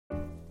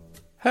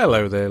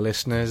Hello there,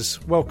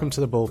 listeners. Welcome to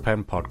the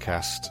Bullpen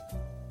Podcast.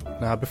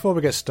 Now, before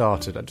we get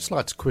started, I'd just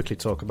like to quickly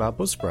talk about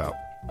Buzzsprout.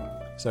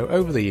 So,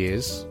 over the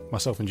years,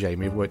 myself and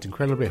Jamie have worked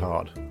incredibly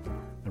hard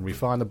and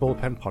refined the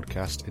Bullpen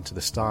Podcast into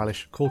the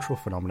stylish cultural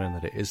phenomenon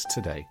that it is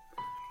today.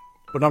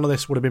 But none of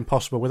this would have been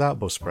possible without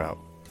Buzzsprout.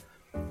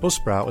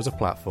 Buzzsprout as a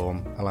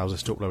platform allows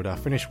us to upload our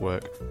finished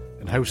work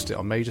and host it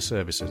on major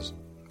services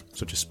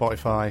such as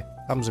Spotify,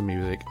 Amazon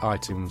Music,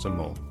 iTunes and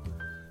more.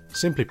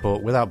 Simply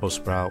put, without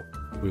Buzzsprout,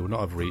 we would not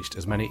have reached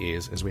as many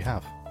ears as we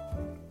have.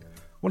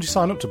 Once you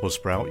sign up to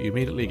Buzzsprout, you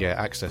immediately get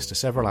access to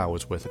several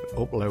hours worth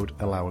of upload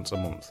allowance a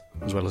month,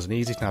 as well as an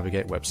easy to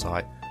navigate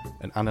website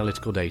and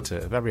analytical data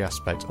of every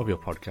aspect of your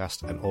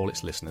podcast and all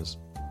its listeners.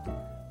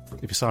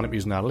 If you sign up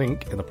using our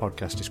link in the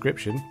podcast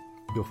description,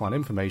 you'll find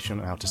information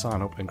on how to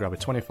sign up and grab a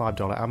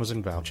 $25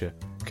 Amazon voucher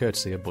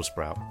courtesy of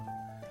Buzzsprout.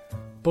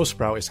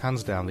 Buzzsprout is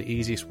hands down the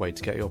easiest way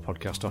to get your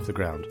podcast off the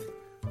ground.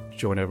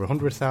 Join over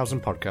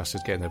 100,000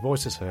 podcasters getting their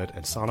voices heard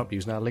and sign up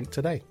using our link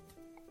today.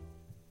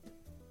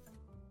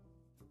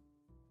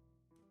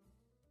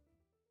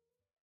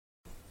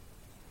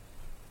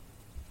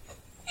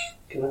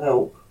 Can I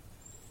help?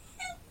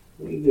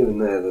 What are you doing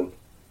there then?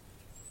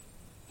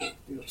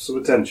 You want some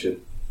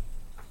attention?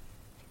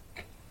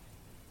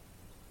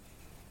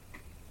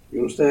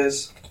 You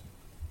upstairs?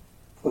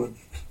 Come on.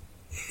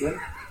 No?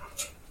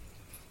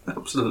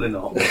 Absolutely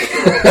not.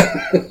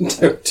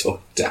 Don't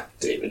talk down,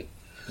 David.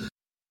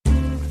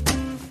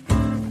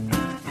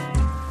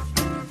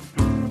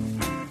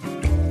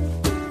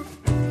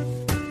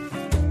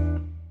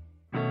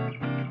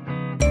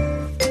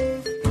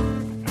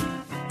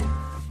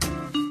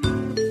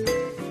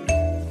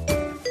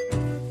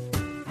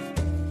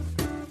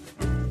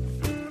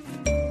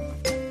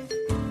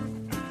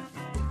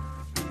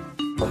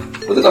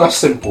 Look at that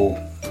simple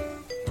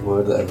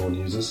word that everyone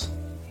uses.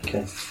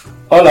 Okay.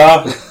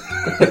 Hola!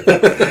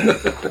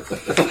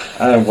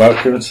 And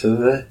welcome to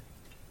the...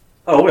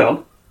 Oh, are we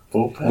on?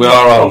 Bullpen. We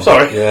are on. Oh,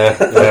 sorry. Yeah,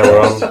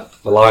 we're on.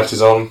 The light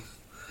is on.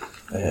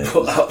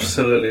 But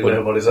absolutely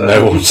nobody's home.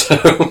 No one's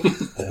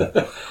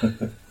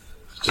home.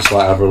 Just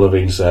like Avril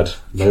Lavigne said,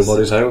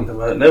 nobody's home.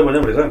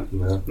 Nobody's home.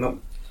 No. No.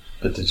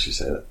 But did she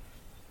say that?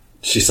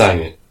 She sang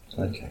it.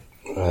 Okay.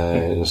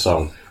 In a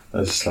song.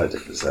 There's a slight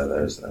difference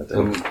there, isn't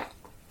there?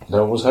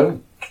 No one was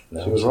home.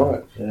 No She was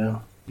right. Yeah.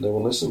 No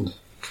one listened.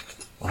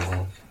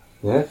 Oh.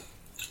 Yeah.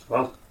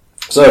 Well.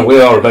 So, we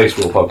are a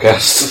baseball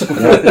podcast.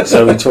 Yeah,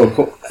 so we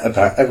talk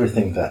about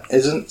everything that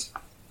isn't.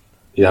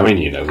 Yeah, I mean,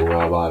 you know who we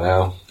are by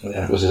now.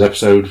 Yeah. This is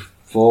episode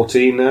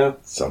 14 now.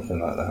 Something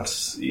like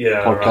that.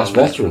 Yeah. Podcast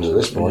veterans at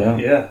this point.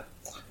 Yeah.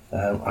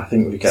 Yeah. I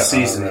think we get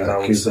Seasoned, I our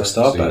would Cooper say.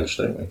 Star badge,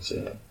 don't we?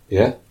 So,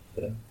 Yeah?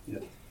 Yeah.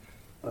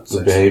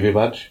 The behaviour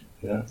badge.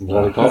 Yeah.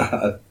 Lollipop.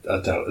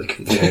 I doubt it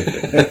can be.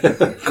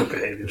 Good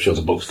behaviour. I'm sure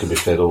the books can be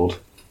fiddled.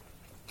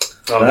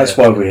 Oh, that's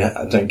why we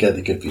don't get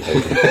the good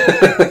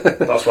behaviour.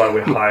 That's why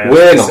we hire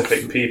We're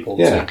specific people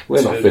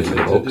we're not fiddling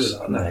to books. do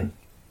that. No.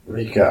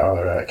 We get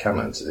our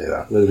accountant to do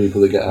that. We're the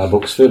people that get our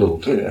books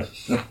fiddled. Yeah.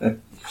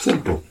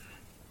 Simple.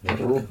 I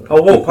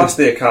walked past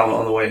the accountant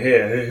on the way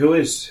here. Who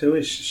is?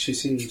 She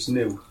seems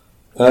new.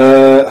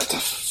 I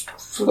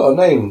forgot her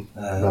name.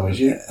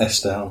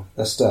 Estelle.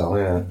 Estelle,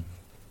 yeah.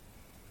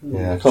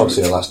 Yeah, I can't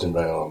see her last name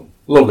very long.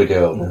 Lovely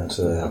girl,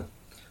 but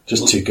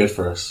just too good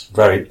for us.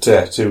 very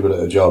too good at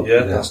her job.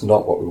 Yeah. That's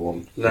not what we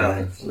want.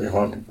 No.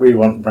 We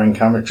want brain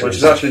camera. Which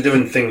is actually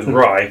doing things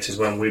right is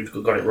when we've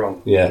got it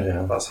wrong.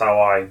 Yeah. That's how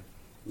I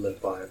live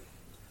by it.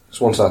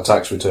 So once our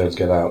tax returns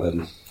get out,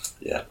 then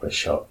we're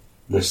shot.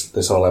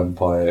 this whole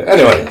empire.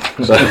 Anyway,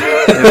 so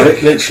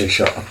Literally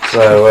shot.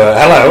 so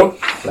hello.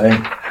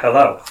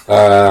 Hello.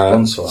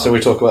 Bonsoir. So we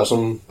talk about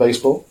some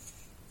baseball.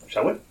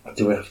 Shall we?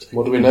 Do we have to?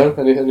 What do we know?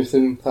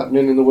 Anything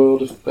happening in the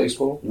world of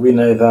baseball? We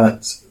know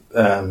that.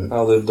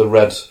 How the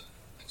Red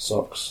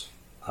Sox.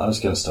 I was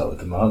going to start with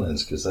the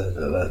Marlins because they're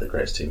the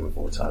greatest team of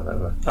all time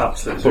ever. I thought we were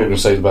Absolutely. going to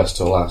say the best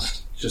till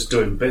last. Just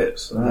doing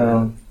bits.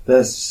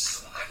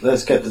 Let's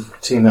get the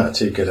team that are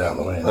too good out of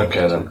the way.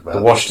 Okay then.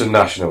 The Washington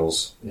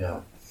Nationals. Yeah.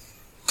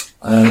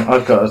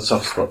 I've got a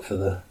soft spot for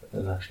the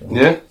Nationals.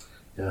 Yeah?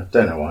 Yeah.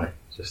 Don't know why.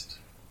 Just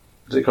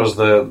Is it because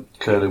the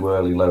curly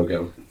whirly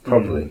logo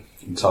probably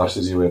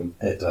entices you in?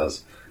 it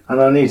does.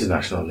 And I need a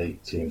National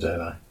League team,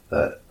 don't I?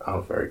 That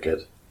aren't very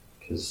good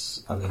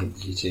because I need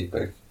you two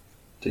both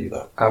do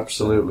that.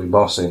 Absolutely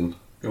bossing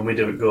When we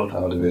do it good.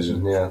 our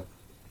division, yeah.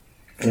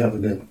 Yeah,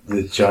 but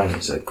the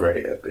Giants are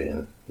great at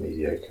being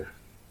mediocre.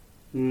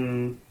 I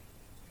mean,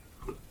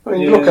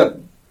 you look at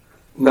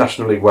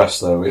National League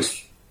West though,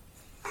 it's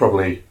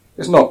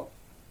not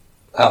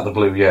out of the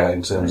blue yet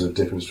in terms of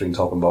difference between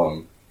top and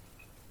bottom.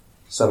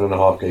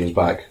 7.5 games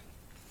back.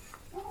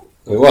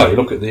 Well, you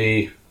look at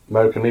the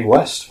American League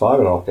West,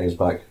 5.5 games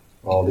back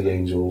are the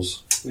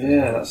Angels.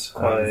 Yeah, that's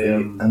quite...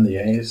 And the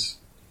A's.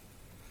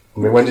 I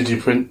mean, when did you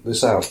print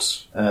this out,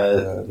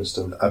 Mr.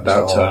 Mr.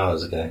 About Mr. 2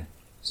 hours ago.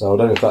 So I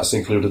don't know if that's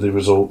included the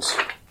results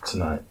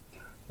Tonight.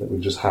 that we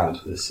just had.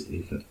 This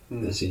eve.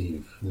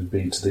 We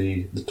beat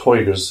the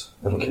Tigers.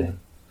 Okay.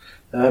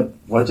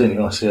 Why don't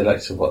you ask the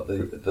elector what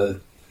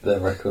the their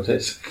record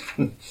is.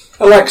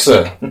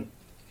 Alexa,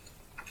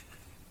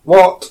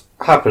 what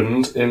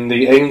happened in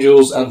the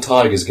Angels and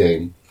Tigers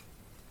game?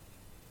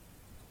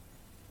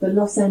 The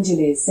Los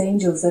Angeles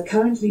Angels are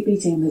currently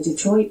beating the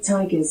Detroit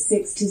Tigers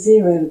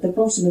 6-0 at the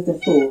bottom of the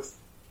fourth.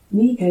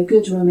 Nico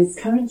Goodrum is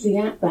currently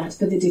at bat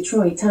for the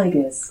Detroit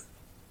Tigers.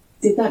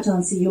 Did that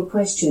answer your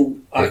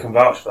question? I can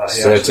vouch for that.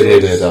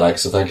 Certainly did,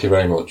 Alexa. Thank you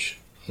very much.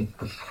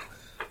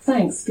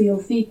 Thanks for your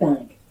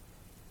feedback.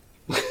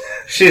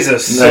 She's a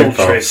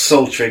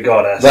sultry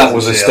goddess. That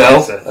was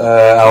Estelle,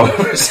 our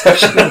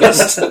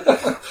receptionist.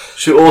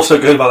 She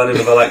also goes by the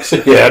name of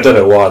Alexa. Yeah, I don't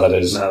know why that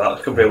is. No,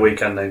 that could be a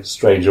weekend name.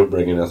 Strange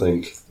upbringing, I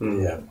think.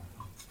 Yeah.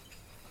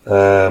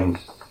 So,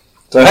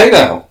 hey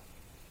now,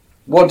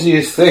 what do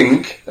you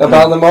think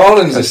about the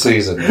Marlins this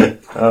season?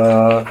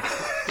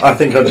 I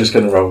think I'm just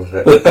going to roll with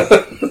it.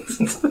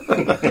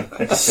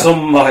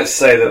 Some might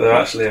say that they're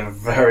actually a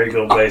very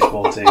good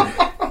baseball team.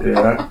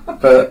 Yeah,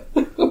 but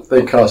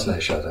they cast no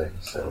shadow.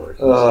 So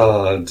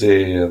Oh,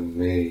 dear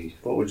me.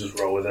 But we'll just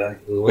roll with it.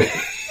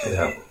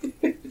 yeah.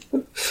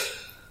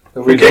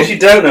 In case you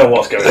don't know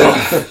what's going on.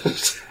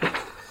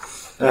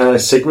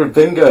 Sigrid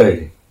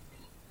Bingo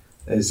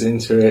is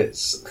into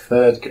its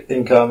third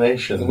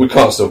incarnation. We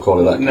can't still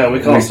call it that. No, we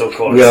can't still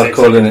call it. We are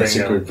calling it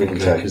Sigrid Sigrid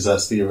Bingo Okay. because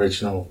that's the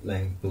original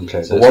name.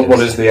 Okay, So but what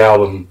is the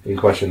album in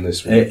question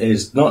this week? It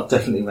is not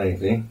Definitely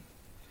Maybe,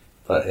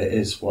 but it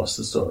is What's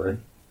the Story?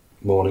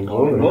 Morning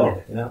Glory.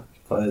 Glory. Yeah,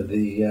 by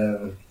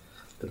the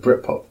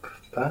Britpop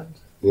band.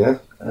 Yeah.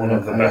 One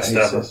of the best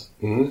ever.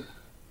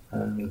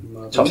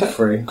 Mm-hmm. Top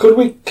three. Can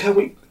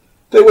we?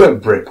 They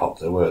weren't Britpop,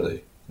 though, were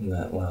they?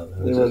 No, well,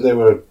 They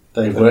were.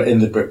 they were in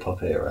the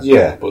Britpop era.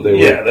 Yeah, but they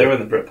were. They were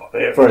in the Britpop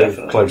era. very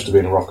Definitely. close to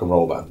being a rock and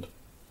roll band.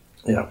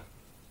 Yeah.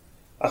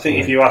 I think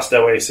if you asked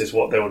Oasis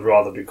what they would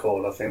rather be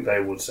called, I think they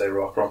would say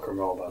rock and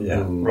roll band.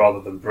 Yeah. Rather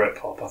than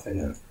Britpop, I think.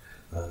 Yeah.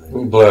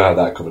 Blur had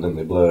that coming, didn't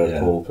they? Blur, Yeah.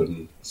 Pulp,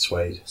 and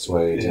Suede.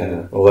 Suede. Yeah.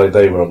 Yeah. Although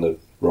they were on the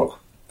rock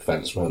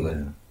fence, weren't they?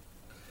 Yeah.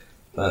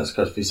 That's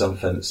got to be some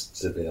fence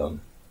to be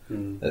on.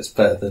 Mm. It's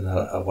better than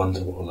a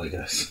Wonderwall, I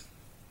guess.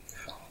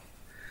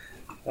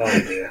 Oh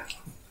dear.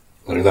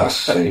 I mean,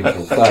 that's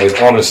shameful. That is,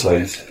 honestly,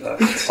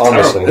 That's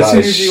honestly, terrible. As that soon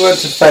is. as you went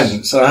to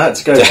fence, I had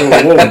to go through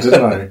a wall,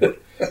 didn't I?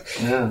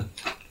 Yeah.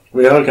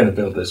 We are going to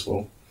build this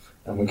wall,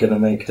 and we're going to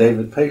make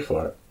David pay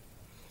for it.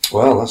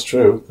 Well, that's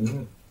true.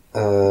 Mm-hmm.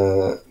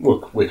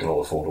 We can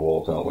all afford a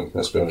wall, can't we?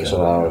 Let's be honest, Yeah.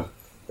 on our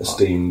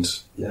esteemed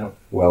Yeah.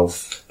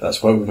 wealth.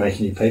 That's why we're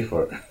making you pay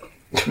for it.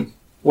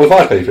 Well, if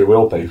I pay for it, we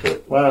all pay for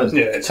it. Well, it's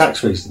Yeah, it's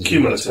tax reasons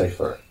you want to cumulative. pay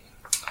for it.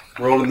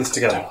 We're all in this I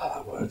together. don't like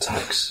that word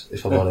tax,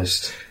 if I'm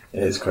honest.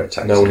 It is quite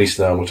taxing. No one needs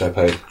to know how much I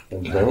pay.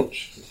 Thank you very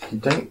much. You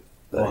don't.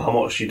 Or how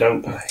much you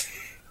don't pay.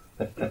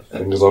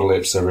 Fingers on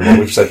lips, everyone.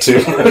 We've said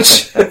too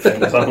much.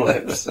 Fingers on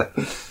lips.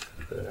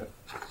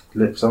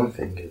 Lips on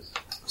fingers.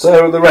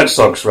 So, the Red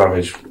Sox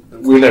ravage.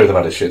 We know they've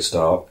had a shit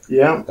start.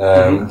 Yeah.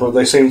 But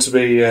they seem to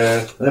be...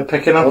 They're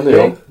picking up On the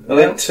a up. bit. Are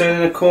they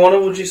turning a corner,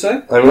 would you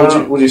say? I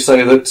mean, would you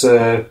say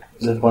that...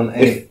 They've won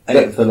If-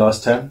 eight of the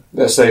last 10.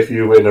 let's say if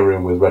you were in a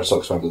room with Red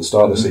Sox fans at the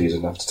start of the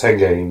season, after 10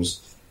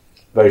 games,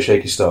 very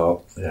shaky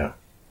start, Yeah.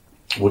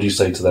 would you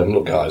say to them,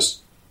 look guys,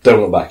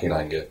 don't look back in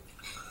anger.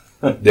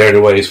 The only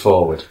way is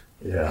forward.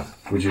 Yeah.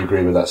 Would you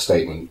agree with that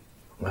statement?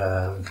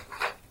 Yeah,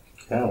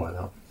 why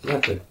not?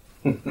 Okay.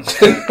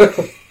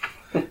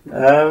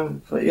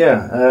 But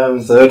yeah.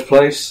 Third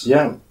place?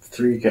 Yeah,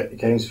 3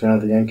 games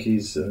behind the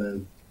Yankees, and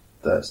then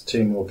that's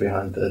 2 more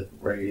behind the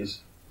Rays.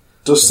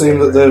 Does seem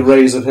that the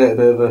Rays have hit a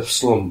bit of a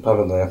slump,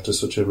 haven't they, after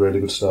such a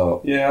really good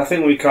start? Yeah, I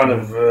think we kind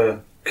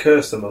of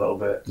cursed them a little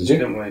bit. Did you?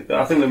 Didn't we?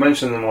 I think we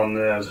mentioned them on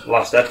the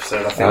last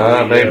episode. I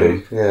think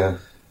Maybe, yeah.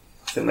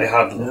 I think they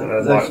had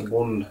Yeah, like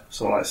won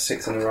something like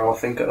 6 in a row, I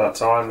think, at that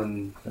time.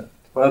 And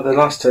Well, the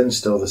last 10's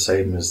still the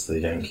same as the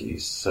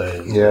Yankees, so...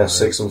 Yeah,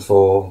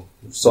 6-4.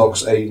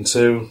 Sox 8-2.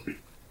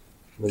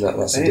 I mean,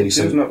 that's a it's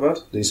not bad.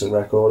 decent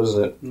record,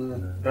 isn't it? No,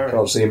 very.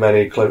 Can't see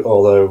many,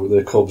 although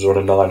the Cubs are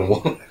on a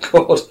 9-1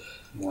 record,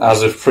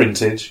 as of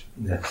printage.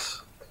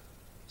 Yes.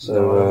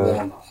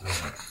 So,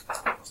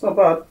 It's not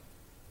bad.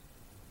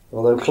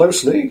 although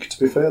close league, to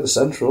be fair, the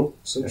Central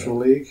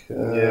League.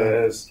 Yeah,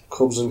 it is.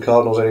 Cubs and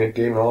Cardinals only a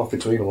game and a half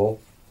between them all.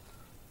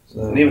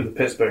 So, And even the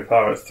Pittsburgh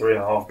Pirates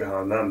 3.5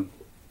 behind them.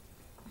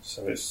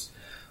 So it's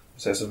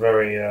a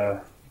very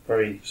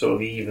very sort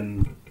of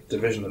even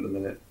division at the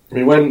minute. I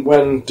mean,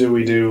 when do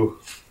we do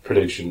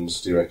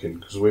predictions, do you reckon?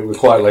 Because we're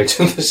quite late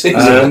in the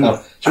season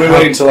now. Should we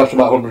wait until after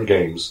about 100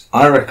 games?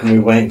 I reckon we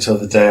wait until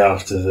the day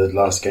after the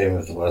last game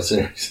of the World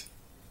Series.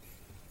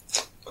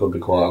 Could be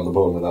quite on the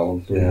bottom of that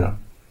one. Yeah.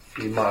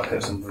 You might have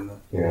hit something there.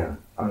 Yeah.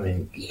 I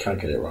mean, you can't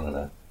get it wrong in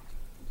that.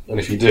 And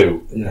if you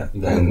do, Yeah.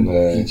 Then,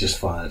 Then you're just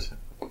fired.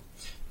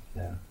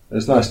 Yeah. It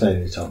was nice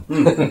knowing you, Tom.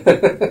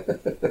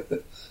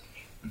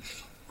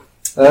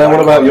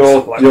 what about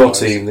your Likewise.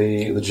 team,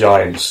 the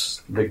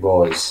Giants, the big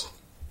boys?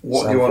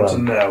 What San do you want to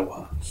Fran.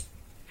 know?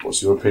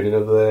 What's your opinion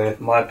of their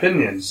My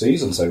opinions.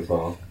 season so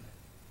far?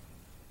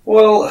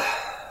 Well,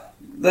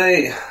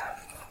 I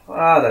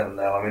don't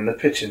know. I mean, the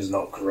pitching's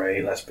not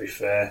great, let's be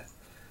fair.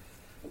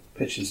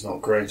 Pitching's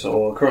not great at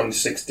all. Currently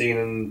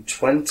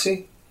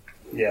 16-20.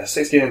 Yeah,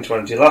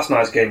 16-20. Last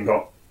night's game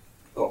got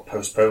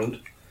postponed.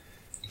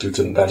 Due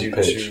to the bad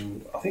pitch.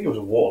 I think it was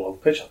a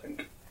waterlogged pitch, I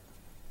think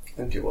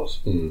it was.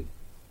 Mm.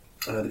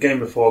 The game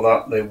before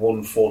that, they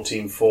won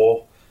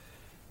 14-4.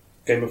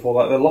 Game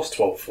before that, they lost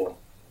 12-4.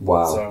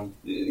 Wow. So,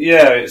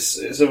 yeah, it's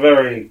a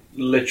very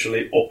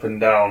literally up and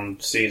down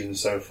season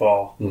so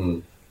far.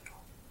 Mm.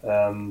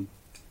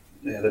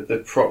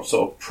 They're sort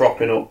of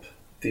propping up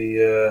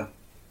the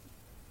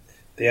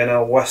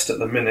NL West at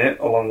the minute,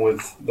 along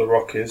with the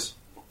Rockies.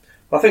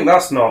 I think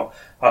that's not.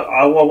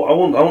 I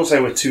won't say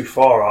we're too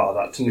far out of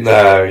that. To be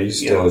No, he's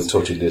still in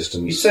touching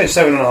distance. You say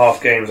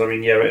 7.5 games. I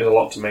mean, yeah, it is a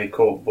lot to make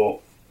up, but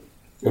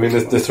I mean,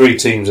 the three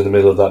teams in the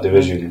middle of that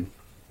division,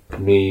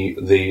 and the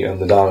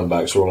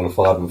Diamondbacks, are all on a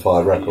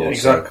 5-5 record. yeah,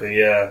 exactly.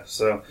 Yeah,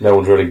 so So no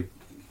one's really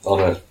on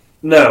a bit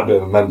no of a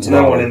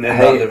momentum. one in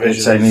that division.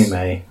 It's only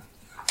May.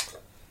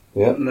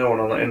 Yeah. No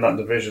one in that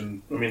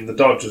division. I mean, the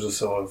Dodgers are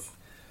sort of.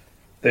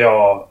 They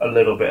are a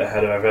little bit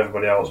ahead of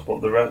everybody else,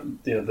 but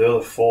the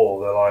other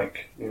four, they're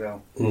like,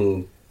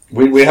 Mm.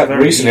 We have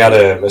recently had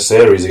a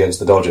series against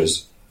the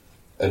Dodgers,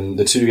 and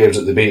the two games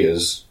that they beat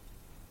us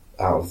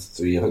out of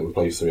three, I think we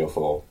played 3 or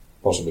 4,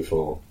 possibly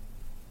 4.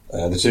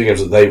 The two games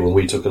that they won,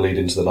 we took a lead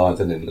into the 9th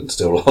inning and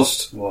still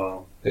lost.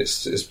 Wow,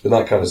 It's been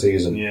that kind of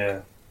season.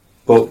 yeah,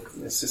 But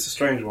it's a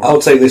strange one.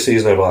 I'll take this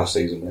season over last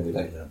season any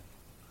day. Yeah.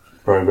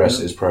 Progress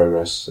is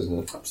progress, isn't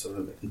it?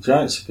 Absolutely. The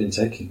Giants have been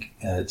taking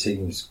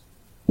teams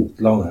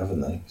long,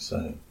 haven't they?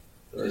 So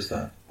there is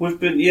that. We've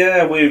been,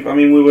 yeah. We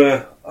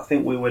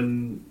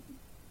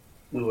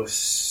were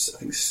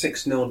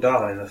 6-0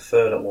 down in the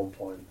third at one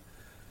point.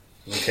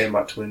 And we came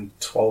back to win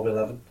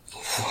 12-11.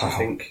 I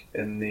think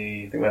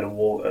we had a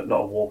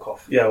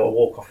walk-off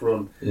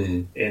run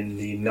in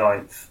the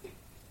 9th,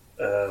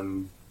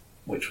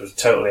 which was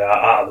totally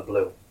out of the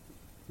blue.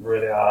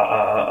 Really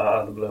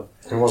out of the blue.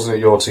 And wasn't it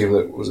your team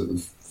that was it the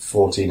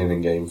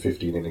 14-inning game,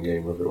 15-inning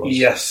game, whatever it was?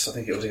 Yes, I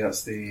think it was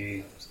against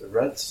the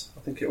Reds.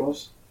 I think it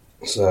was.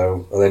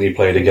 So, and then you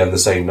played again the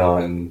same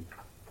night, and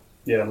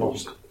Yeah,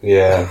 lost.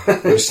 yeah,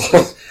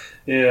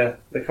 Yeah,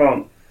 they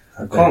can't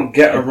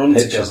get a run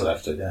pitchers together.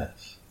 left, I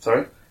guess.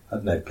 Sorry?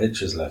 Had no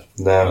pitchers left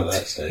no, at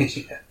that stage.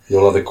 Yeah.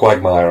 you'll have the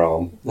Quagmire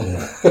arm,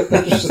 Yeah.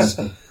 just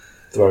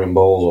throwing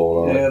balls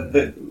all around.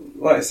 Yeah,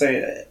 like I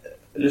say,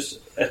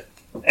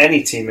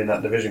 any team in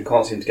that division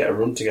can't seem to get a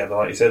run together.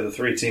 Like you said, the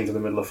three teams in the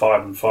middle are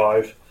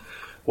 5-5.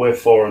 We're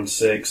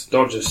 4-6.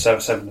 Dodgers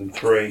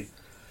 7-3.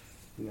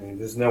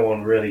 There's no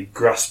one really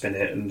grasping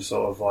it and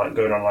sort of like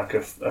going on like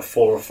a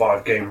 4 or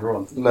 5 game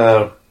run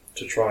No,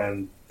 to try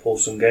and pull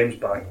some games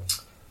back.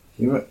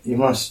 You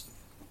must,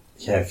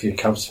 if you're a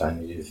Cubs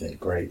fan, you think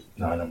great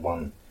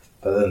 9-1,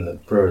 but then the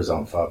Brewers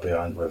aren't far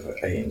behind with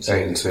 8-2.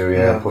 8-2,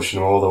 Yeah. pushing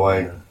them all the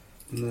way.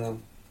 No.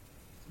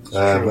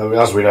 I mean,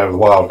 as we know, with the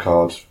wild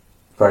card,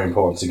 very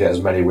important to get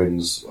as many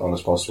wins on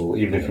as possible,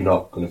 even if you're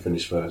not going to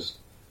finish first.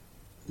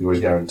 You're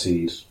always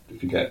guaranteed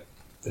if you get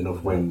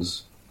enough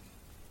wins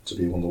to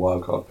be one of the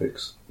wild card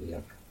picks. Yeah.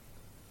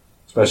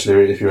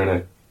 Especially if you're in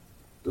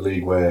a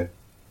league where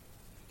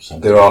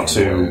there are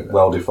two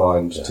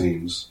well-defined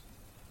teams,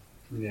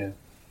 Yeah.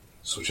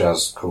 such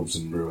as Cubs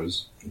and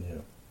Brewers.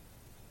 Yeah.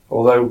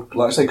 Although,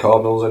 like I say,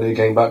 Cardinals only a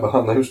game back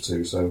behind those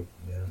two, so.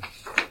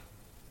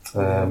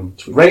 Yeah.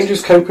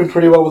 Rangers coping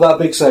pretty well with that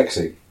big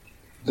sexy.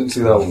 Didn't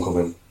see that one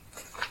coming.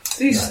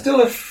 He's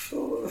still a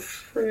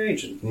free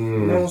agent.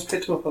 No one's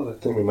picked him up, has I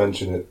think we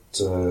mentioned it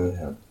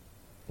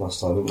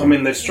last time, didn't we? I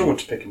mean, they've struggled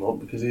to pick him up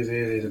because he's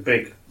a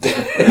big,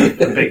 a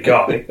big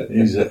guy.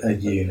 He's a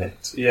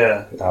unit.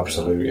 Yeah,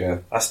 Absolutely, yeah.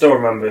 I still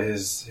remember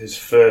his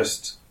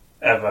first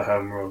ever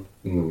home run,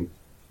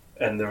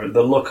 and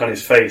the look on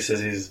his face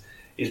as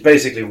he's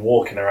basically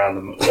walking around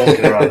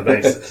the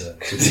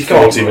bases.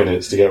 40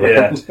 minutes to get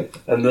round. Yeah,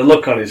 and the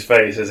look on his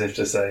face as if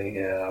to say,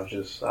 "Yeah, I've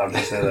just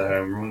hit a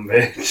home run,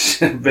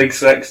 bitch." Big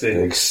sexy.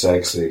 Big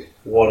sexy.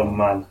 What a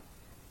man.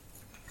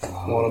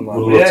 What a man.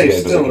 We'll But love yeah, to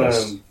get him as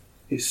a guest.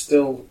 he's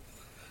still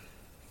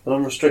an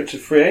unrestricted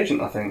free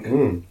agent, I think.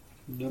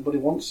 Nobody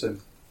wants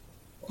him.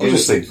 I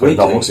just think for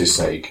novelty's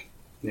sake,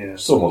 Yeah.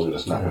 someone's going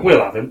to snap him.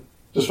 We'll have him.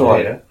 Just for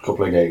like Yeah. a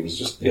couple of games.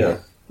 Just Yeah.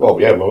 Well,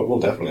 yeah, we'll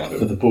definitely have For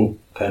him. the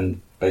bullpen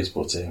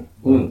baseball team,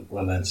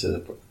 well into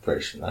the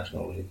British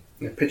National League.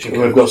 Yeah, pitching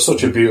We've coach. got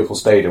such a beautiful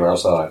stadium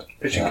outside.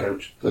 Pitching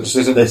coach. There just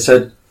isn't. They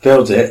said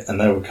build it and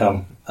they will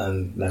come.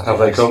 And no Have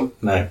they come?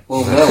 No.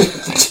 Well, no.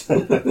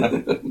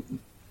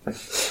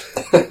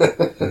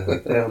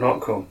 They'll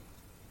not come.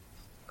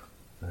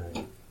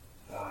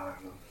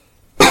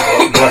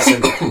 Bless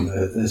him.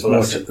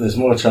 There's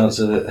more chance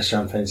of a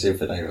champagne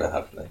supernova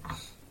happening.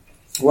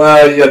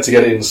 Well, you had to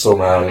get it in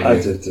somehow. I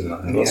did, didn't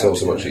I? That's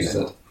also what she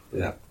said.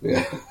 Yeah.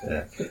 Yeah.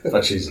 Yeah.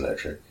 But she's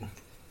electric.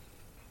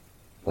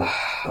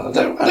 I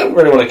don't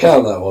really want to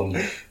count that one.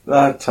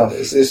 No, tough.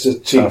 It's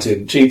just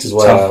cheating. Cheater's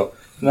way Tough. out.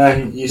 No,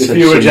 you If said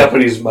you were a she-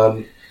 Japanese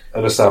man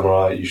and a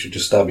samurai, you should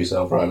just stab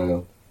yourself right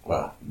now.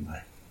 Well, no.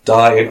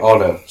 Die in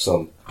honour,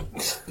 son.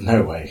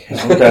 No way.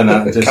 I'm going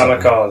out and do something.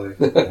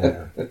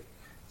 Kamikaze. Yeah.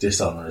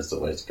 dishonour is the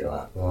way to go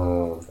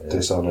out.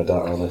 Dishonour,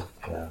 that honour.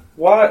 Yeah.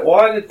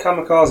 Why did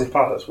Kamikaze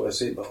pilots wear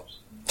seatbelts?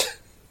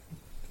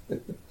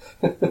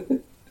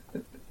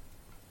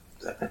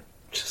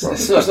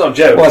 That's not a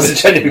joke. Well, It's a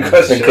genuine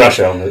question. And crash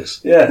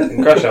helmets. Yeah,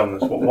 and crash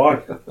helmets.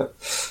 Why?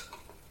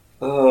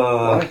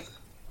 Uh, I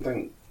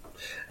think.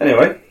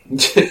 Anyway,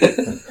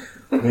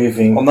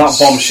 Moving on that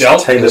bombshell,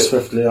 Taylor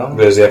swiftly on.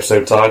 there's the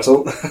episode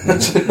title.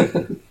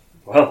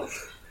 well,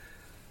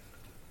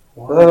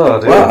 Oh,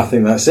 dear. Well, I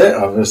think that's it.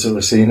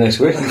 We'll see you next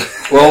week.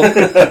 Well,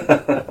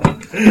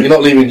 you're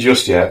not leaving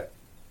just yet.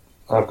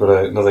 I've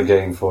got another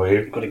game for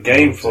you. got a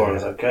game for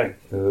us. Okay.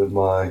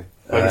 My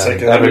Let me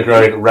take a-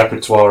 ever-growing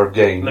repertoire of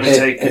games. Let me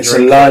take a It's a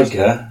drink.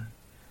 liger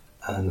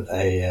and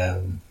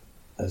a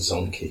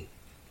zonky.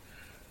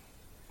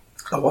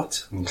 A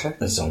what? Okay.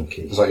 A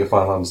zonky. Is that your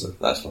final answer?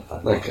 That's my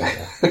final.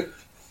 Okay.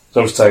 So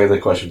I'll just tell you the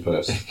question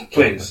first.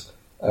 Please.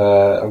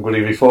 I'm going to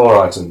give you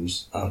 4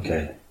 items,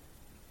 Okay.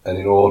 and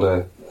in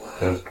order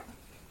of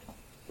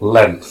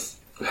length,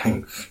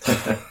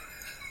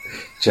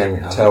 Jamie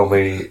Hunt. tell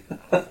me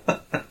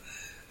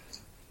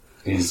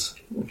he's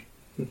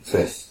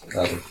 5th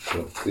out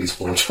of these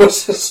 4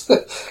 choices.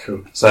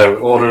 Cool. So,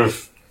 order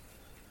of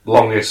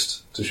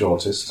longest to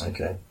shortest.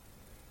 Okay.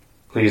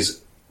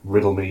 Please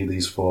riddle me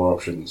these 4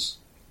 options.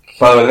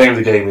 By the way, the name of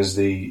the game is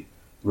the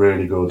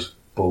really good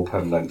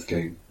bullpen length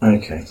game.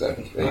 Okay. So,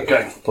 there you Okay.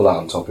 go. Put that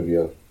on top of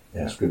your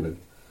scribbling.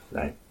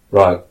 Right.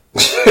 Right.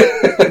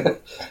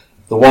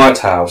 The White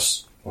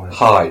House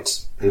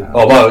height. By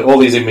the way, all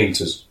these in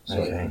metres.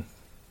 Sorry. Okay.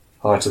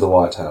 Height of the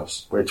White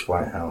House. Which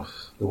White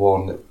House? The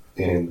one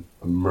in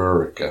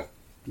America.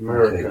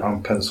 Okay,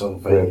 on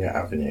Pennsylvania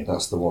Avenue.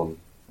 That's the one.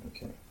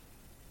 Okay.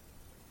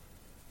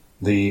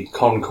 The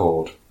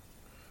Concorde.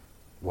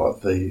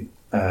 What the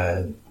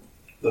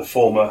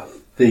former.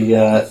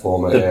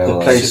 Former the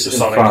airline. place in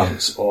Supersonic.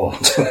 France, or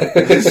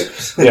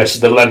Yes,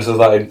 the length of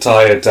that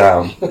entire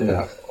town.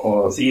 yeah,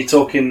 or So you're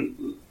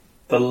talking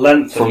the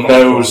length From of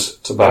nose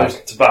to back.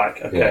 Nose to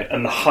back. Okay. Yeah.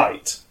 And the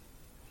height.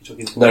 You're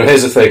talking. No,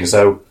 here's the thing.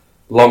 So,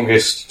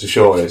 longest to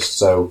shortest.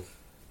 So,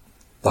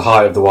 the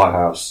height of the White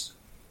House.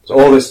 So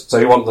all this. So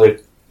you want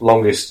the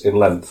longest in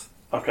length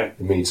Okay.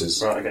 in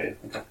meters. Right. I get you.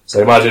 Okay.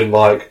 So imagine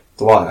like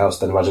the White House.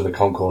 Then imagine the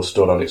Concourse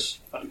stood on its.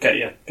 Get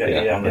you. Get you.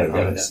 Yeah, Yeah. on Yeah. it, Yeah.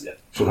 on Yeah. it. Yeah.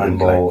 Should have been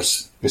hind more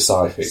legs.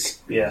 specific.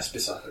 Yeah.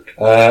 Specific.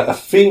 A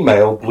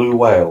female blue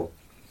whale,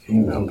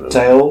 female.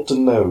 tail to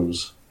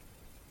nose.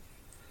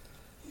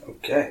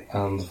 Okay.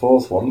 And the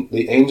 4th one,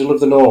 the Angel of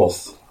the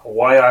North,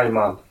 Hawaii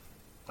man.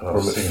 I've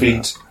from seen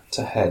feet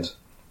to head. that.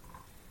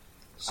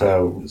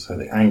 So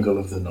the angle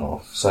of the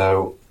north.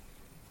 So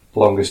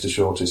longest to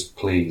shortest,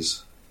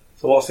 please.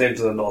 So what's the end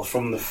of the north?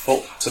 From the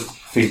foot to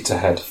Feet to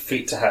head.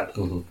 feet to head.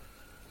 Mhm.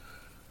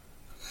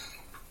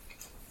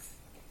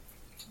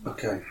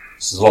 Okay.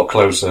 This is a lot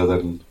closer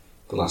than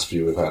the last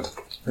few we've had.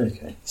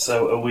 Okay.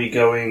 So are we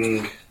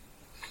going?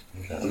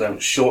 I don't know,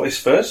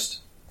 shortest first?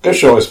 Go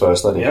shortest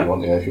first, then, if Yeah. you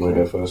want. Yeah, if you want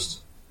to go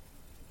first.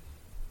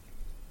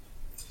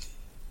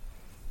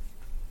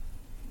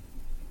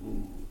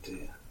 Oh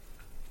dear.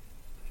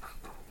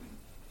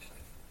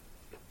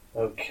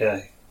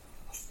 Okay.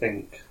 I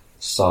think.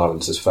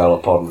 Silences fell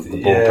upon the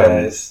Yeah,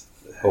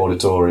 bullpen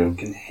auditorium. you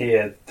can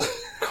hear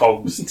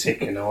cogs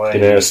ticking away. You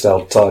can hear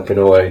Estelle typing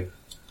away.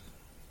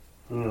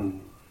 Hmm.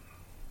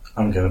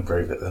 I'm going to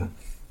brave it then.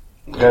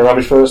 Go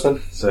Rabbit first,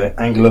 then. So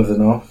angle of the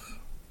north,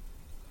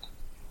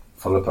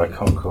 followed by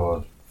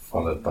Concorde,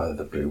 followed by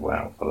the Blue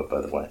Whale, followed by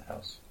the White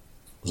House.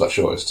 Was that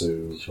shortest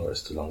to...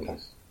 Shortest to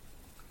longest.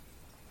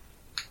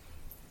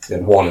 You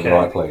had one in the Okay.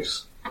 right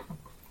place.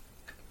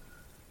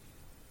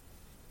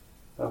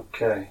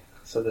 Okay.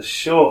 So the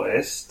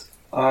shortest,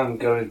 I'm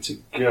going to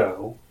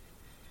go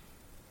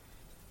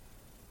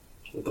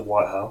with the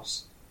White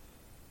House.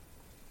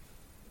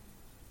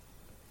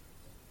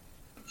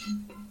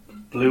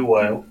 Blue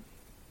Whale.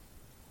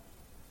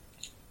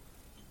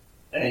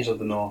 Angel of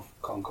the North,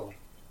 Concorde.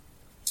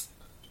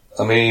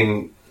 I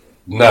mean,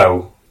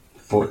 no,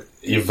 but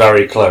you're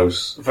very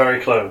close.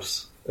 Very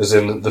close. As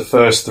in, the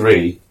first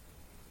 3,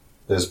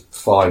 there's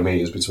 5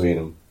 metres between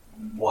them.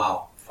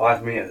 Wow.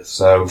 5 metres.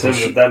 So, In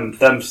terms of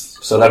them.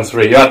 so them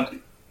 3,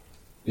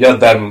 you had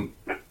them,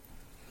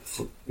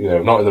 you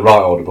know, not in the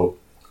right order, but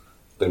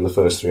they were the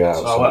first 3 out.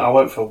 So So I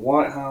went for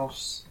White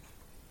House.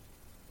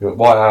 you went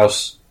White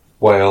House,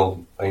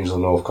 Whale, Angel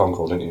of the North,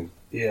 Concorde, didn't you?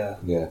 Yeah.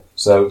 Yeah.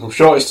 So from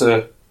shortest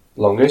to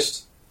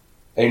longest,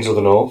 Angel of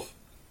the North,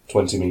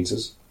 20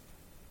 metres.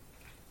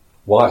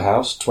 White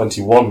House,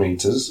 21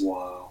 metres.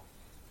 Wow.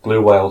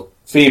 Blue Whale,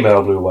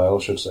 female Blue Whale,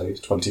 I should say,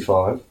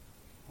 25.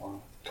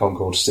 Wow.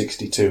 Concorde,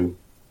 62.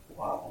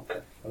 Wow. Okay.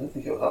 I didn't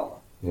think it was that one.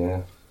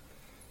 Yeah.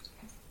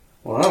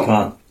 Wow.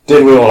 Can't.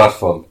 Did we all have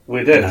fun?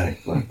 We did.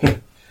 No.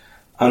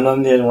 And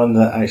I'm the only one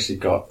that actually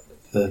got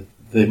the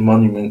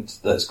monument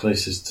that's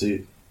closest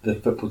to the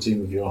football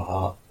team of your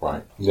heart.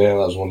 Right. Yeah, that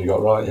was one you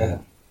got right, yeah.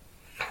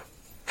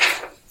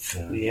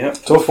 Yep.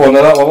 Tough one,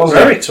 though, that one, wasn't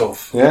Very it?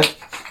 tough. Yeah.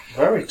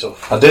 Very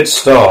tough. I did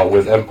start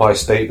with Empire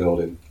State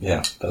Building.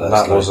 Yeah, but And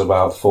that was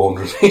about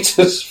 400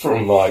 metres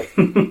from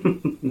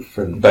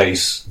from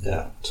base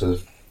to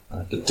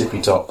the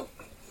tippy top.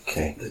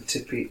 Okay. The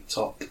tippy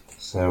top.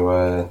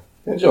 So,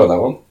 enjoyed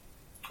that one.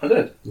 I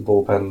did. The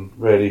bullpen,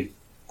 really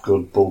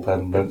good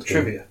bullpen.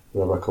 Trivia.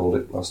 Whatever I called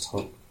it last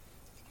time.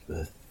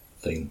 The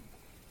thing.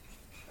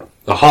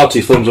 A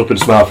hearty thumbs up and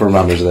smile from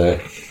Rammers there.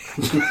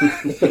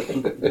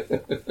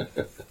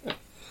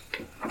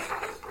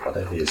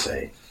 Whatever you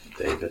say,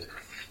 David.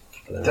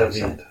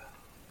 David.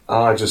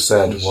 I just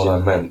said what I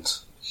meant.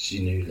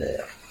 She knew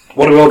that.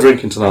 What are we all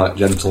drinking tonight,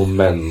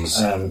 gentlemen's?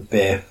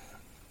 Beer.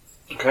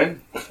 Okay.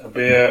 A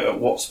beer.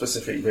 What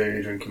specific beer are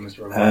you drinking, Mr.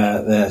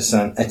 Romano? There's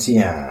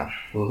Etienne.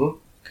 Mm-hmm.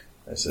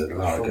 It's a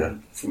lager.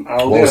 From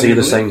Aldi. What was he the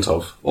believe? saint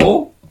of?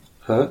 Or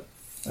her?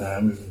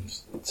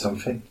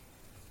 Something.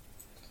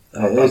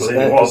 I believe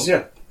it was,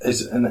 yeah.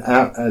 It's an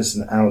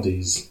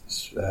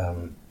Aldi's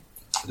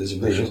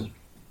Designation.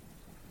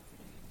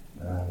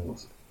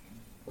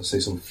 I see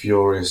some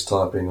furious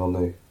typing on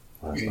the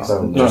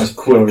phone. not as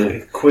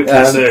quickly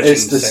searching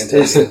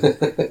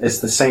it's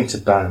the Saint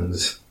of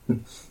Bands.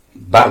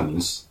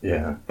 Bands?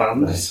 Yeah.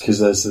 Bands? Because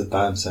there's the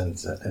band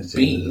Saint Etienne.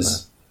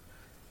 Bees?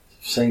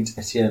 Saint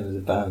Etienne is a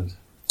band.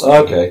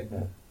 Okay.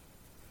 Yeah.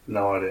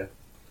 No idea.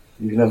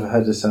 You've never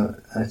heard of Saint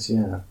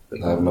Etienne?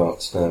 No, I'm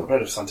not. I've No.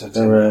 heard of Santa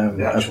They're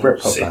the a actual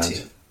Britpop city.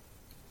 band.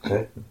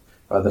 Okay.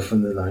 They're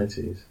from the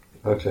 90s.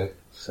 Okay.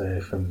 So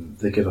from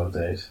the good old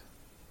days.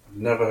 I've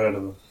never heard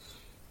of them.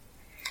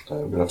 I'm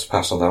going to have to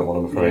pass on that one,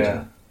 I'm afraid.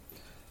 Yeah.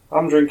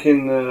 I'm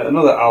drinking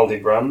another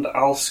Aldi brand,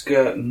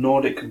 Alska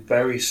Nordic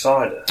Berry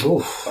Cider.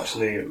 Oof.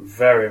 Actually,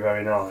 very,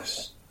 very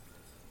nice.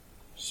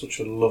 Such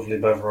a lovely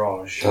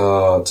beverage.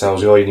 It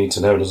tells you all you need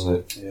to know, doesn't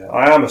it? Yeah,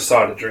 I am a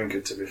cider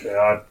drinker, to be fair.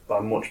 I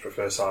much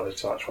prefer cider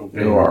to actual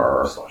beer You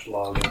are. /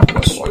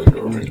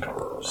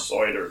 lager.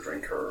 Cider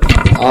drinker.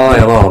 I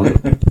am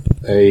on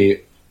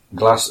a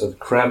glass of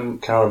creme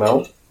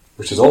caramel,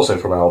 which is also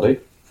from Aldi.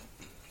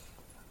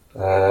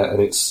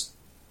 And it's...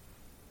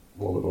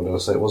 What did I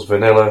say? It was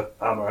vanilla.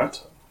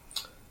 Amaretto.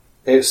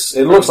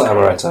 It looks like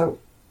amaretto,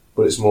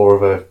 but it's more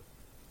of a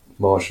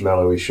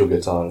marshmallowy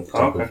sugar type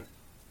of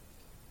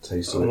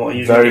taste to And what are it.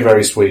 you Very, drinking?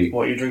 very sweet.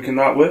 What are you drinking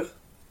that with?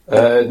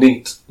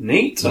 Neat.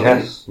 Neat?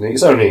 Yes, neat.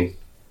 It's only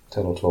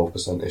 10 or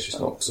 12%. It's just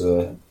not. It's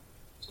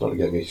not to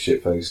get me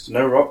shit faced.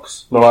 No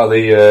rocks? Not like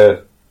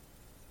the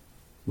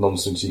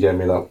nonsense you gave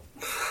me that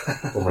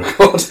on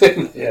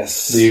recording.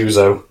 Yes. The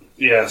Uzo.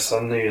 Yes, I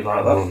knew you'd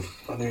like that.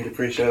 I knew you'd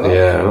appreciate that.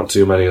 Yeah, not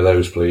too many of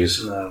those,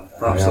 please. No,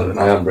 absolutely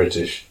I am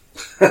British.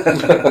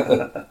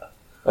 And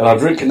I'm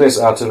drinking this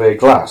out of a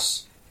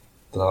glass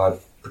that I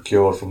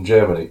procured from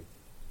Germany.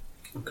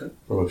 Okay.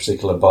 From a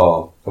particular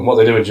bar. And what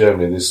they do in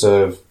Germany, they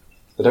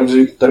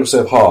don't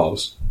serve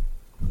halves.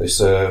 They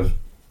serve,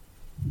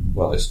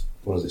 well, it's,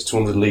 what is this,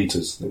 200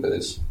 litres, I think it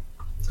is.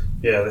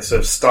 Yeah, they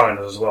serve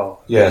Steiners as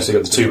well. Yeah, so you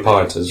got the 2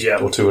 pinters, Yeah.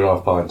 or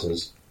 2.5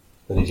 pinters.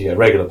 Then you can get a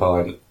regular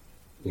pint,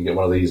 you get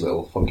one of these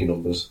little funky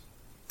numbers.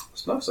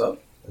 It's nice, that.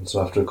 And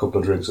so after a couple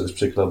of drinks at this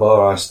particular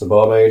bar, I asked the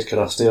barmaid, can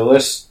I steal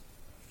this?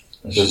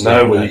 She says,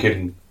 no, well, you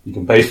can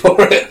pay for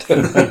it.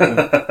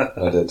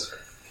 I did.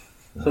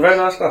 It's a very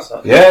nice glass,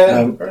 that.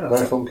 Yeah, very nice.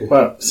 very funky.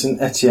 Well,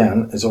 St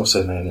Etienne is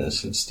also known as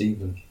St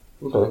Stephen.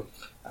 Okay.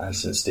 And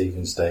St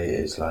Stephen's Day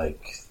is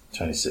like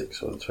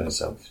 26th or the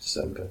 27th of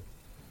December.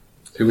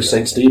 Who was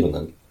St.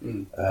 Stephen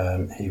then?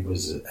 He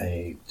was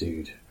a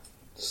dude.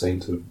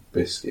 Saint of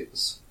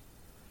biscuits.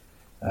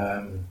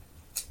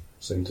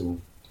 Saint of...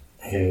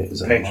 Here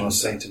is a Patron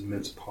master. saint of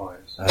mince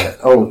pies.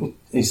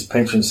 He's the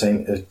patron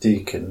saint of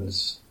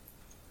deacons,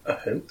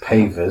 Who?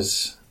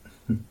 pavers,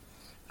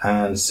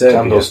 and Serbia.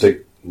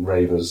 Candlestick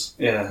ravers.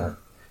 Yeah.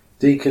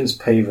 Deacons,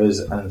 pavers,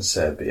 and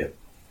Serbia.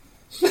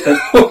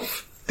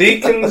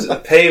 Deacons,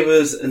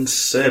 pavers, and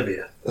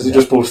Serbia. Has he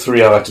just pulled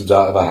 3 items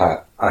out of a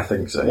hat? I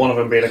think so. One of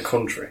them being a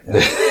country.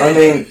 I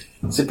mean,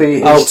 to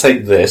be I'll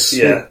take this.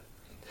 Yeah.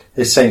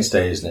 his Saint's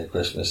Day isn't it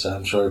Christmas, so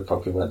I'm sure he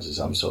probably went to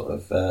some sort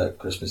of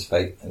Christmas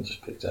fete and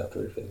just picked out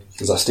 3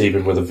 things. Is that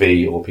Stephen with a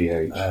V or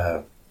PH?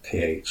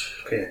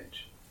 PH.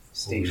 PH.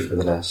 Steve with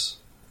an S.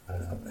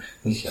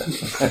 Yeah.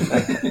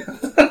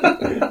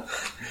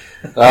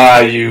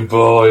 You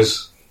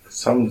boys.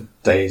 Some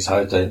days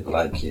I don't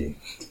like you.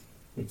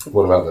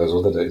 What about those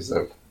other days,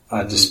 though?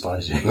 I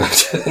despise you. He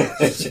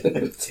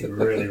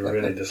really,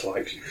 really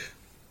dislikes you.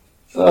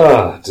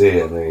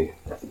 Dear me.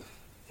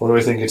 What are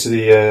we thinking to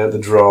the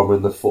drama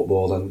in the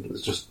football then?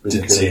 It's just been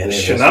Didn't see any of it.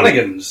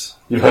 Shenanigans.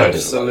 You've heard of it,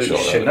 Absolute sure,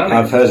 shenanigans.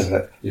 I've heard of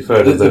it. You've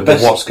heard of The the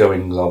best- what's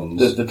going on.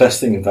 The best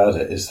thing about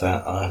it is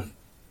that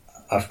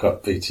I've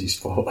got BT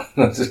Sport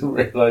and I didn't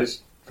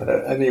realise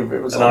that any of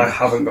it was And on. I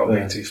haven't got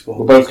Yeah. BT Were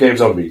Sport. both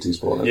games on BT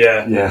Sport then?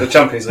 Yeah, Yeah. the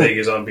Champions League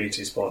is on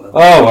BT Sport now.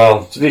 Oh,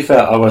 well. To be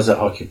fair, I was at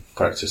hockey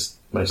practice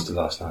most of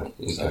last night,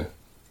 so Okay.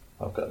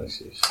 I've got an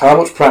excuse. How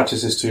much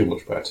practice is too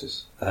much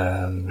practice?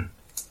 About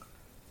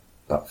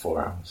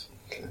 4 hours.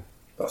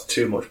 That's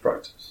too much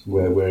practice.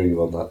 Where are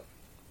you on that?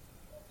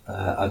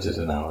 I did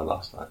an hour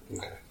last night.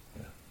 Okay.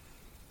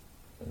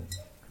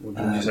 Would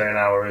you say an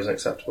hour is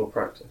acceptable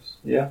practice?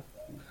 Yeah.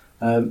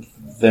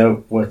 There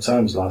were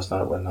times last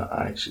night when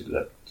I actually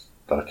looked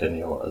like I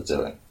knew what I was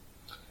doing.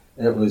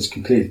 It was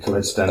completely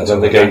coincidental. And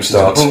then the game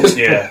started.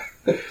 Yeah.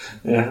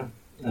 Yeah.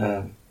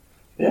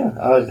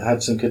 I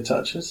had some good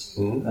touches.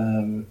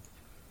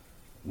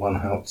 One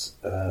helped.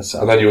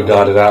 And then you were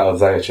guided out of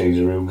their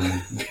changing room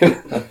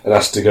and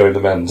asked to go in the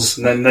men's.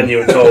 And then you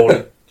were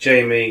told,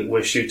 Jamie,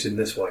 we're shooting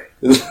this way.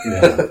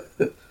 Yeah.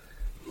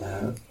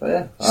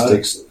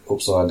 Sticks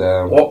upside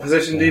down. What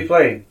position do you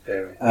play,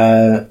 Jamie?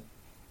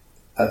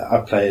 I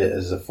play it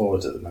as a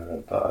forward at the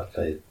moment, but I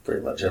play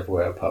pretty much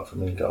everywhere apart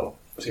from in goal.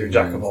 So you're a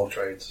jack of all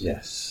trades.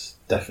 Yes,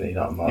 definitely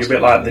not a master. You're a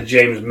bit like the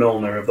James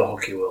Milner of the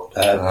hockey world.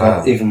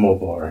 But even more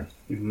boring.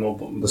 Even more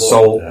The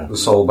Soul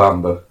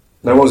Bamba.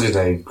 No, what was his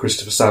name?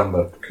 Christopher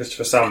Samba.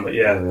 Christopher Samba,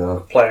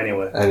 yeah. Play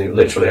anywhere.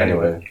 Literally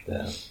anywhere.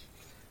 Yeah.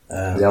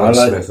 The Alan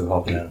Smith of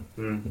hockey.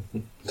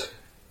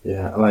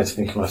 Yeah. I like to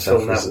think of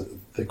myself as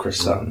the Chris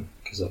Sutton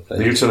because I played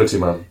the utility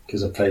man.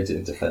 Because I played it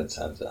in defence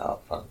and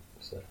out front.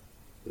 So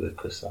the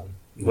Chris Sutton.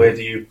 Where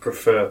do you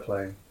prefer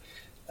playing?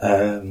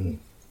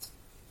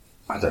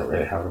 I don't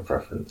really have a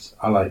preference.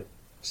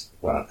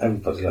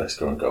 Everybody likes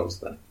scoring goals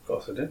though. Of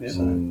course I did, yeah.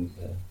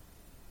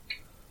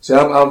 See,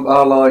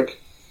 I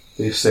like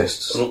the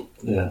assists.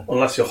 Yeah.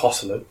 Unless you're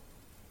Hosselu.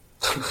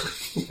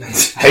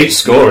 Hates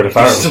scoring,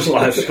 apparently. Doesn't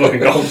like scoring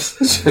goals.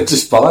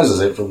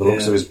 Despises it from the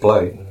looks of his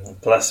play.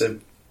 Bless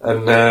him.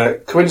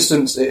 And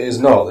coincidence it is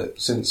not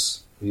that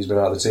since he's been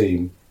out of the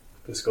team,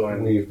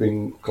 we've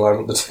been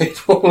climbing up the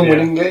table and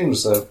winning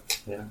games. So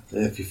yeah.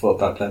 Have you thought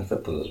about playing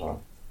football as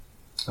well?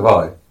 Have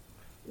I?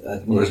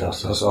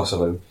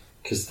 Newcastle.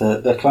 Because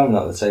they're climbing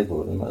up the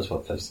table, they might as well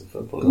play some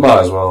football.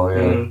 Might as well,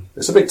 yeah.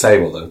 It's a big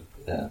table though.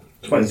 Yeah.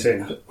 20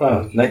 teams.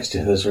 Well, next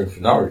year there's room for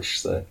Norwich,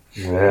 so.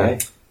 Yeah.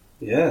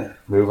 Yeah.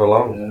 Move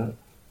along.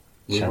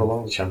 Yeah. Move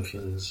along.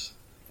 Champions.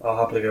 I'll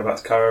happily go back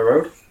to Carrow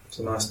Road. It's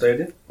a nice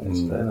stadium. It's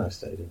a very nice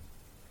stadium.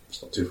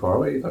 It's not too far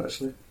away either,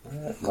 actually.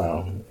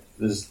 Well,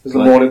 there's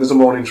a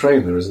morning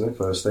train there, isn't there,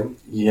 first thing?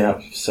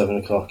 Yeah, 7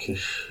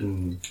 o'clock-ish.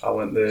 I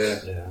went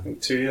there, I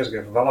think 2 years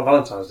ago.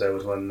 Valentine's Day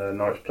was when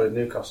Norwich played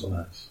Newcastle.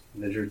 Nice.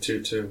 And they drew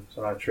 2-2,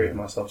 so I treated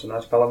myself to a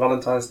nice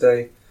Valentine's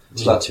Day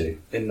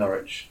in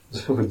Norwich.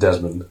 With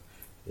Desmond.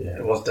 Yeah.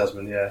 It was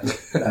Desmond, yeah.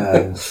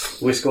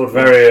 We scored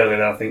very early,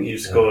 and I think you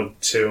scored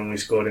 2 and we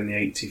scored in the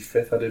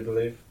 85th, I do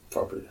believe.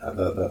 Probably. Was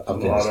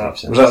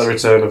that the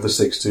return of the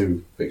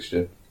 6-2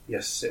 fixture?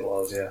 Yes, it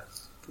was, yeah.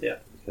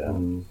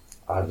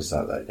 I was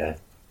at that game.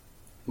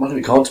 Might have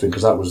been Carlton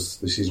because that was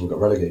the season we got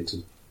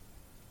relegated.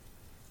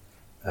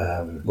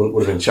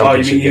 Would have been a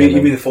championship game.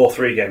 You mean the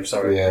 4-3 game,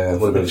 sorry. Yeah,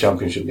 would have been a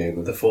championship game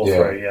then. The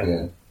 4-3,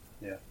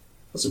 yeah.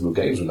 That's some good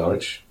games with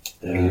Norwich.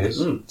 Yeah.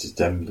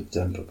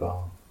 Denver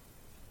Bar.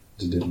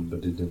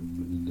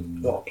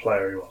 What a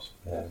player he was.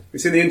 Yeah. You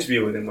see the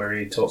interview with him where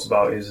he talks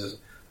about his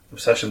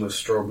obsession with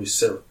strawberry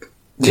syrup.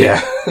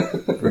 Yeah.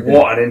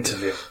 What an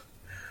interview.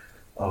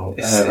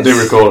 I do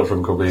recall it from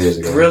a couple of years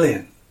ago.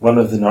 Brilliant. One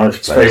of the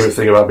Norwich players. Favourite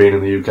thing about being in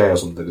the UK or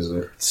something,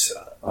 isn't it?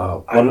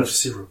 I love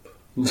syrup.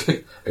 And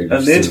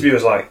the interview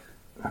was like,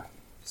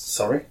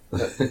 sorry?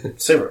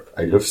 Syrup?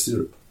 I love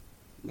syrup.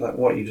 Like,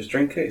 what, you just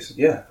drink it? He said,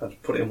 yeah, I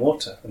just put it in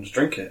water and just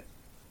drink it.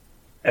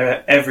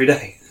 Every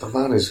day. The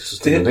man is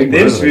just the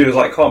interview was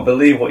like, can't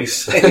believe what he's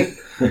saying.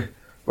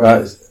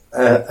 Right,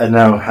 and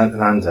now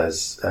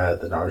Hernandez,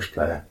 the Norwich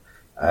player,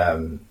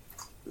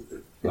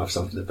 loves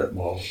something a bit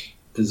more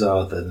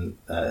bizarre than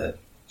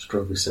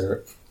strawberry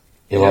syrup.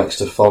 He likes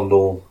to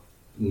fondle.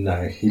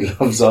 No, he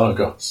loves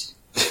Argos.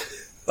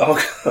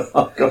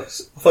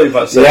 Argos? I thought you were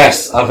about to say.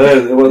 Yes, I've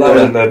heard. Well, that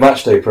was in the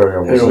match day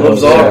programme. He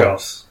loves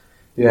Argos.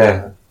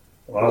 Yeah.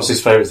 Wow. What's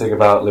his favourite thing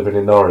about living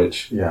in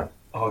Norwich? Yeah.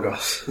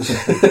 Argos.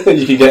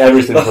 You can get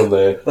everything from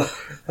there. That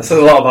says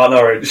a lot about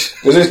Norwich.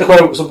 There's this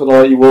quote, something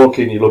like, you walk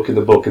in, you look in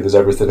the book, and there's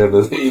everything in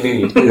there that you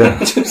need.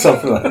 Yeah,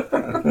 something like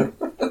that.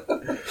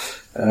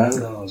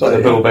 It's like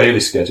the Bill Bailey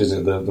sketch,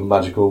 isn't it? The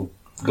magical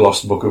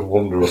glossed book of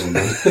wonder or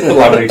something. The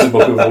laminated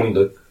book of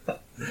wonder.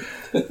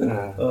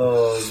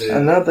 Oh, dear.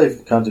 And now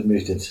they've kind of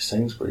moved into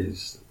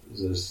Sainsbury's.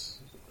 There's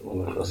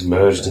all across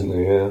merged, didn't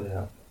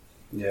they?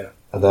 Yeah.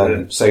 And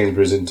then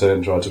Sainsbury's in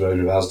turn tried to merge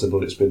with Asda,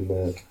 but it's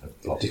been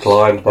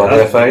declined by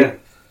the FA.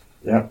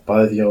 Yeah,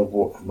 by the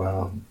old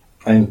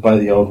aimed by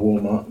the old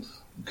Walmart.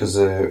 Because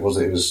it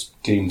was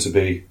deemed to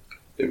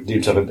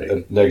have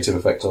a negative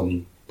effect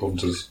on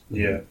punters.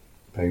 Yeah.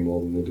 Paying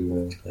more than they do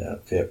now. Yeah,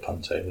 Fiat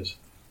punters.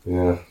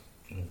 Yeah.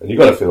 And you've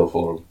got to feel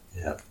for them.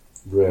 Yeah.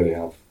 Really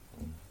have.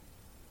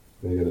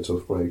 They get a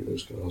tough break,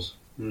 those guys.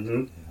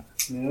 Mm-hmm.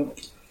 Yeah.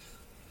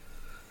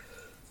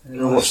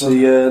 You watched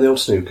the old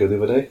snooker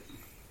the other day?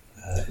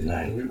 No,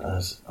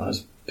 I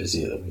was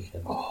busy at the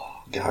weekend.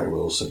 Oh, Gary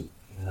Wilson.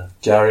 Yeah.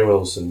 Gary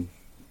Wilson.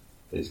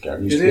 Who's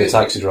Gary? Used to be a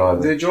taxi driver.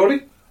 Is it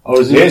Geordie? Oh,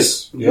 is he?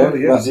 Yes. Yeah.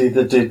 Was he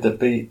the dude that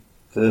beat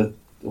the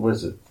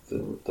wizard,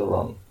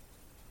 the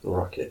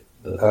rocket?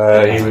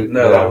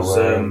 That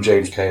was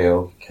James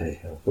Cahill.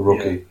 Cahill. The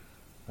rookie.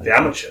 The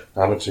amateur.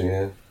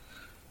 Amateur,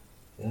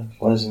 yeah. Yeah,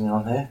 why isn't he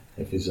on here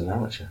if he's an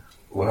amateur?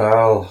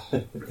 Well,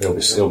 he'll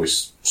be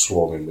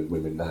swarming with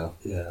women now.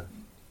 Yeah.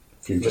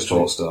 Future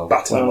sports star.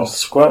 Well,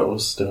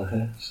 Squirtle's still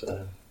here,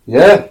 so...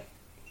 Yeah.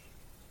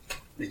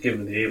 He's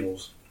given the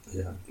evils.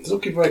 Yeah. He's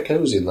looking very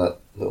cosy in that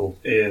little...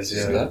 He is,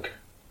 yeah. snack.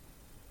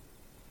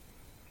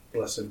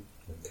 Bless him.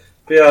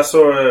 But yeah, I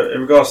saw,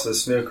 in regards to the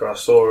snooker, I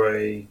saw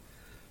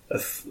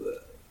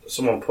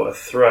someone put a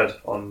thread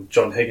on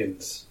John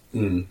Higgins.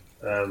 Mm.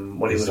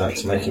 When he was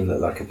to make him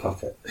look like a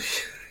puppet.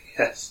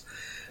 Yes.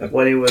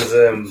 When he was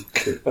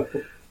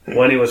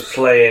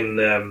playing,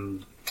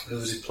 who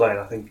was he playing?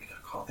 I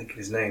can't think of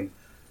his name.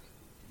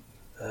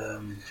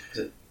 Was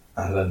it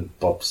Alan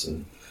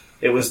Bobson?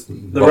 It was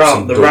the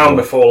Bobson round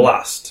before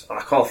last.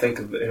 I can't think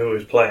of who he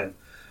was playing.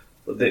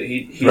 But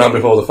he round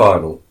before the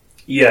final.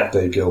 Yeah,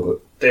 Dave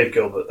Gilbert.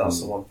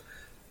 That's the one.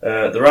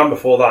 The round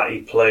before that,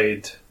 he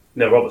played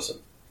Neil Robertson.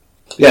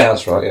 Yeah,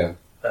 that's right. Yeah.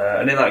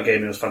 And in that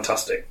game, he was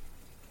fantastic.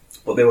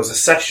 But there was a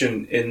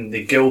session in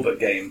the Gilbert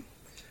game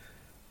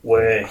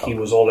where he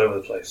was all over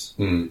the place.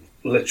 Mm.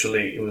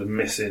 Literally, he was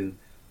missing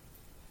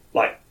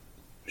like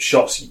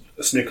shots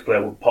a snooker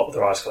player would pop with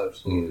their eyes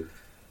closed. Mm.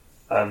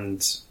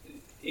 And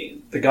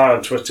the guy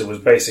on Twitter was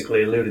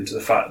basically alluding to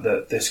the fact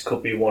that this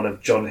could be one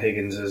of John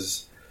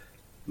Higgins's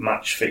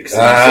match fixing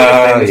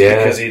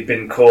because he'd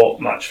been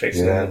caught match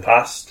fixing in the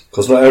past.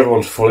 Because not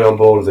everyone's fully on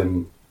board with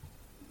him.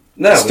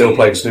 No, still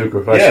playing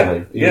snooker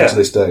professionally, even to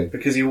this day.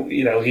 Because he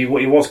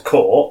was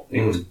caught.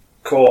 He was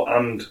caught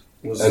and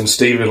was. And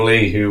Stephen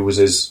Lee, who was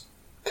his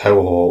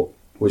cohort,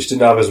 which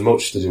didn't have as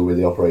much to do with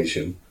the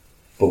operation,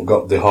 but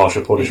got the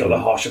harsher punishment.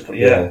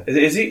 Yeah.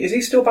 Is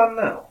he still banned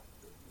now?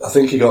 I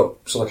think he got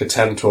like a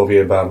 10-12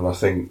 year ban, and I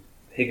think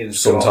Higgins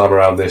sometime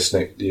around this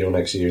next year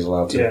he's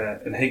allowed to. Yeah,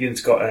 and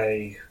Higgins got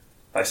a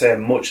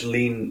much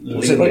leaner.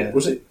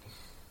 Was it?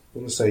 I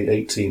want to say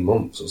 18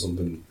 months or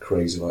something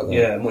crazy like that.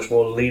 Yeah, much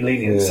more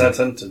lenient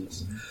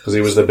sentence. Because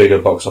he was the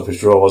bigger box office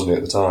draw, wasn't he,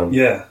 at the time?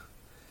 Yeah.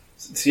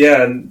 So,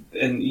 yeah,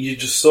 and you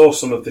just saw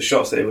some of the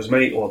shots that he was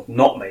making, or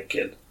not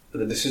making,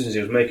 the decisions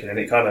he was making, and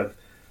it kind of,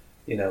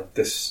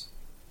 this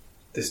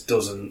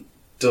doesn't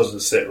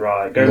sit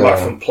right. Going back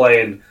from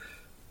playing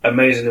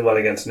amazingly well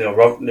against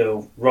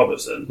Neil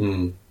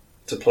Robertson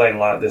to playing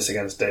like this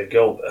against Dave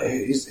Gilbert.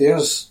 He's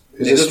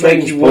a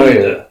strange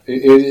player.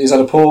 He's had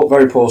a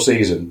very poor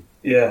season.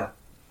 Yeah.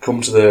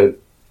 Come to the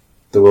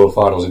World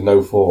Finals in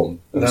no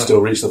form and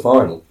still reach the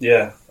final.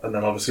 Yeah, and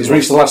then obviously... He's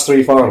reached the last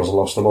 3 finals and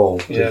lost them all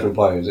to different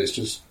players. It's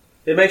just...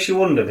 It makes you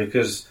wonder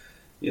because,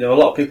 a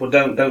lot of people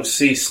don't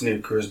see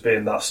snooker as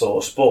being that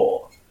sort of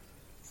sport.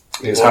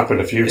 It's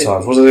happened a few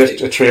times. Wasn't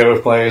there a trio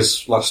of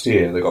players last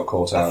year that got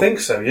caught out? I think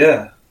so,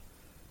 yeah.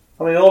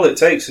 I mean, all it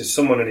takes is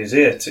someone in his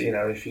ear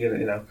to, if you're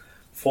going to,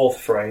 fourth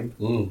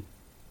frame,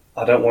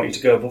 I don't want you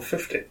to go above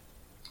 50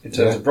 in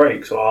terms of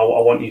breaks, or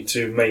I want you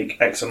to make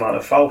X amount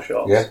of foul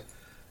shots. Yeah.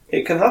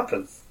 It can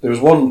happen. There was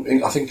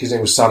one, I think his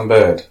name was Sam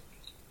Bird,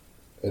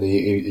 and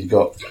he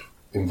got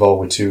involved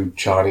with 2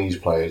 Chinese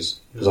players,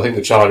 because I think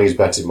the Chinese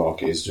betting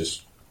market is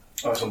just...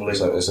 Oh, it's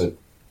unbelievable. It's a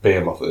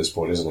behemoth at this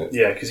point, isn't it?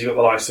 Yeah, because you've got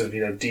the likes of,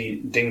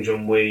 Ding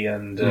Junhui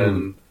and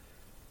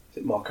is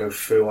it Marco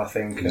Fu, I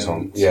think.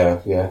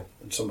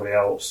 And somebody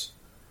else.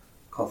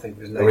 Can't think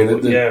of his name. I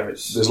mean,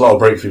 there's a lot of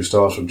breakthrough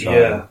stars from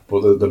China,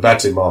 but the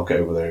betting market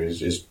over there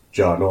is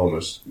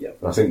ginormous. Yep.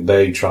 And I think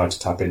they tried to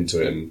tap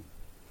into it and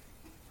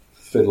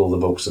fiddle the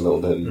books a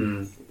little bit.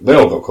 And they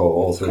all got caught,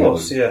 all 3 of them. Of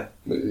course, yeah.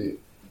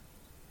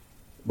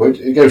 But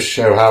it goes to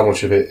show how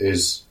much of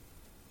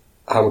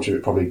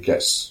it probably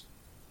gets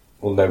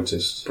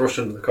unnoticed. Brushed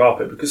under the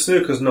carpet, because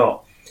snooker's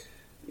not,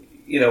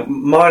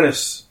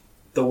 minus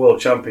the World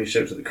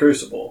Championships at the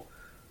Crucible,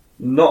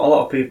 not a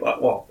lot of people.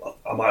 Well,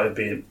 I might have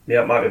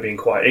been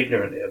quite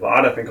ignorant here, but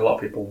I don't think a lot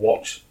of people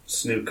watch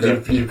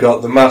snooker. You've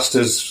got the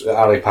Masters at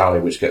Ali Pali,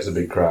 which gets a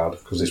big crowd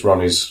because it's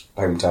Ronnie's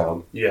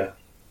hometown. Yeah.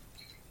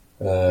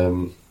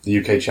 The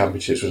UK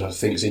Championships, which I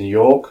think is in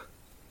York,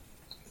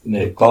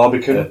 near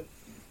Barbican.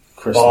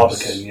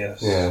 Barbican,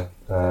 yes. Yeah.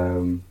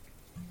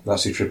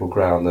 That's your Triple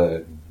Crown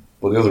there.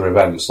 But the other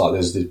events, like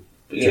there's the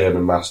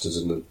German Masters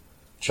and the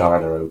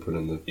China Open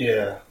and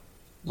the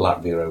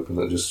Latvia Open,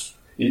 that just...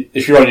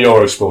 If you're on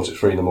Eurosport at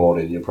 3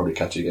 a.m, you'll probably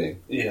catch a game.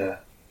 Yeah.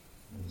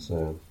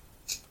 So,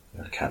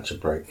 catch a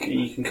break.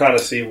 You can kind of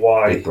see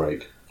why. Big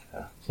break.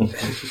 Yeah.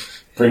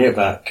 Bring it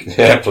back.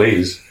 Yeah,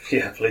 please.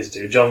 Yeah, please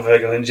do. John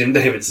Virgil and Jim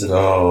Davidson.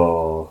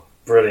 Oh.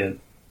 Brilliant.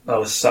 That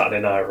was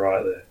Saturday night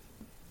right there.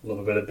 Love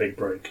a bit of big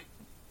break.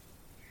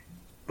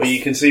 But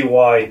you can see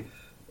why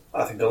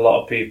I think a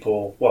lot of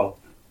people, well,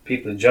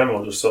 people in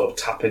general, just sort of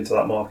tap into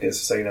that market to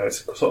say,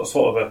 it's sort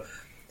of a...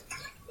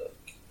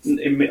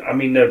 I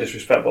mean, no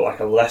disrespect, but like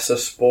a lesser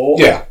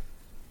sport. Yeah.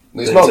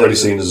 It's not really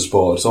seen as a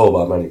sport at all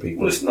by many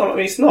people. Well, it's not.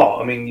 It's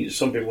not. I mean,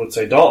 some people would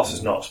say darts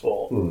is not a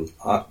sport.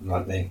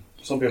 Like me.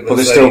 Some people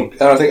would say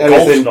I think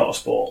golf's not a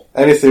sport.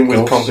 Anything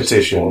with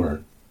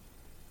competition.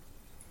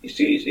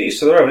 Each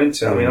to their own,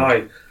 isn't it? I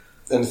mean,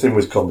 anything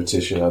with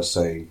competition, I'd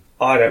say.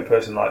 I don't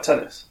personally like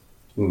tennis.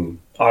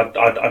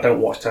 I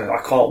don't watch tennis.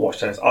 I can't watch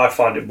tennis. I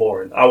find it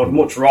boring. I would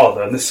much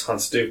rather, and this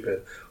sounds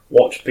stupid,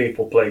 watch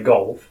people play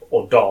golf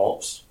or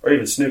darts or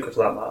even snooker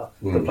for that matter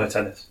than play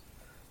tennis.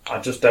 I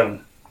just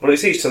don't. But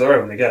it's each to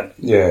their own again.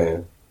 Yeah.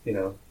 You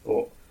know,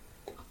 but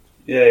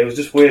yeah, it was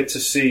just weird to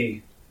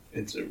see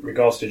in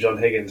regards to John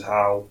Higgins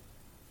how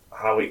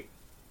it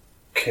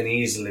can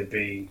easily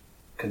be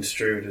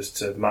construed as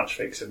to match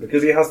fixing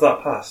because he has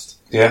that past.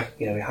 Yeah.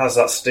 You know, he has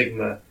that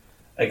stigma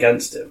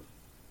against him.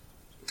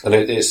 And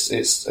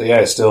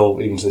it's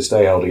still, even to this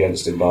day, held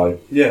against him by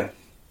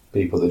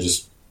people that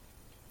just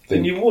think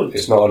and you would.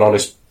 It's not an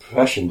honest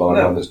profession by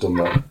a man that's done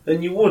that.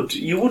 And you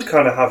would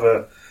kind of have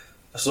a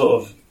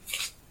sort of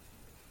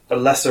a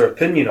lesser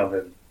opinion of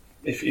him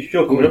if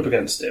you're coming up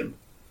against him.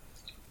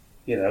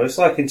 You know, it's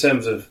like in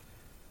terms of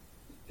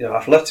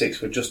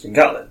athletics with Justin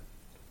Gatlin.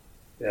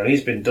 You know,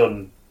 he's been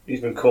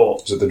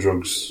caught. Is it the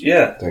drugs thing?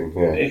 Yeah.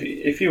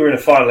 If you were in a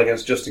final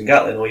against Justin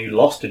Gatlin or you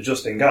lost to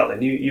Justin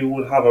Gatlin, you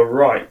would have a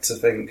right to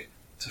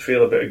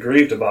feel a bit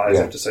aggrieved about it, as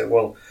if to say,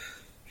 well,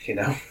 you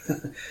know,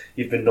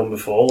 you've been done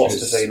before. What's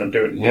to say you're not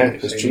doing it? Yeah,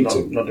 it's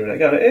cheating. Not doing it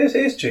again. It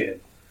is cheating.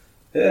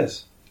 It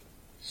is.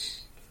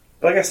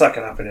 But I guess that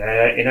can happen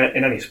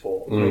in any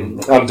sport. And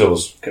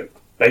does.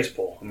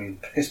 Baseball. I mean,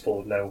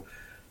 baseball is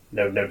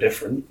no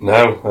different.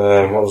 No.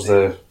 What was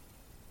the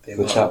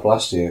chap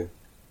last year?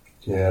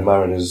 Yeah,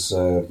 Mariners.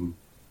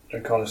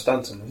 Giancarlo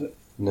Stanton, was it?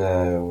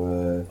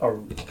 No.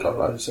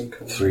 Robinson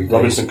Cano.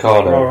 Got a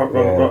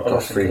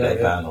 3-day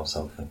ban or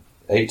something.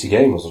 80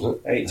 games,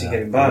 wasn't it? 80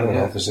 game ban.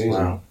 Yeah, for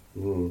season.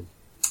 Wow.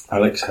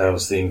 Alex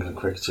Hales, the England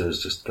cricketer,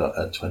 has just got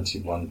a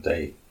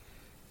 21-day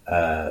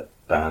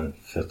ban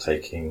for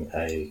taking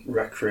a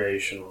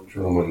recreational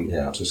drug.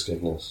 Just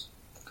goodness.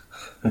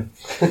 I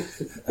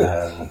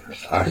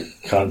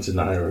can't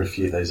deny or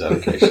refute those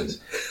allegations.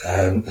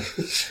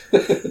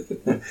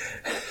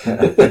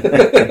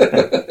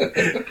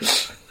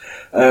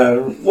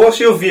 What's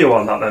your view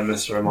on that then,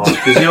 Mr. Amar?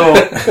 Because you're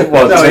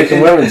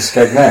taking women's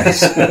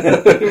Skegness.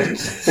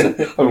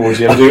 What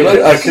do you ever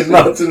do? I could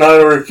not deny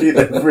or refute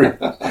that proof.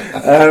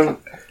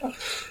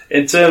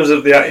 In terms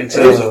of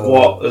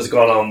what has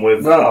gone on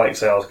with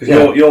Alex Hales,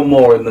 because you're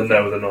more in the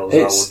know than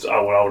us.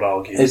 I would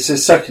argue it's a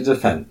second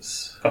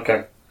offence.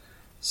 Okay.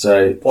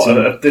 So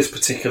of this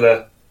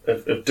particular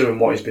of doing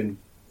what he's been.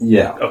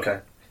 Yeah.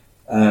 Okay.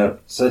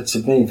 So to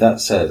me,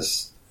 that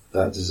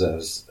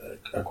deserves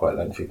a quite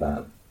lengthy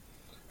ban.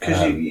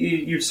 Because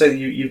you'd say that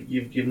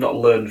you've not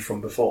learned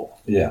from before.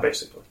 Yeah.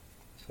 Basically.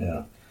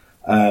 Yeah.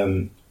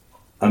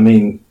 I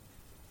mean,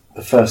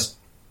 the first.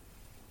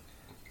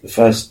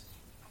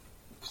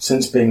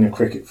 Since being a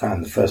cricket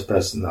fan, the first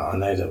person that I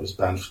know that was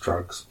banned for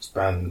drugs was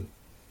banned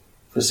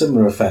for a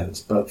similar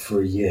offence, but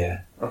for a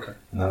year. Okay.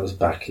 And that was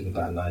back in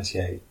about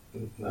 98,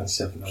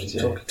 97, 98.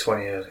 You're talking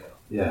 20 years ago.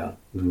 Yeah.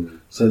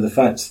 So the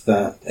fact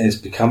that it's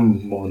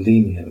become more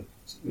lenient,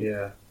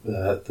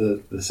 the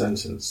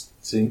sentence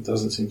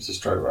doesn't seem to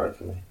strike right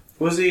for me.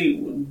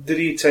 Did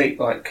he take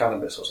like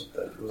cannabis or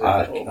something? Was it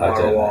I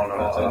marijuana?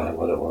 I don't know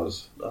what it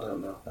was. I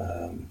don't know.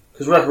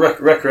 Because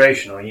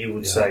recreational, you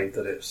would say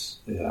that it's.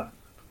 Yeah.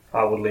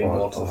 I would lean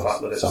more to the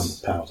fact that it's some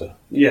powder.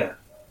 Yeah.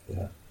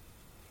 Yeah.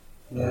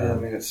 Yeah. I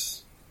mean,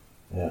 it's.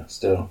 Yeah.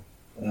 Still.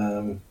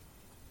 I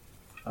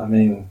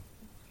mean,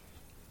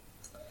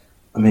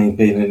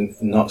 being in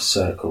not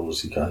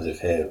circles, you kind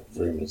of hear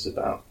rumours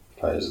about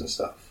players and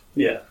stuff.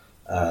 Yeah.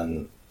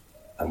 And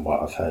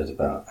what I've heard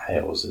about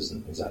Hales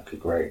isn't exactly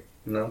great.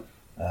 No.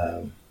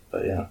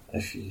 But yeah,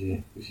 if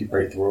you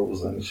break the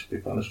rules, then you should be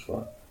punished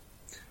for it.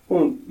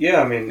 Well,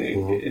 yeah. I mean,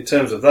 in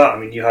terms of that, I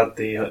mean, you had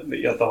the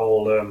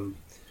whole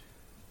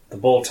the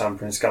ball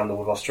tampering scandal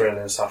with Australia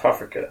and South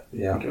Africa.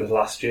 Yeah. I think it was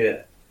last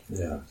year.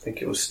 Yeah. I think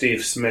it was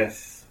Steve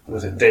Smith.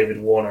 Was it David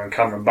Warner and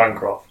Cameron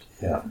Bancroft?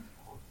 Yeah.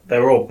 They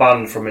were all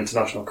banned from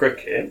international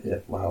cricket. Yeah,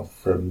 well,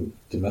 from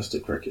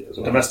domestic cricket as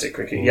well. Domestic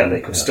cricket,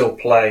 they could still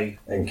play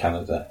in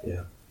Canada.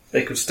 Yeah,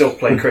 they could still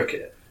play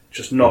cricket,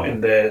 just not in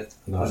their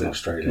not in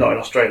Australia. Not in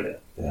Australia.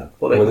 Yeah,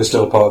 were they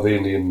still part of the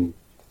Indian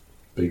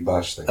Big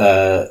Bash thing?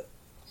 The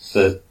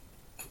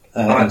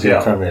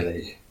Indian Premier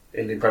League.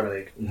 Indian Premier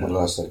League. What did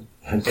I say?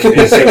 There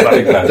is a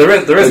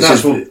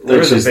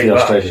big the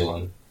bash. Australian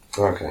one.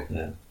 Okay.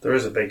 Yeah. There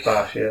is a big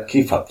bash. Yeah.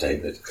 Keep up,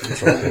 David.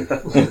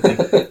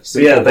 So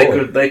yeah,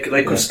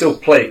 they could still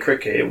play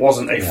cricket. It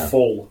wasn't a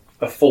full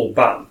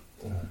ban,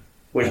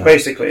 which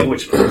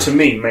to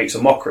me makes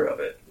a mockery of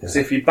it. Because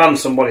if you ban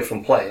somebody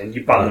from playing,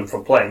 you ban them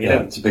from playing. You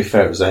don't. To be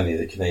fair, it was only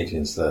the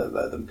Canadians that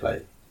let them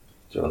play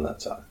during that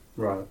time.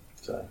 Right.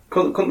 So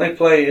couldn't they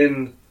play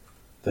in?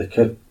 They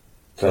could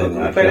play in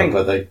the IPL,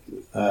 but they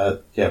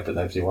but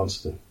nobody wants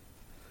to.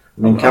 I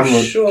mean,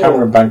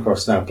 Cameron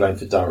Bancroft's now playing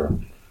for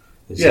Durham.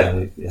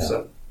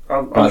 So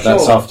but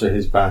that's after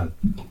his ban.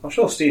 I'm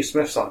sure Steve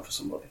Smith signed for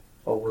somebody,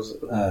 or was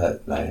it? No,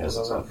 he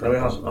hasn't. No, he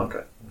hasn't.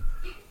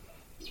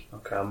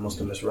 Okay, I must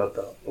have misread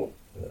that. But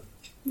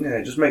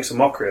it just makes a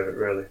mockery of it,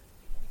 really.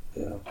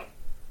 Yeah.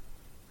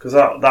 Because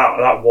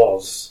that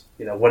was,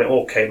 when it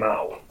all came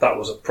out, that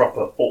was a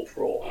proper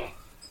uproar.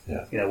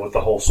 Yeah. With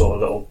the whole sort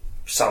of little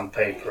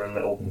sandpaper and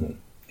little,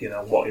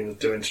 what he was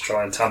doing to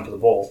try and tamper the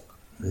ball.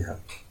 Yeah.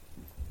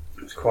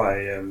 It was quite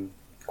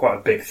a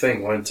big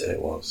thing, wasn't it?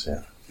 It was,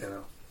 yeah.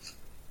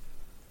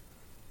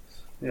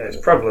 Yeah, it's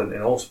prevalent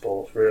in all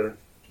sports, really.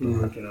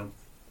 Mm-hmm.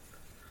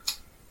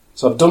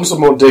 So I've done some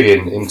more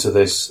digging into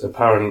this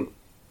apparent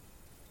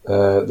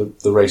the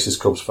racist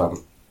Cubs fan.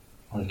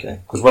 Okay.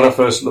 Because when I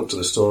first looked at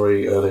the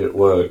story earlier at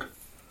work,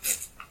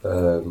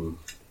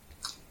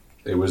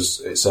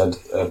 it said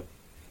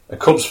a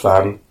Cubs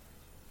fan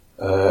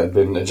had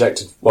been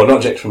ejected. Well, not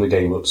ejected from the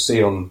game, but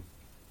seen on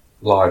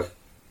live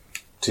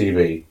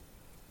TV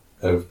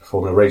of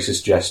performing a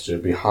racist gesture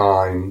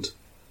behind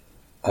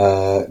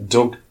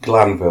Doug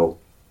Glanville.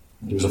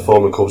 He was a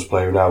former Cubs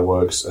player who now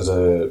works as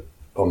a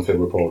on-field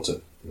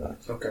reporter. Right.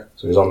 Okay.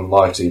 So he's on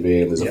live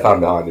TV and there's a fan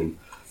behind him.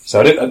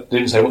 So I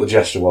didn't say what the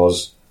gesture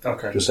was.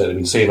 Okay. Just said it had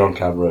been seen on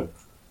camera.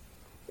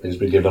 He's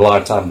been given a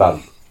lifetime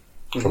ban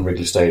from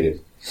Wrigley Stadium.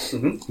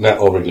 Mm-hmm.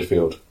 Or Wrigley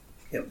Field.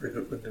 Yep,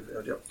 Wrigley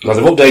Field, yep. Now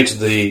they've updated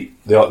the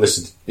this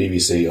is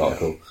BBC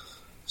article.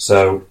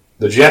 So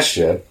the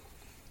gesture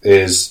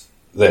is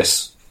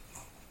this.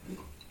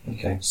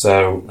 Okay.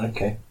 So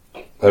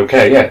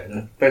Okay,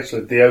 yeah.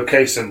 Basically, the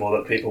OK symbol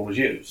that people would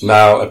use.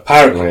 Now,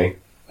 apparently,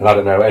 and I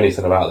don't know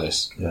anything about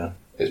this,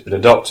 it's been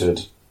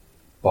adopted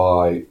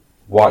by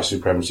white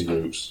supremacy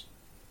groups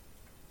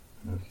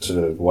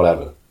to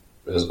whatever,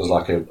 as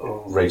like a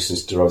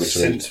racist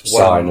derogatory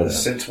sign.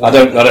 I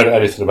don't know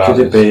anything about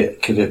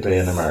it. Could it be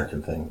an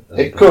American thing?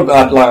 It could.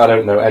 I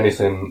don't know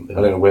anything. I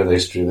don't know where the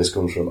history of this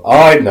comes from.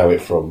 I know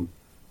it from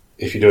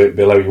if you do it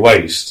below your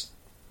waist.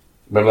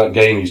 Remember that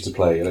game you used to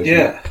play?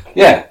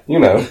 Yeah, you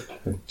know.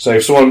 So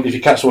if you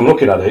catch someone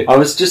looking at it... I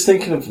was just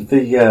thinking of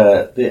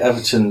the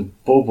Everton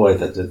ball boy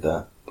that did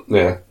that.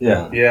 Yeah.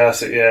 I've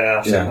seen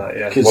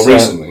that. Well,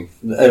 recently.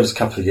 It was a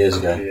couple of years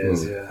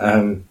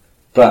ago.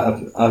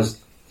 But a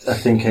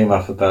thing came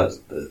up about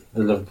the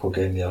Liverpool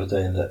game the other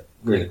day in that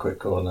really quick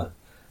corner.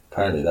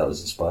 Apparently that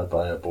was inspired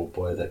by a ball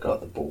boy that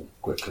got the ball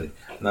quickly.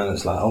 And then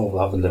it's like, we'll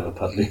have a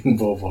Liverpudlian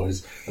ball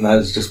boys. And that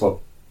is just what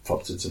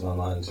popped into my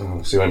mind.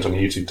 So you went on a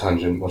YouTube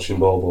tangent watching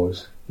ball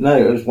boys? No,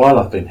 it was while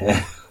I've been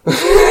here.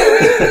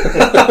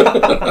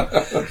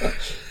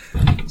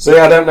 So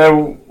I don't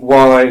know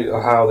why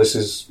or how this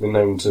has been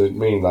known to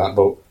mean that,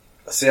 but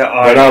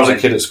when I was a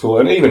kid at school,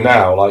 and even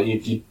now, like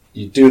you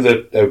do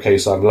the OK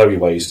sign below your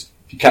waist.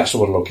 If you catch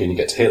someone looking, you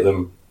get to hit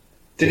them.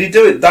 Did he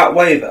do it that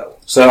way though?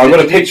 So I've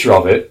got a picture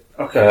of it.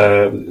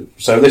 Okay.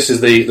 So this is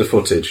the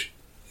footage.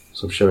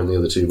 So I'm showing the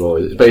other two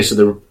boys. It's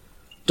basically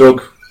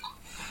Doug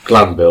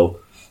Glanville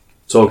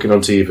talking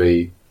on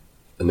TV,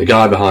 and the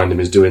guy behind him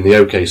is doing the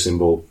OK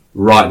symbol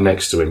right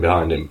next to him,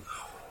 behind him.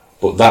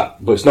 But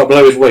it's not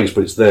below his waist,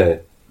 but it's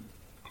there.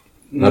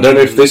 I don't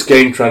know if this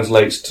game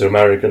translates to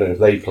America, I don't know if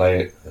they play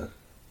it.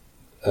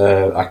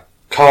 I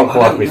can't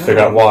quite figure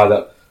out why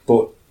that...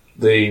 But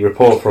the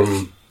report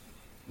from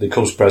the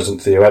Cubs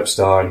president, Theo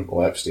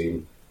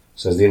Epstein,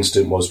 says the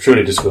incident was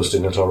truly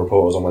disgusting and told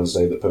reporters on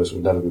Wednesday that the person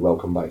would never be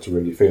welcomed back to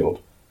Wrigley Field.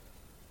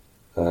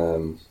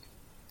 And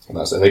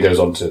that's it. And he goes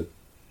on to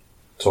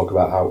talk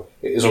about how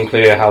it is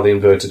unclear how the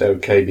inverted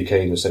OK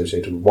became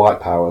associated with white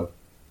power.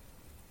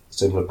 The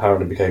symbol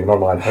apparently became an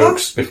online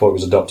hoax before it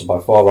was adopted by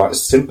far-right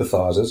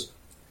sympathisers.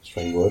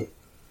 Strange word.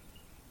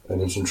 And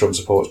then some Trump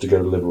supporters to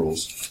go to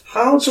liberals.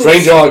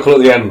 Strange article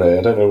at the end there.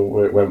 I don't know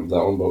where it went with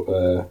that one, but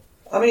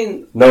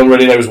no one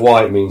really knows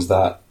why it means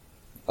that.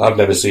 I've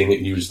never seen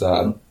it used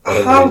that.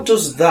 How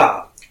does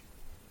that?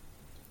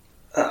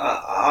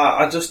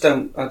 I just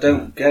don't. I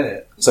don't get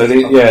it. So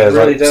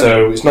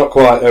so it's not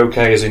quite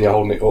okay as in you're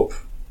holding it up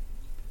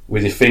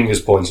with your fingers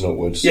pointing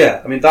upwards.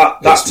 Yeah, I mean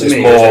that to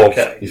me more is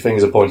okay. Your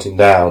fingers are pointing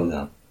down.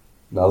 No.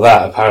 Now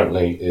that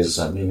apparently is.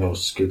 Does that mean all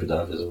scuba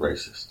divers are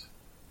racist?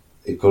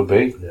 It could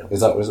be. Yeah.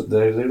 Was it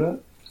they do that?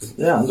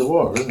 Yeah,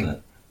 underwater, isn't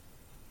it?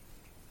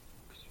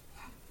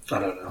 I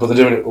don't know. But they're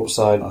doing it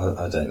upside.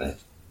 I don't know.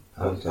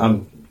 Okay.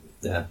 I'm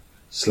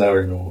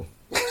slurring all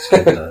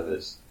scuba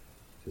divers.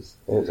 It's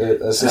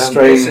a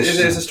strange.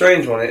 It's a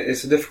strange one.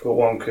 It's a difficult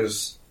one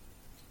because.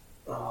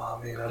 I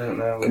don't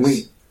know.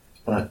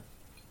 Right.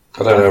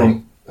 I don't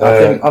know. I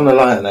think on the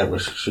lighter note, we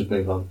should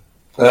move on.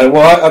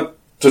 I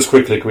just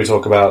quickly, can we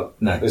talk about?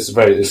 No. It's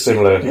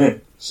similar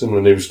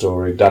news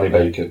story. Danny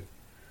Bacon.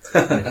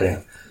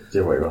 Okay,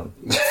 do what you want.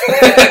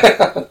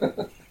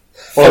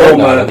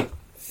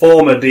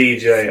 Former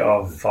DJ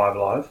of 5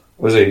 Live.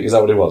 Was he? Is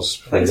that what he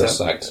was? I think so.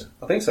 Sacked.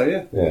 I think so.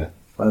 Yeah. Yeah.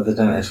 Well, they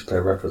don't actually play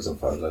records on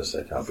 5 Live, so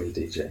they can't be a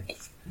DJ.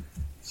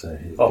 So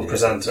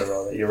presenter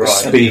rather. You're right.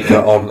 Speaker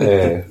on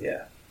air.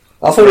 Yeah.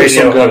 I thought he was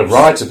some kind of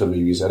writer for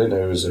movies. I didn't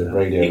know he was a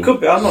radio. He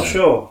could be. I'm not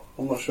sure.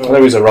 I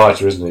know he's a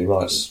writer, isn't he? He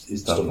writes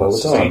stuff all the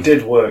time. He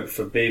did work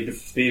for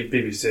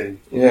BBC.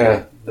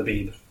 Yeah. The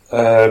Beeb.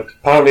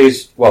 Apparently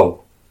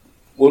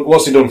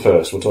what's he done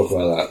first? We'll talk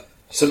about that.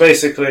 So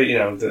basically,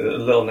 the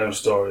little known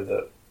story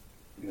that,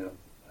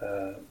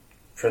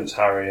 Prince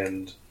Harry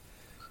and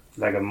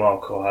Meghan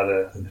Markle had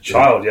a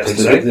child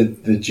yesterday.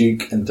 The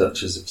Duke and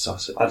Duchess of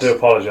Sussex. I do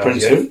apologise.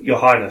 Prince who? Your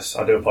Highness,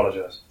 I do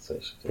apologise.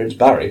 Prince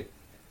Barry?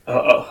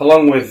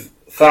 Along with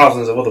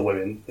thousands of other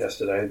women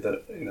yesterday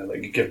that that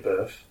could give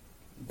birth.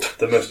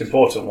 The most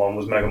important one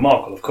was Meghan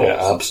Markle, of course.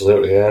 Yeah,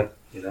 absolutely.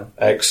 Yeah,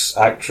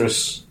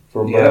 ex-actress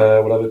from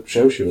whatever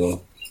show she was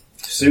on.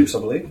 Suits, I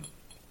believe.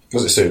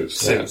 Was it Suits?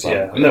 Suits,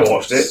 yeah. I've never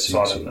watched it,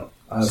 so I don't know.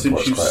 I've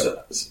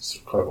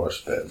quite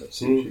watched a bit of it.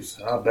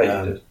 Suits. I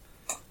bet you did.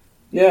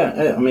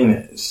 Yeah, I mean,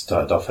 it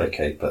started off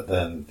okay, but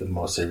then the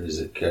more series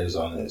it goes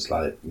on, it's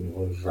like,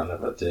 we've run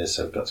out of ideas,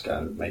 so we've got to go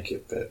and make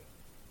it a bit.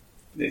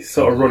 It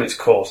sort of run its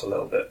course a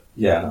little bit.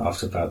 Yeah,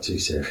 after about 2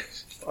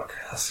 series. Okay,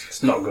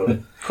 it's not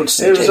good. Could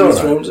say Game of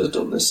Thrones has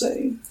done the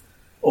same.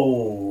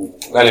 Oh.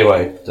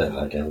 Anyway. Don't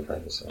like Game of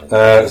Thrones.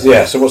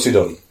 So what's he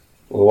done?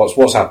 Well,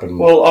 what's happened?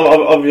 Well,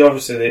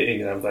 obviously, they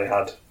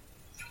had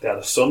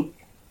a son,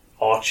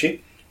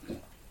 Archie.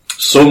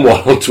 Someone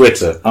on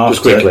Twitter,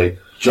 just quickly.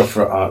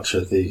 Jofra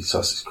Archer, the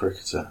Sussex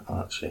cricketer,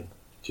 Archie,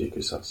 Duke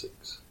of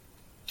Sussex.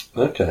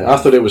 Okay, I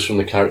thought it was from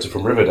the character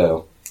from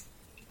Riverdale.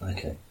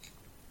 Okay.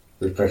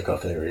 We've both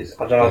got theories.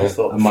 I don't know, I just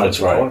thought... And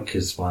mine's right,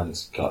 because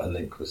mine's got a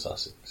link with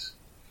Sussex.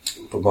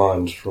 But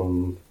mine's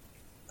from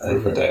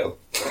Riverdale.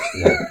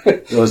 Yeah.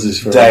 Yours is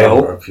from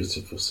Dale a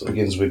beautiful son.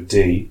 Begins with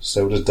D,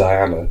 so does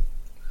Diana.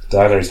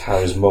 Diana is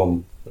Harry's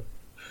mum.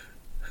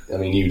 I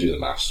mean, you do the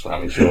maths,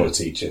 right? If you're a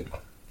teacher.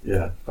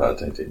 Yeah, but I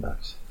don't do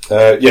maths.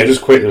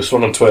 Just quick, there was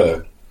someone on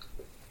Twitter,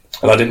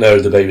 and I didn't know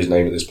the baby's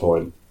name at this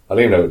point. I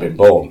didn't even know it had been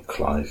born.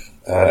 Clive.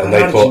 And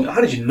how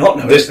did you not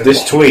know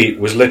this tweet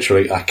was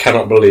literally, I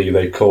cannot believe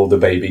they called the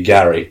baby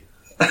Gary.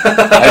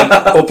 And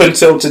up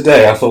until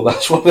today, I thought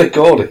that's what they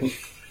called him.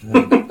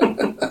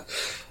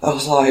 I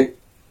was like,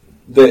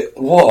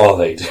 what are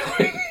they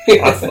doing?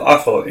 I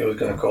thought he was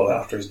going to call it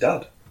after his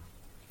dad.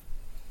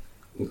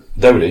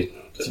 Dodie?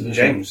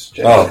 James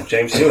Hewitt.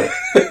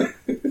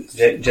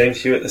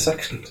 James Hewitt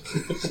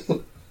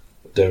II.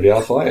 Dodie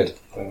are fired.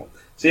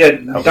 So yeah,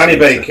 Danny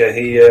Baker,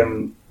 he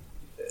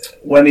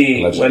when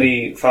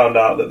he found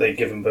out that they'd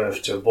given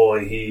birth to a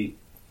boy, he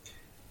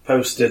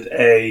posted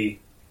a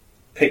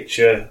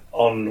picture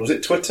on, was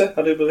it Twitter,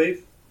 I do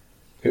believe?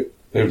 Who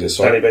did,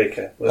 sorry? Danny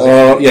Baker. He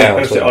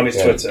posted it on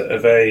his Twitter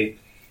of a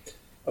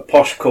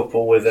posh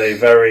couple with a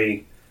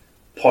very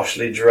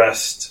poshly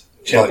dressed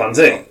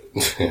chimpanzee.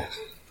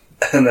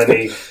 And then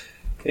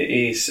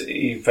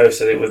he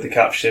posted it with the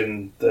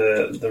caption,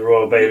 the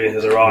royal baby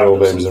has arrived. Royal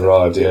baby's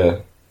arrived,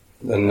 yeah.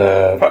 And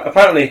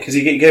apparently, because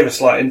he gave a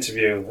slight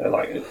interview,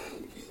 it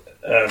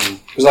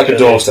was like a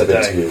doorstep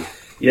interview.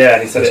 Yeah,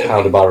 and he said it's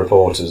hounded by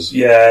reporters.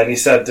 Yeah, and he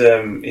said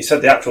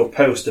the actual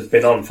post had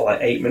been on for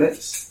like 8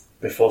 minutes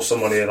before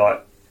somebody had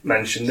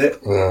mentioned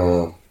it.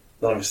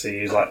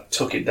 Obviously, he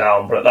took it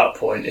down, but at that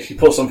point, if you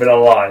put something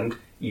online,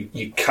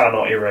 you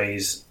cannot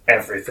erase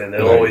everything.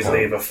 They'll always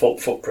leave a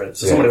footprint,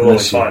 so somebody will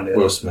always find it.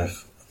 Will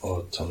Smith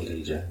or Tommy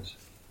Lee Jones.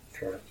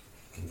 Correct.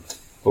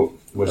 But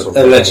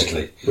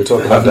allegedly. We're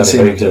talking about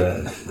Danny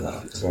Baker.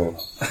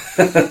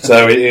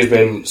 So he's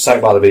been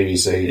sacked by the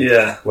BBC.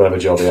 Yeah. Whatever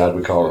job he had,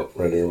 we can't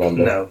really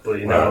remember. No, but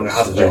he no longer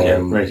has a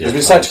job. He's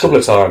been sacked a couple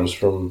of times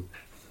from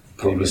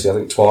BBC, I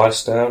think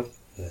twice now.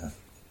 Yeah.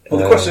 Well,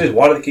 the question is,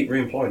 why do they keep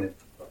re-employing him?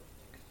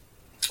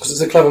 Because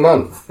he's a clever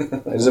man.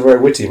 He's a very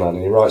witty man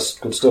and he writes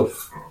good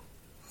stuff.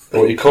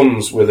 But he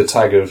comes with a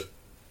tag of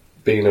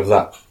being of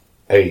that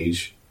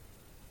age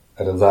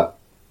and of that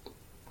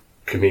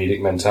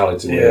comedic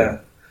mentality.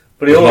 Yeah.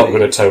 But he's not going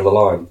to toe the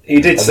line.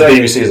 He did and say...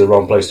 the BBC is the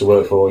wrong place to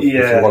work for if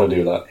you want to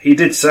do that. He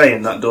did say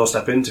in that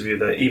doorstep interview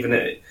that even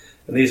and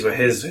these were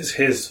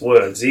his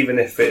words, even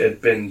if it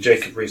had been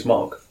Jacob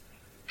Rees-Mogg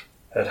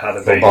had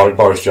a baby...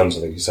 Boris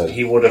Johnson, I think he said.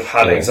 He would have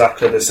had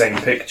exactly the same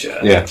picture.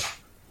 Yeah.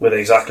 With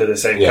exactly the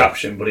same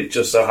caption, but it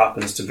just so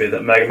happens to be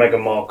that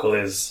Meghan Markle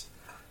is...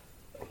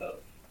 I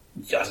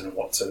don't know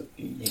what to...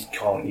 You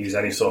can't use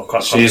any sort of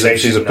conversation.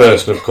 She's a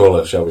person of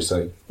colour, shall we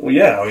say. Well,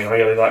 yeah. I mean, are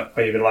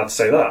you even allowed to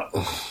say that?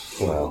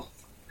 Well...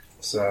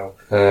 So...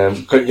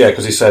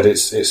 because he said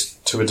it's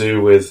to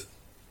do with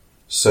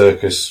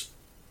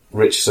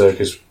rich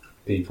circus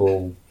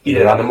people,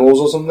 animals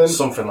or something?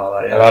 Something like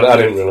that, yeah. And I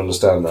didn't really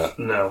understand that.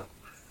 No.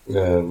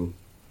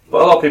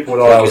 But a lot of people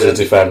would argue... That was his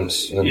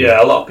defence. A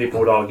lot of people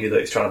would argue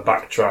that he's trying to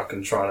backtrack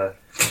and trying to...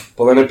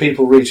 But then are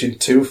people reaching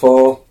too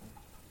far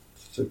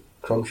to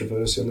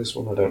controversy on this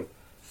one? I don't...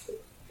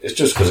 It's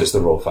just because it's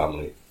the royal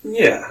family.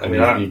 Yeah. I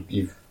mean,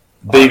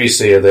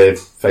 BBC are their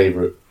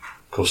favourite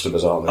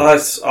customers, aren't they?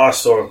 I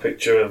saw a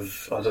picture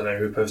of... I don't know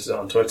who posted it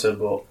on Twitter,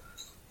 but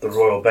the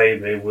royal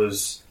baby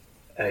was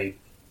a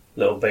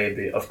little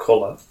baby of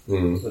colour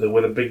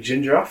with a big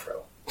ginger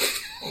afro.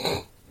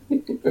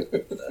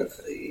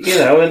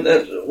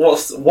 And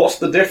what's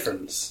the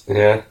difference?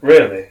 Yeah,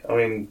 really. I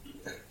mean,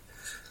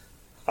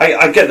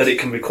 I get that it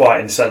can be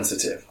quite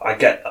insensitive. I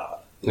get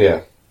that.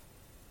 Yeah,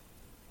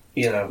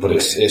 but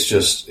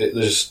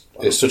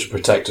it's such a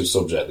protected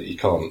subject that you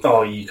can't.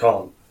 Oh, you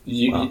can't.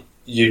 You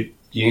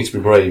need to be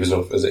brave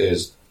enough as it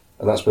is,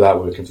 and that's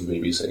without working for the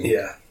BBC.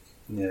 Yeah.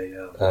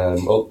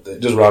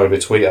 It does remind me of a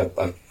tweet.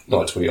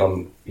 Not a tweet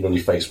on your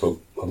Facebook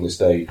on this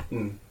day.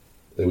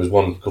 There was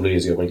one a couple of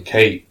years ago when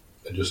Kate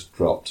had just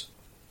dropped.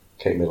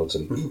 Kate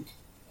Middleton.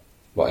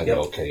 Not any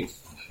old Kate.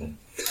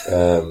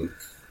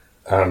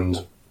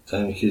 And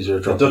Don't accuse her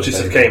of The dropping Duchess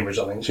the of baby. Cambridge,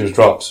 I think. she was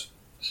dropped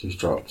She was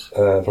dropped.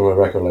 from a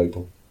record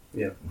label.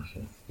 Yeah.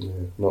 Okay. Yeah,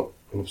 not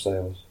enough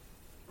sales.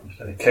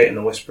 And Kate and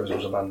the Whisperers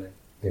was a band name.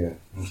 Yeah.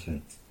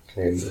 Okay.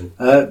 Okay.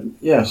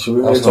 Yeah, so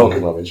we I was move on.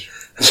 talking rubbish.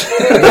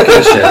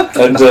 Shit.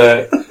 And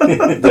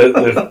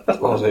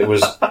what was it? It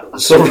was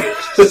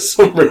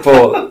some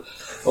report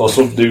or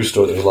some news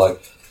story that was like,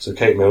 so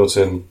Kate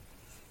Middleton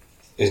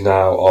is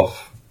now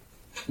off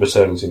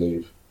maternity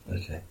leave.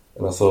 Okay.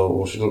 And I thought,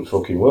 well, she doesn't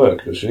fucking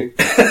work, does she?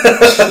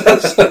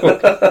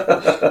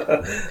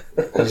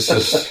 It's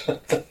just...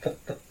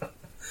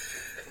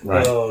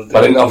 Right. Oh,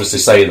 I didn't obviously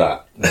say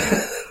that,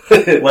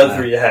 it went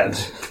through your head.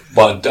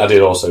 but I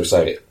did also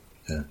say it.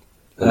 Yeah.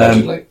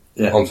 Allegedly.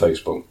 Yeah. On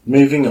Facebook.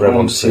 Moving For everyone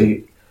on to see.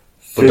 to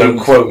But don't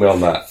quote me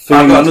on that.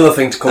 I've got another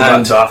thing to come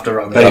back to after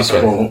Rami.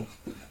 baseball.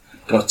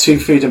 Got 2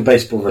 food and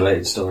baseball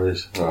related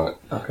stories. Right.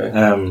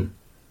 Okay.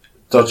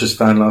 Dodgers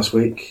fan last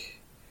week.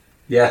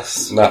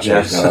 Yes. Nachos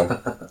Yes.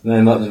 now.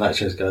 No, not the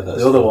Nachos guy. That's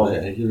The other one.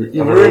 Yeah,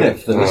 you ruin it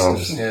for the Oh.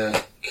 listeners.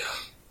 Yeah.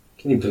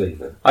 Can you believe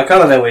it? I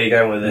kind of know where you're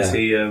going with this.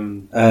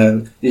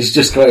 Yeah. He, He's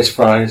just got his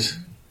fries,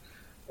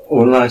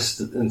 all nice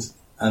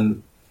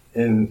and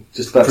in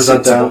just about to sit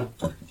Presentable.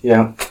 down.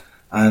 Yeah,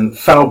 and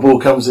foul ball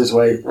comes his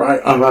way.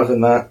 Right, I'm having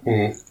that.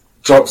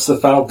 Drops the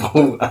foul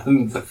ball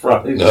and the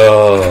fries.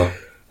 Oh.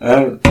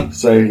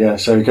 So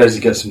he goes to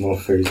get some more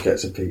food,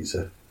 gets a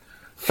pizza.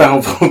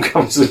 Foul ball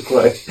comes his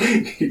way.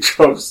 He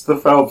drops the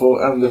foul ball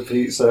and the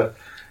pizza,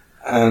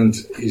 and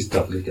he's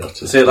doubly got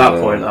it. see, at that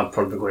Yeah. point, I'd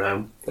probably go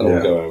home. I'll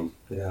Yeah. go home.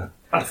 Yeah,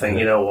 I think,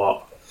 you know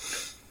what?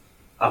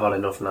 I've had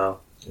enough now.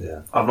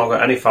 yeah. I've not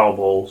got any foul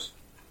balls.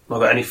 Not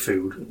got any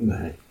food.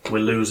 No. We're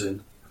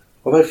losing.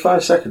 Although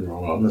 5 second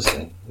rule on this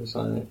thing, it's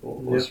like,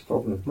 what's the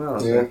problem?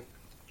 Well, Yeah.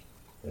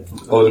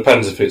 Well, it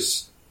depends if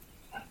it's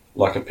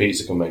like a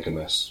pizza can make a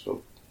mess, but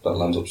that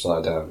lands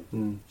upside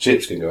down.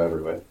 Chips can go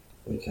everywhere.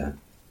 We can.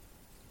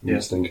 You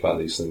just think about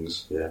these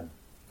things. Yeah.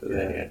 But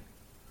there you go.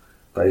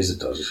 But he's a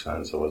Dodgers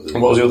fan, so was it?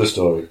 And what was the other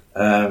story?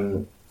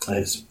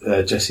 It's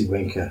Jesse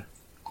Winker.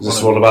 Is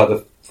this one about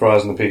the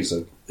fries and the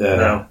pizza?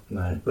 No.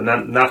 the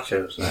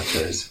nachos.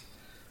 Nachos.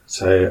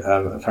 So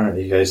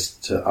apparently he goes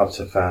to up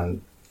to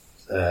fan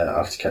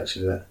after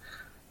catching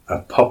a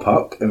pop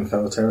up in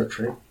foul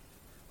territory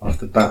off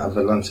the bat of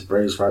Atlanta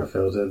Braves right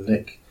fielder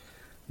Nick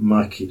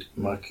Marky.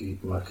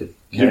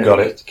 You got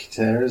it.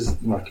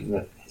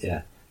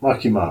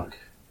 Marky Mark.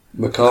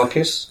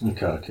 Makakis?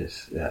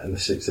 Yeah, in the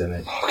 6th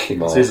inning. Marky It's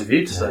Mark. easy for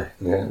you to say.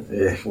 Yeah.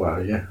 Yeah,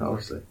 well, yeah,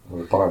 obviously. I'll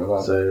reply to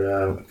that.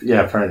 So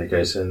apparently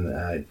goes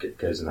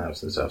and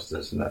helps himself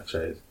to some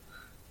nachos.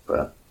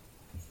 But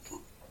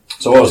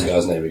So what was the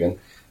guy's name again?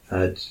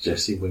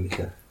 Jesse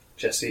Winker.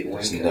 Jesse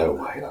There's Winker. no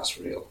way that's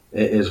real.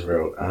 It is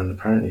real, and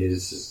apparently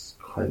he's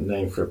quite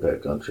known for a bit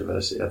of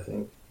controversy, I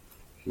think.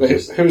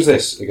 Wait, who's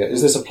this again?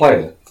 Is this a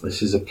player?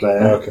 This is a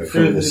player Okay.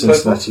 from Who the does he play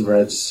for? Cincinnati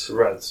Reds. The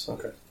Reds.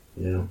 Okay.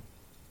 Yeah.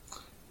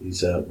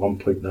 He's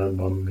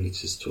 1.91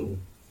 metres tall.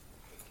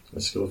 He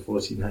scored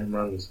 14 home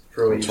runs.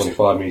 For a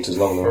 25 metres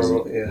long, though,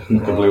 isn't it? yeah.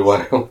 The blue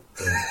whale.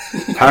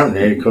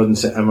 Apparently, according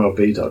to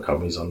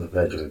MLB.com, he's on the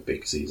verge of a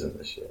big season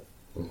this year.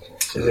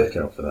 So Is look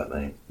out for that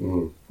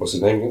name. What's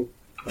his name again?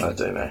 I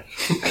don't know.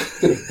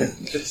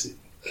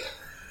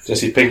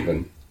 Jesse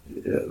Pinkman.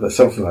 Yeah, that's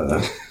something like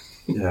that.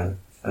 Yeah.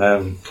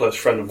 Close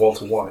friend of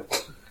Walter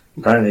White.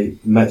 Apparently,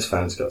 Mets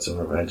fans got some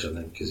revenge on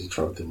him because he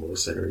trolled them all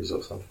series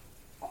or something.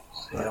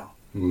 Yeah.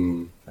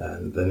 And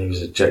then he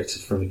was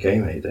ejected from the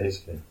game 8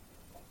 days ago.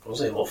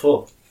 Was he? What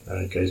for?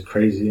 And it goes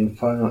crazy in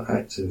final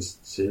act in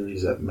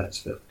series at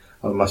Metsville.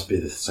 Oh, it must be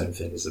the same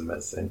thing as the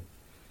Mets thing.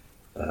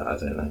 I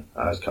don't know.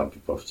 I just can't be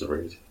bothered to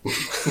read. I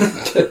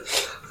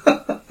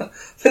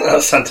think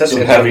that's fantastic.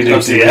 Some heavy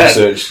duty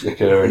research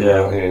occurring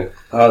out here.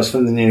 Oh, it's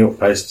from the New York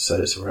Post,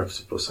 so it's a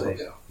reputable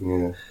source.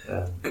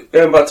 Yeah.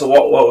 Going back to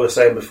what we were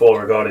saying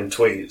before regarding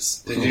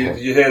tweets, did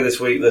you hear this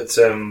week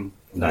that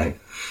No.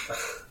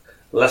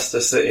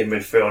 Leicester City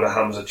midfielder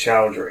Hamza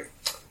Chowdhury,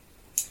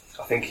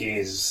 I think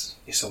he's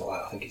something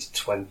like, I think he's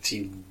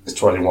 20. It's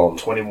 21.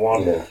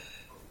 21. Yeah.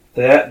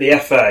 The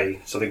FA,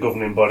 so the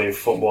governing body of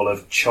football,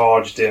 have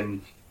charged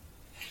him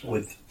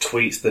with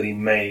tweets that he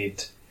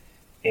made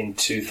in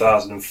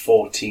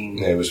 2014.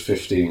 Yeah, it was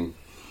 15.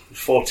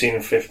 14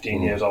 and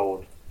 15 years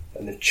old,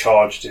 and they've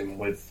charged him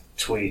with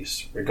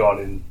tweets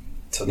regarding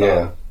to that.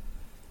 Yeah.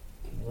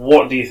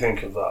 What do you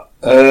think of that?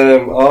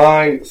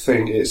 I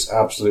think it's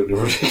absolutely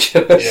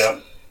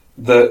ridiculous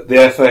that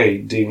the FA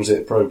deems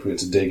it appropriate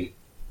to dig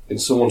in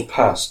someone's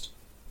past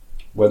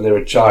when they're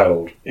a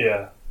child.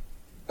 Yeah.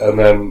 And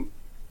then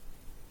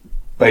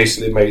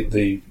basically make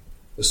the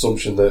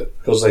assumption that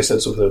because they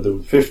said something that they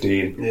were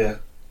 15,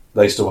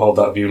 they still hold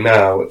that view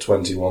now at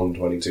 21,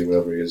 22,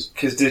 whatever he is.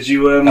 Because did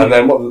you... and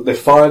then what, they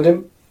fined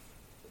him?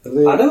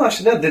 I don't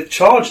actually know. They've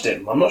charged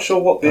him. I'm not sure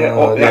what the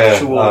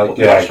actual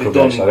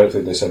done. I don't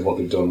think they said what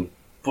they've done.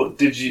 But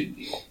did you,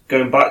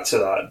 going back to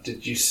that,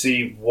 did you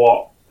see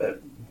what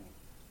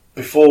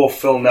before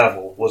Phil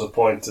Neville was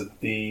appointed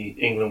the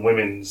England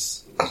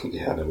women's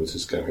yeah, I know where this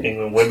is going.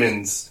 England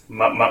women's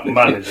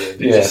manager,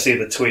 did you see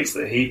the tweets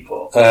that he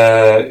put?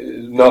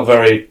 Not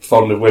very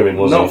fond of women,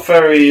 was he? Not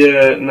very.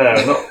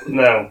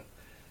 No.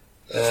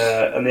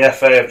 And the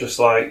FA have just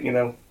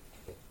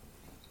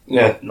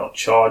not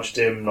charged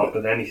him, not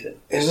done anything.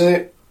 Isn't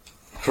it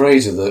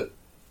crazy that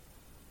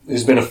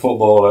he's been a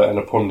footballer and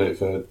a pundit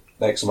for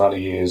X amount of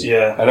years?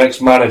 Yeah. An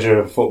ex-manager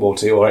of a football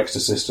team or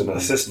ex-assistant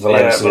at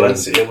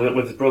Valencia.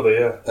 With his brother,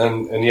 yeah.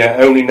 And yet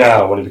only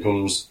now when he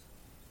becomes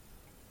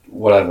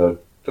whatever,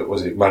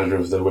 was it manager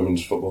of the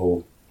women's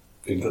football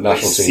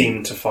national team?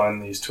 Seem to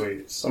find these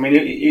tweets. I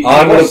mean,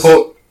 I'm going to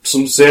put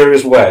some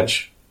serious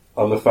wedge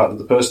on the fact that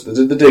the person that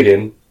did the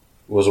digging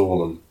was a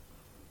woman.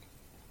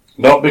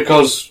 Not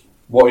because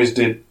what he's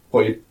done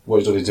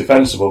is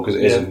defensible, because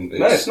it isn't.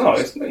 No, it's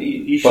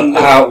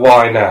not.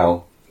 Why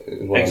now?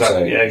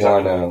 Exactly. Yeah,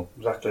 exactly. Why now?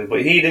 Exactly.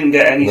 But he didn't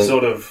get any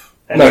sort of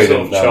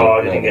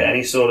charge. He didn't get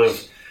any sort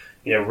of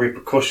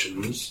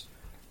repercussions.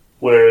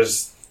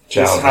 Whereas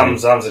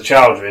Hamza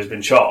Chowdhury has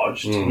been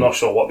charged. I'm not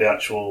sure what the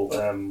actual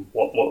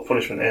what the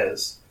punishment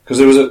is. Because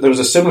there was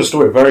a similar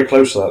story very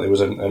close to that. There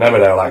was an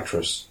Emmerdale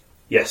actress.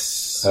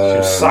 Yes, she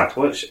was sacked,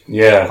 wasn't she?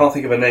 Yeah, I can't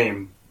think of her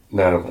name.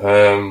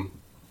 No,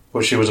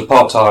 but she was a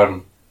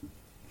part-time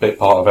bit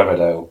part of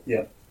Emmerdale.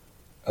 Yeah,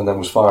 and then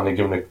was finally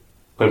given a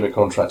permanent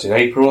contract in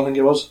April, I think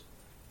it was,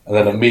 and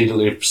then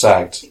immediately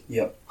sacked.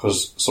 Yeah,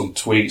 because some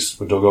tweets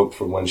were dug up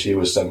from when she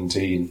was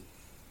 17,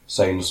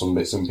 saying some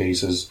bits and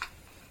pieces.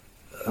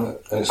 And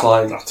it's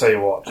like, I'll tell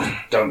you what,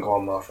 just don't go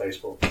on my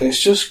Facebook. It's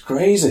just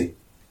crazy,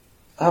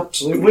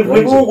 absolutely.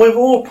 We've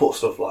all put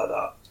stuff like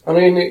that. I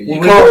mean,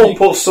 we've all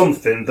put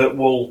something that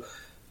will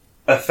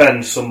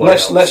offend somebody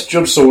else. Let's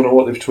judge someone on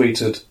what they've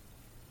tweeted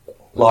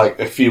like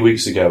a few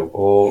weeks ago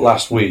or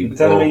last week.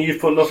 Tell me you've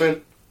put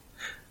nothing.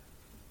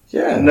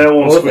 Yeah, no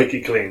one's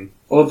squeaky clean.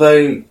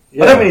 Although, I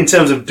don't mean in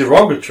terms of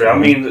derogatory. I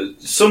mean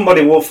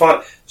somebody will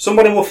find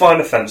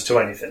offence to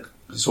anything.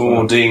 Someone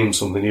will deem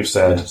something you've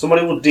said.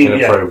 Somebody will deem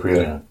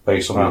inappropriate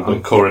based on the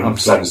current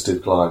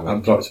sensitive climate.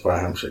 I'm blocked by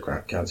Hampshire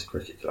County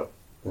Cricket Club.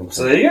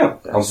 So there you go.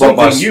 I'm blocked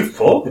by you've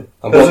put.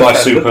 I'm blocked by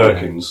Sue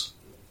Perkins.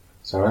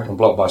 Sorry, I'm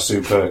blocked by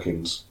Sue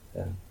Perkins.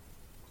 Yeah,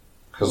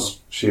 because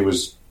she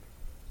was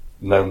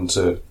known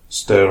to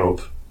stir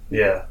up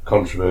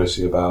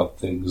controversy about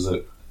things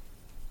that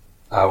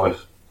our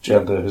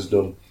gender has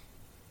done,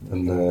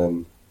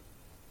 and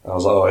I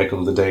was like, oh, here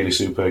comes the Daily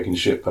Sue Perkins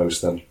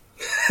shitpost then.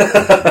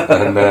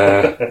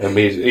 And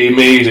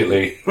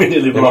immediately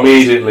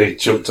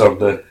jumped on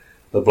the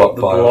block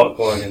pile. Block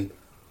blogging.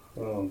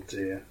 Oh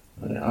dear.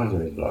 I'm going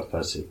to be blocked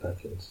by Sue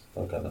Perkins.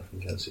 I've got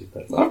nothing against Sue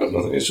Perkins. I've got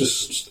nothing. It's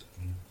just.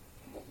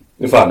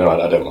 In fact, no,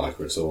 I don't like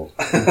her at all.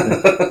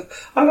 I've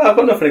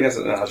got nothing against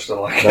it. No, I just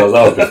don't like her. No,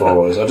 that was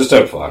before. I just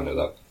don't find her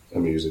that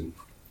amusing.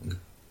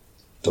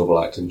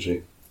 Double acting,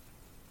 she.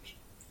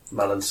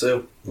 Mel and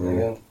Sue. There you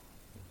go.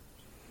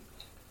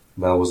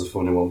 Mel was the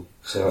funny one.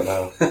 Say it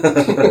now.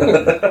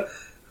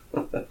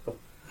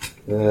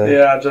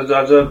 I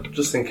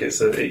just think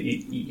it's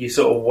you're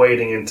sort of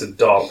wading into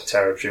dark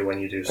territory when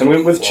you do something.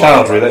 And with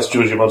Chowdhury, let's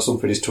judge him on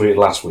something he's tweeted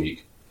last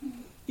week.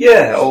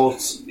 Yeah, or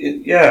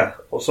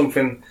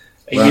something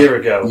a year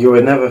ago. You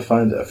would never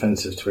find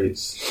offensive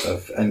tweets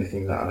of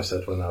anything that I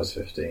said when I was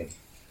 15.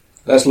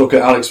 Let's look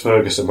at Alex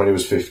Ferguson when he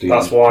was 15.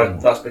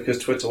 That's because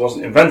Twitter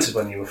wasn't invented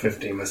when you were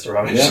 15, Mr.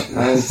 Ramesh.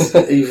 Yeah,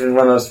 and even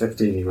when I was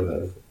 15, you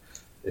wouldn't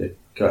have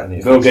got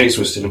any. Bill Gates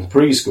was still in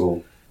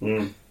preschool.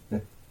 Mm.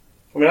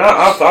 I mean,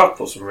 I've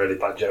put some really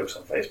bad jokes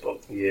on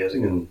Facebook years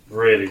ago.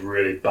 Really,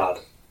 really bad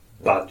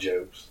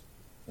jokes.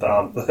 That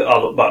I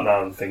look back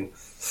now and think,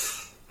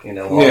 you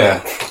know what?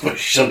 Yeah. But you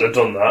shouldn't have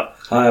done that.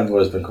 I have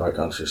always been quite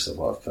conscious of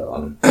what I felt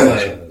on.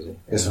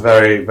 It's a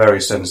very, very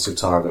sensitive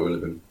time that we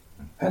live in.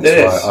 Hence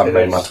why I've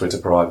made my Twitter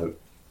private.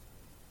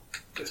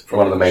 It's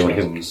one of the main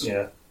reasons.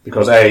 Yeah.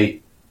 Because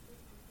A,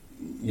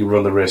 you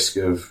run the risk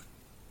of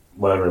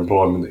whatever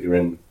employment that you're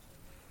in.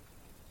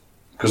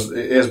 Because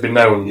it has been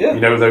known, you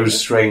know those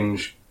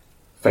strange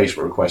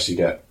Facebook requests you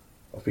get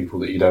of people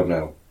that you don't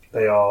know?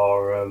 They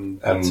are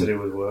to do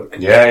with work.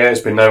 Yeah,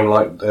 it's been known,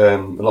 like a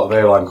lot of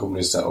airline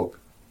companies set up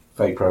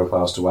fake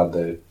profiles to add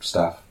their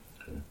staff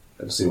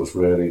and see what's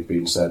really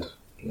being said.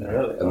 Yeah,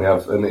 really? And they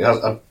have, and it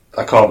has,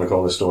 I can't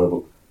recall the story,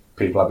 but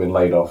people have been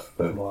laid off.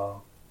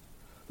 Wow.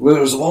 Well,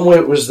 there was the one where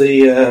it was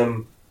there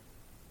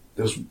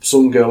was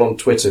some girl on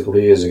Twitter a couple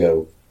of years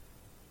ago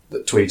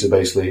that tweeted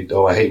basically,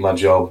 "Oh, I hate my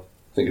job."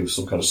 I think it was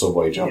some kind of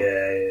subway job.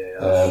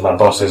 Yeah. My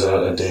boss is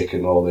a dick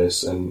and all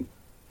this. And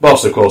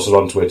boss, of course, was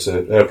on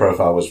Twitter. Her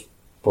profile was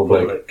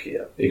public.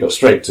 Yeah. He got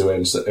straight to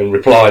it and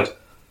replied,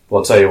 "Well,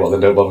 I'll tell you what, then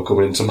don't bother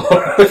coming in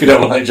tomorrow if you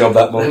don't like your job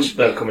that much.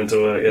 Don't come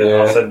into work. Yeah.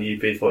 I'll send you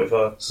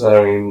P45.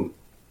 So I mean,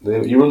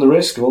 you run the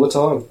risk all the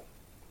time.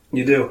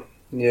 You do.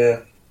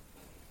 Yeah.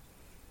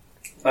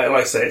 Like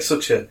I say, it's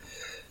such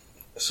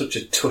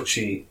a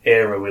touchy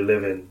era we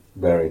live in.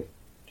 Very.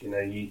 You know,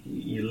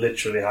 you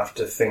literally have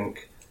to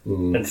think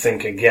and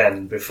think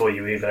again before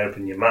you even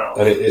open your mouth.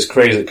 And it's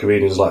crazy that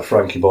comedians like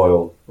Frankie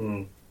Boyle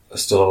are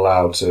still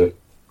allowed to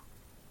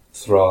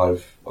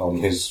thrive on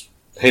his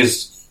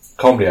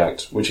comedy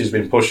act, which he's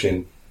been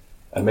pushing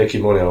and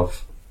making money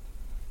off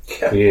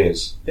for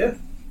years. Yeah.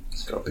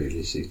 It's got a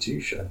BBC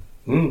Two show.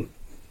 Mm.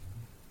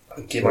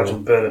 Can you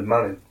imagine Bernard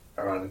Manning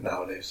around it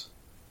nowadays?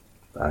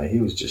 He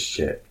was just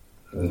shit.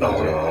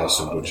 Yeah,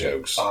 some good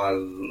jokes.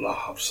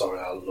 I'm sorry,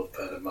 I love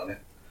Bernard Manning.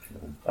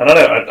 And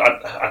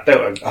I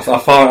don't. I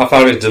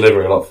found his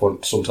delivery a lot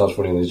fun, sometimes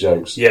funny in his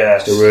jokes. Yeah.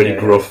 Still really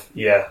gruff.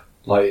 Yeah.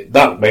 Like,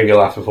 that made me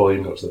laugh before he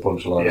even got to the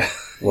punchline. Yeah.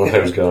 One of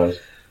those guys.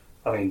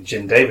 I mean,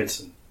 Jim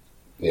Davidson.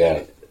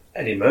 Yeah.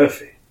 Eddie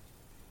Murphy.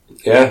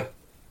 Yeah.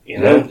 You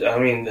know, I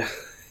mean,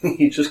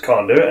 you just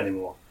can't do it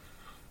anymore.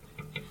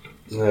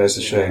 No, it's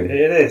a shame. It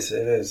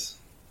is.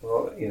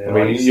 Well, you know, I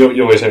mean,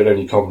 you always heard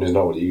only comedy is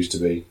not what it used to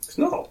be. It's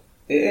not.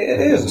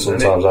 It is.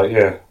 Sometimes, I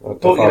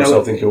find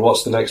myself thinking,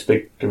 what's the next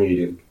big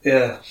comedian?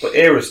 Yeah, but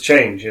eras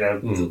change, you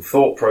know,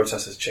 thought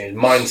processes change,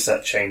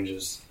 mindset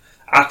changes,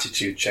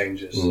 attitude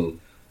changes.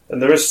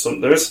 And there is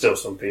still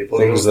some people.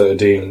 Things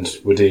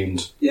that were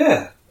deemed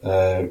yeah,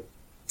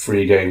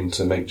 free game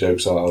to make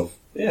jokes out of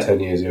 10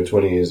 years ago,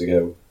 20 years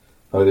ago.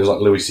 I mean, there was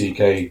like Louis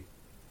C.K.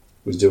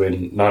 was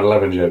doing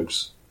 9/11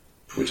 jokes,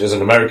 which as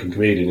an American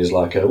comedian is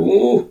like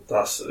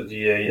it's a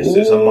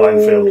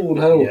minefield.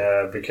 No.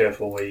 Yeah, be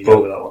careful where you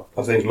go with that one.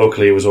 I think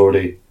luckily it was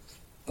already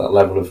that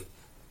level of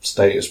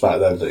status back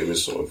then that it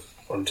was sort of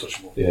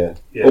untouchable. Yeah.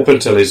 Up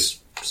until his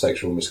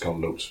sexual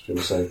misconduct, shall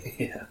we say?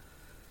 Yeah.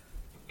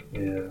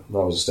 That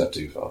was a step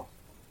too far.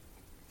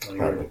 I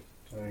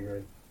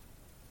agree.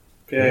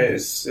 Yeah,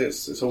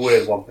 it's a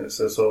weird one. It's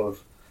a sort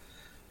of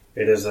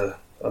it is a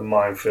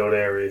minefield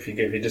area. If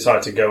you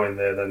decide to go in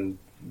there, then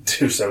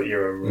do so at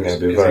your own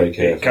risk. Yeah, be very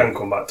careful. It can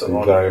come back to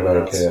haunt. Very,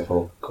 very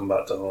careful. Come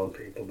back to haunt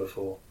people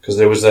before. Because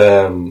there was,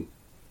 do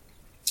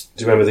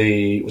you remember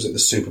was it the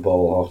Super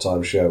Bowl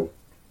halftime show?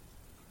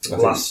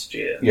 Last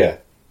year. Yeah.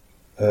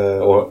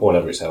 Or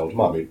whenever it's held.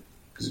 Might be.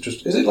 Is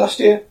it last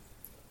year?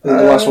 The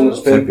last one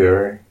that's been?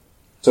 February.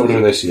 So we're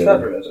doing this year.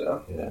 February,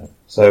 yeah.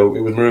 So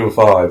it was Maroon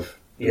 5.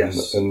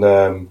 Yes. And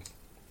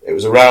it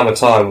was around the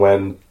time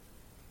when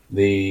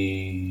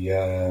the,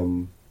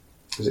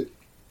 is it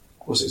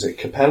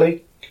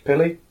Capelli?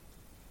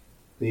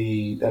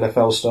 The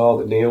NFL star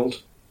that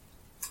kneeled?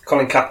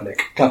 Colin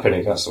Kaepernick.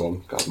 Kaepernick, that's the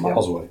one. God,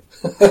 miles away.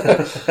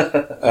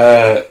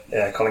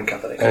 Colin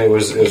Kaepernick. And it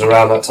was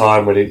around that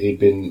time when he'd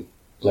been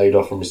laid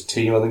off from his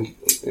team, I think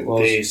it was.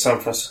 The San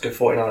Francisco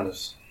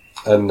 49ers.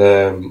 And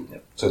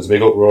so it's a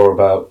big uproar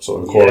about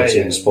sort of equality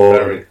in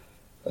sport.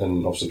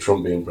 And obviously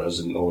Trump being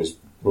president always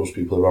rubs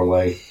people the wrong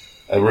way.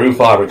 And Maroon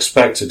 5 are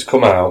expected to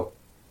come out,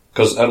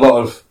 because a lot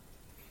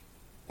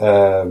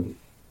of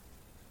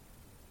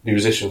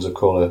musicians of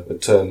colour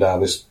had turned down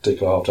this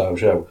particular halftime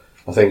show.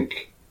 I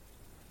think,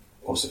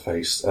 what's her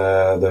face?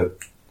 The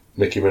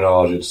Nicki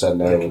Minaj had said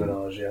no.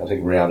 I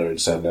think Rihanna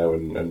had said no,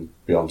 and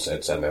Beyonce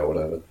had said no,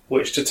 whatever.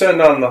 Which, to turn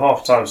down the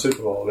halftime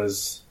Super Bowl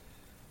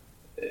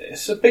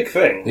it's a big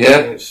thing. Yeah.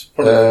 I mean, it's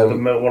probably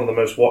one of the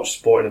most watched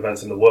sporting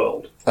events in the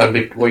world. And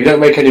you don't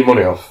make any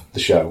money off the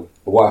show,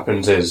 but what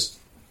happens is,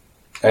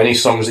 any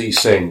songs that you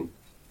sing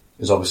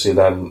is obviously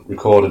then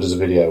recorded as a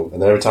video,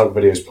 and then every time the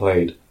video is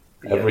played,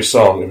 every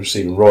song is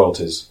receiving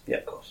royalties. Yeah,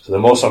 of course. So the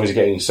more songs you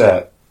get in your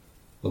set,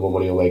 the more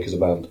money you'll make as a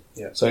band.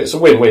 Yeah. So it's a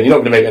win-win. You're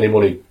not going to make any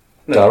money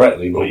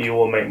directly, but you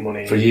will make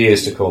money for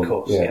years to come. Of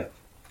course, yeah.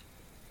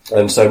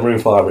 And so Maroon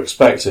 5 are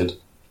expected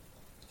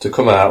to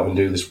come out and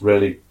do this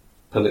really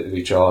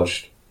politically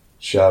charged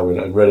show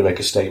and really make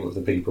a statement with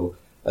the people.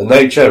 And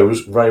they chose,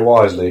 very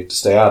wisely, to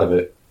stay out of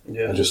it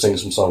and just sing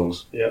some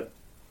songs. Yeah.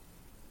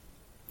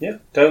 Yeah,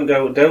 don't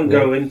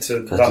go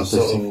into that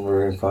sort of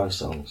Maroon 5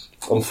 songs.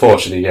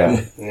 Unfortunately,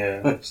 yeah.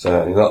 Yeah. So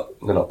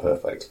they're not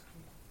perfect,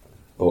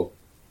 but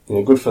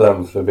good for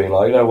them for being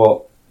like, you know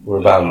what, we're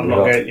a band.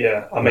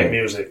 I make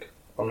music.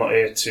 I'm not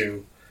here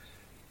to,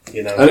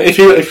 And if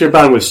you're a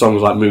band with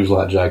songs like "Moves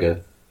Like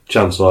Jagger,"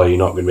 chances are you're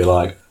not going to be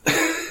like,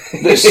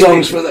 this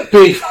song's for the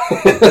people.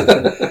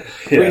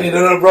 We need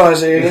an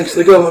uprising against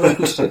the government.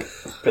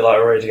 Be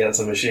like Rage Against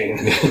the Machine.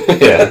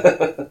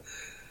 Yeah.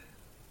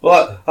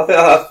 Well,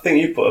 I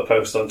think you put a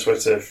post on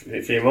Twitter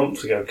a few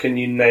months ago. Can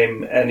you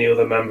name any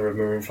other member of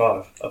Maroon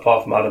 5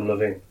 apart from Adam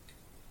Levine?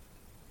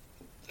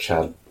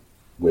 Chad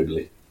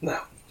Wibley. No,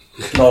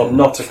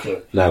 not a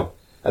clue. No,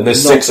 and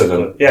there's 6 of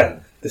them. Yeah,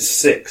 there's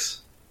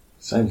 6.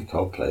 Same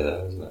for Coldplay,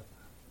 though, isn't it?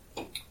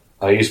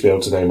 I used to be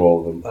able to name all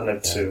of them. I know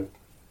 2.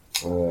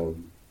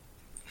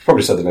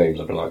 Probably said the names.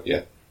 I'd be like,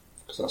 yeah,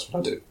 because that's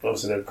what I do.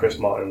 Obviously, know Chris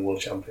Martin,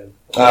 world champion.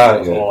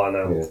 That's all I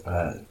know.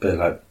 Yeah. A bit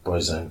like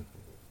Boyzone.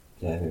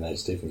 Yeah, you know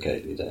Stephen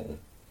Catley, don't you?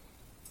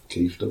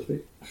 Keith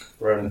Duffy.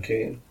 Ronan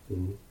Keating.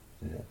 Mm-hmm.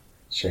 Yeah.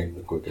 Shane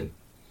McGuigan.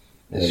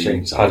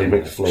 Paddy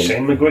McFlynn.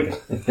 Shane McGuigan.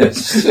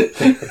 Yes.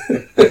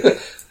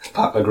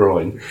 Pat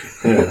McGroin.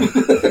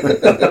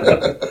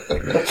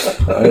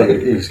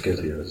 He's good,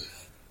 he was.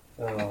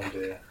 Oh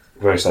dear.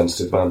 Very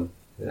sensitive man.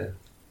 Yeah.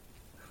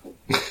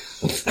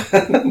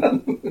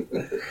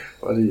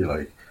 What do you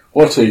like?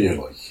 What are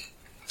you like?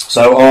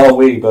 So, are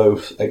we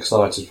both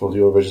excited for the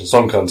Eurovision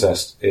Song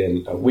Contest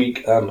in a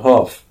week and a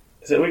half?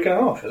 Is it a week and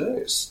a half, is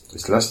it?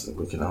 It's less than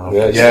a week and a half.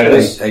 Yeah, It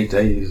is. 8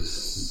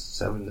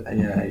 days,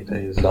 8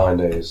 days. 9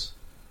 days.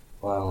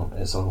 Well,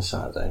 it's on a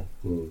Saturday.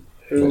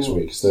 Next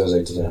week. It's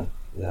Thursday today.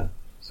 Yeah.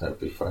 So it'll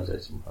be Friday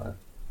tomorrow,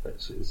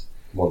 which is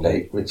 1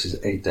 day. which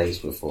is 8 days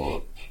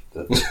before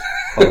the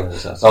following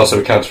Saturday. Oh, so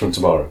we count from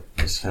tomorrow.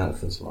 It's counted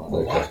from tomorrow.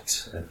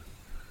 What?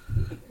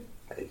 Yeah.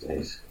 8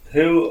 days.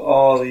 Who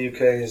are the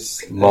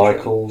UK's...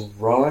 Michael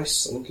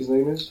Rice, I think his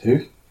name is.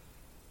 Who?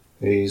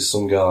 He's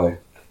some guy.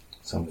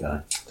 Some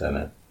guy.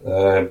 Don't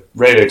know.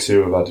 Radio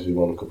 2 have had to be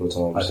on a couple of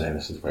I times. don't know.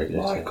 This is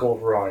radio. Michael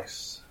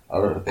Rice.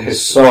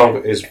 His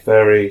song is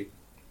very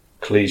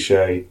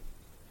cliche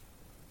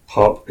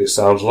pop. It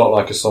sounds a lot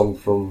like a song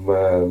from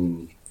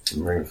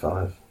Ring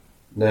 5.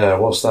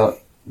 no, what's that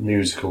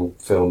musical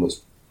film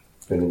that's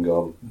been and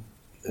gone?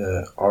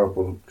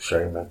 Horrible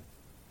Showman.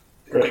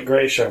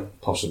 Great show.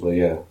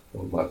 Possibly, yeah.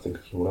 I might think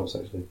of someone else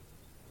actually.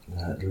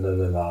 La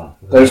La La.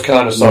 Those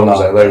kind of songs,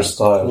 those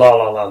style La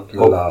La Land.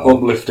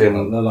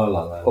 uplifting, La La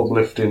La.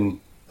 uplifting,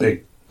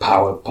 big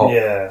power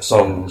pop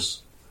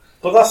songs.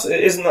 But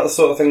isn't that the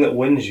sort of thing that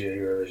wins you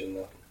Eurovision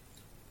though?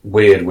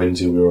 Weird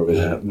wins in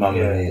Eurovision. Mamma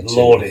Mia.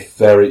 Lordy.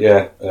 Very,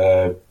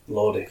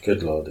 Lordy.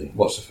 Good Lordy.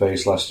 what's her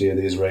face last year?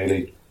 The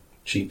Israeli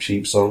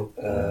Cheap song.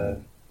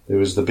 There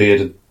was the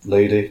bearded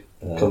lady,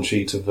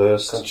 Conchita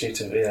Wurst.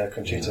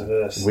 Conchita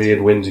Wurst.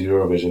 Weird wins in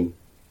Eurovision.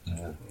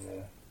 Yeah.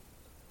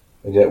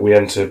 And yet we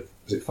entered,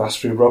 was it Fast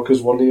Food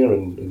Rockers one year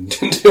and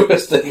didn't do a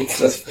thing.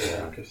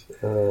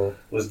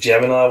 Was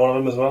Gemini one of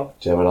them as well?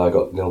 Gemini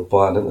got nil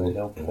point, didn't they?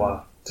 No,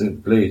 wow.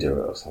 Didn't Blue do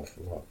it or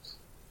something?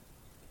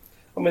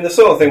 I mean, the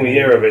sort of thing with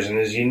Eurovision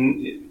is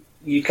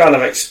you kind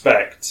of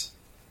expect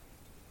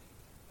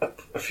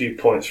a few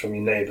points from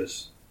your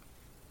neighbours.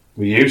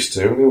 We used to,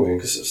 didn't we?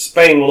 Because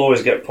Spain will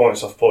always get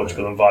points off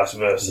Portugal and vice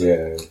versa.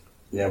 Yeah.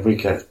 Yeah, we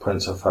get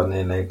points off our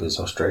near neighbours,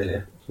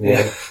 Australia.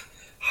 Yeah.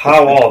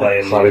 How are they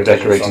in the Highly Eurovision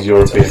decorated Song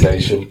European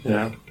Contest? nation.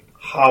 Yeah.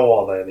 How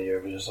are they in the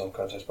Eurovision Song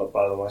Contest, by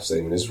the way?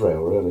 Same in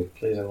Israel, really.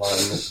 Please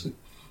enlighten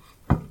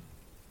me.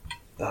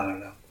 I don't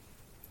know.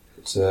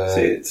 See,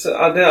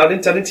 I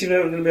didn't even know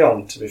it was going to be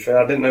on, to be fair.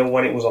 I didn't know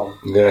when it was on.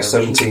 yeah,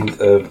 17th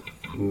of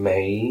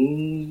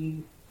May.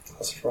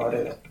 That's a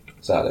Friday, then.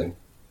 Saturday.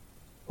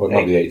 Well,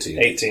 not the 18th.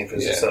 18th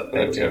is a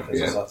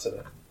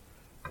Saturday.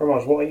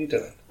 Ramaj, what are you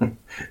doing?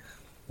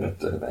 I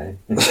don't know.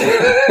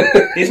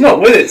 He's not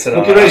with it tonight.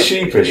 Looking very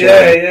sheepish.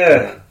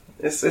 Yeah.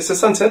 It's a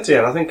Sansetti,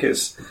 and I think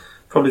it's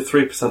probably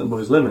 3% above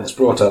his limit. It's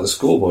brought out the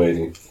schoolboy in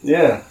you.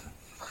 Yeah.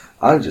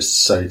 I'm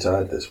just so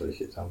tired this week,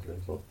 it's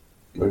unbelievable.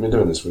 What have you been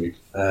doing this week?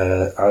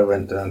 I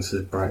went down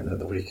to Brighton at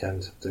the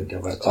weekend. Didn't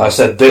get back to I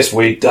said this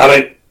week, damn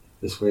it!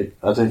 this week.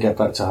 I didn't get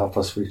back to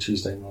 3:30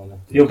 Tuesday morning.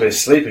 You'll be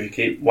asleep if you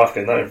keep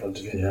whacking that in front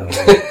of you. Yeah.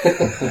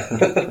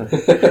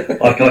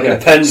 like a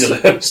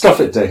pendulum. Stop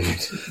it, David.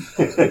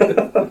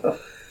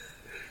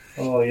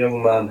 Oh,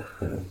 young man.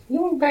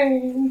 Young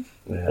man.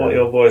 Yeah. What are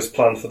your boys'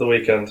 planned for the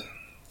weekend?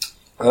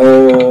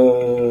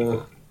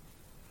 I'm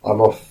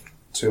off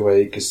to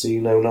a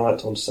casino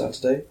night on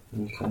Saturday.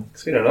 Okay.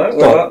 Casino night?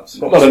 Whereabouts?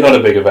 Not a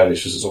big event,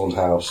 it's just its own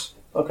house.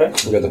 Okay.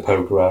 We got the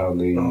poker around,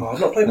 I've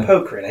not played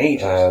poker in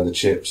ages. the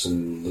chips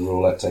and the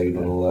roulette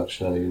table and all that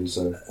shenanigans.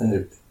 So.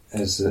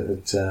 Is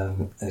it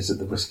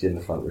the whiskey in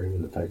the front room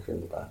and the poker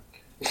in the back?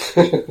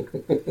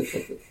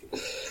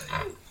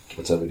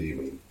 Whatever do you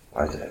mean?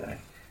 I don't know.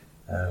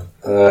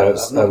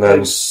 And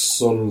then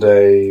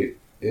Sunday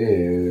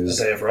is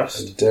A day of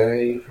rest. a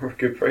day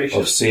Recuperation.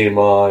 of seeing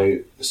my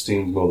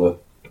esteemed mother.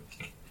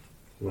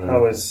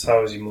 How is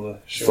your mother?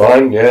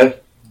 Fine, yeah.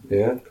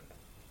 Good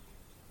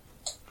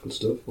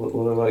stuff.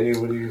 What about you?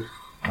 What do you?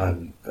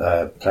 I'm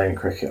playing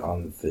cricket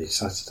on the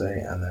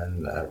Saturday and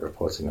then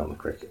reporting on the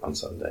cricket on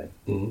Sunday.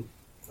 Mm-hmm.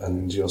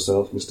 And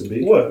yourself, Mr.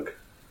 B? Work.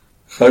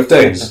 Both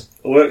days.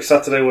 Work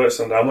Saturday, work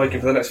Sunday. I'm working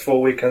for the next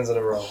 4 weekends in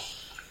a row.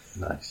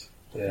 Nice.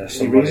 Yeah,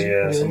 somebody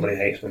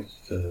hates me.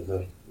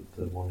 The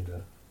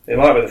wonder. It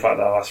might be the fact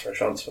that I've asked for a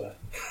transfer.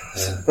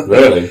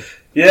 Really?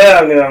 Yeah,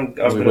 I mean,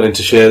 Are we willing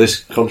to share this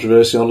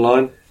controversy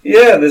online?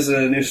 Yeah, there's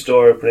a new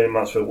store opening in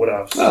Mansfield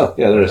Woodhouse. Oh,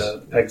 yeah, there is.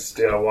 Pegs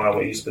DIY,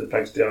 what used to be the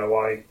Pegs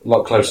DIY. A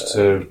lot closer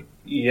to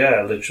Yeah,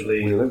 where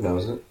literally you live now,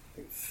 isn't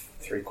it?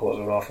 3/4 of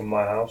an hour from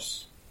my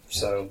house.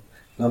 So,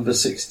 Number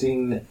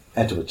 16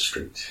 Edward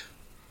Street,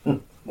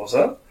 what's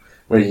that?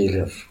 where you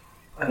live.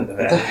 I don't know.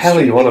 What the hell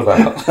are you on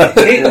about?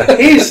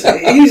 He's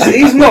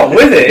not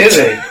with it, is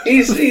he?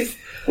 He's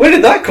where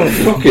did that come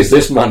from? Fuck is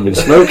this man been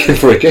smoking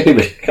for a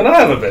gaming? Can I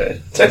have a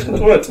bit? Text me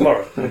to work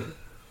tomorrow.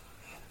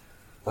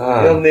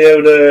 Ah, On the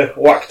old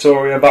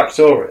Whacktoria,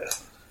 Backtoria.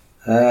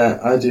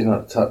 I do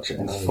not touch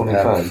any Funny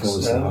facts.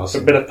 performance For a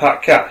enhancing. bit of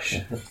Pat Cash.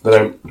 they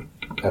don't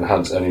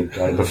enhance any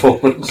kind of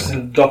performance.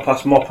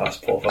 Dopas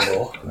Mopas, por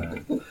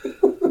favor.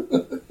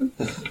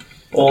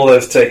 All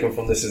those taken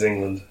from This Is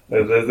England.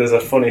 There's a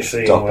funny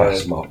scene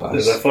Dopas, mopas.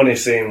 There's a funny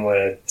scene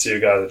where two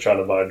guys are trying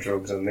to buy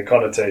drugs and the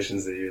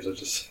connotations they use are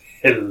just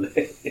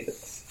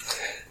hilarious.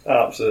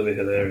 Absolutely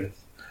hilarious.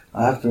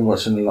 I have been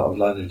watching a lot of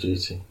Line of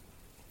Duty.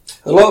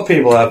 A lot of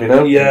people have, you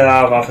know.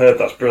 Yeah, I've heard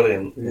that's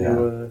brilliant.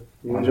 You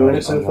enjoying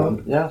it so far?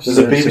 Yeah. There's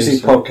a BBC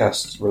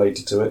podcast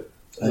related to it.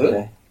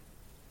 Okay.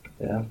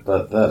 Yeah,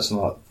 but that's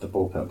not the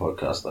Bullpen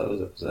podcast, though,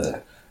 is it?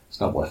 So it's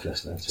not worth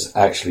listening to. It's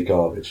actually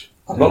garbage.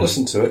 I've not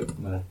listened to it,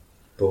 No.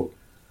 but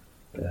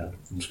Yeah.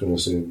 I'm just going to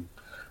assume.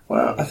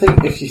 Well, I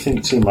think if you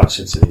think too much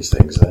into these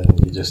things, then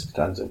you just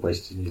kind of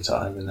wasting your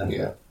time. And then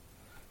Yeah.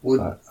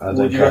 Would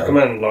you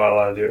recommend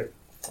Lie Do It?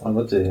 I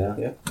would do,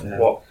 yeah. Yeah.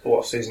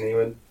 What season are you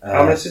in?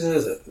 How many seasons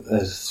is it?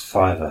 There's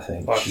 5, I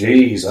think. 5.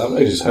 Jeez, I've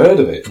only just heard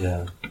of it.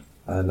 Yeah.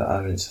 And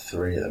I'm into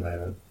 3 at the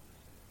moment.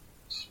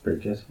 It's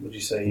pretty good. Would you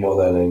say What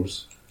are their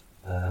names?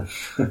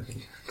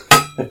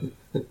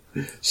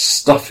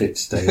 Stop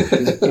it, David.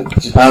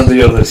 And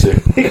the other two.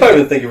 He can't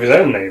even think of his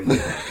own name.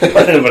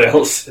 Like anybody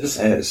else's.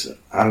 It's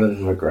Alan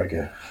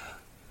McGregor.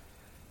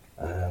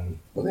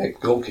 Well, the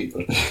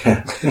goalkeeper.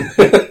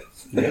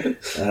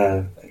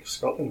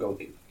 Scotland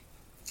goalkeeper.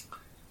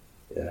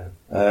 Yeah.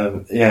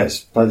 Yeah, it's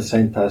by the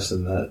same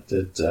person that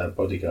did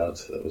Bodyguard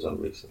that was on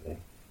recently.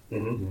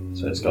 Mm-hmm.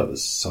 So it's got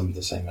some of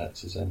the same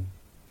actors in.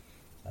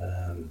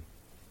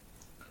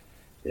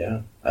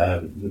 Yeah.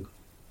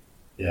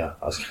 Yeah,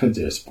 I was going to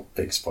do a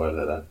big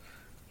spoiler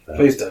then.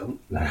 Please don't.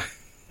 No.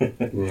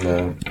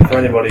 No. For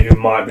anybody who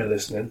might be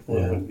listening,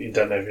 Yeah. you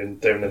don't know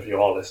if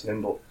you are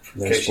listening, but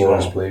in No case you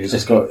spoilers, are, please.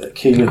 It's got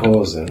Keely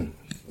Hawes in.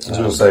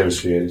 I was going to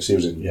say she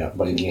was in. Yeah.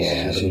 But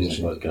yeah, she was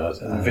in Bodyguard.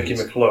 and Vicky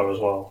McClure as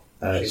well.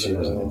 She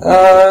was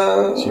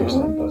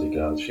in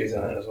Bodyguard. She's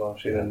in it as well.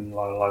 She's in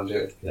Lie Do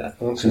It. Yeah.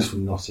 Okay. She's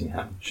from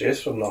Nottingham. She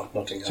is from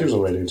Nottingham. She was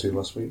on Radio 2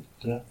 last week.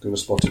 Yeah. Doing a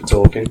spotted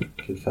talking.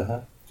 Good for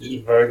her. She's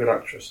a very good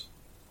actress.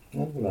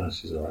 Oh, no,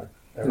 she's alright.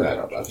 Very No, good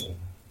not actress. bad.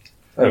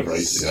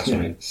 Overrated, that's Yeah,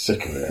 me.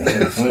 sick of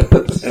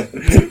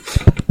it.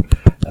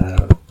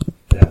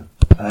 Yeah.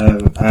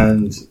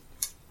 And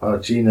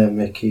Gina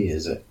Mickey,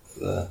 is it?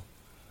 The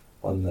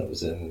one that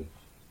was in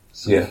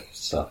some Yeah.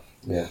 stuff.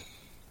 Yeah.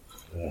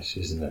 Yeah,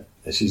 she's in it.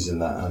 She's in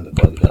that and the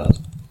Bodyguard.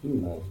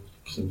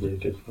 Some really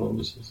good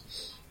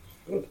performances.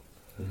 Good.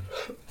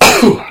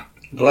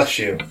 Bless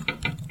you.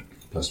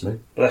 Bless me.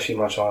 Bless you,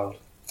 my child.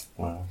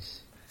 Wow.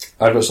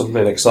 I've got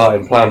something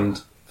exciting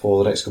planned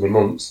for the next couple of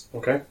months.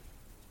 Okay.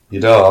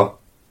 Yadar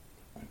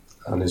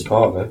and his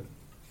partner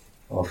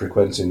are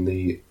frequenting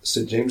the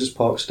St James's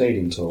Park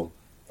Stadium tour.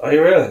 Are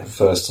you really?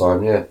 First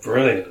time, yeah.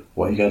 Brilliant.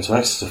 What are you going to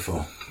Exeter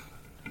for?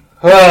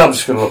 I'm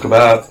just going to look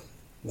about.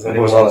 Is I've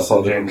anyone always liked else that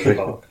part in of the James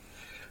country. Park?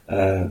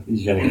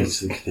 You're going to go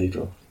to the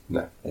cathedral?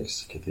 No.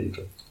 Exeter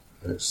Cathedral.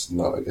 It's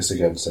not. It's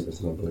against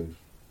everything, I believe.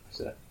 Is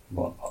it?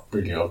 What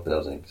really odd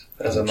buildings?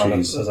 As a man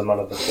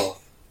of the cloth.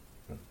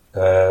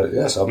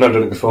 Yes, I've never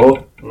done it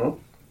before. No?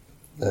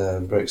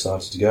 Very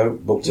excited to go.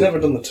 Booked You've it never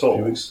done the a few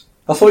tour? weeks.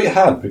 I thought you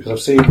had because I've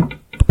seen.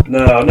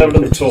 No, I've never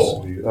done the pictures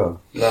tour. of you. Oh,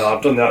 No,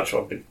 I've done the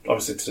actual,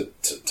 obviously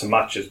to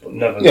matches, but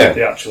never Yeah.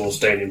 the actual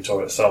stadium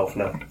tour itself,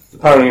 no.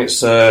 apparently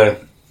it's about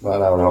an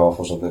hour and a half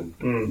or something.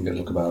 You Mm. can get to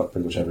look about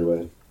pretty much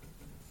everywhere.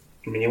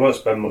 I mean, you won't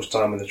spend much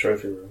time in the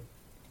trophy room.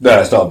 No,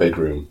 it's not a big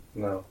room.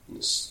 No.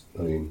 It's,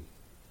 I mean,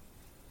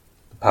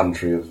 the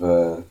pantry of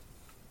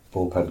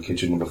Bullpen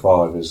Kitchen number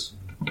 5 is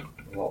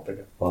A lot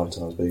bigger. 5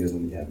 times bigger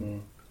than Mm.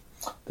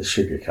 The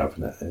sugar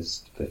cabinet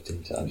is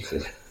 15 times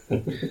bigger.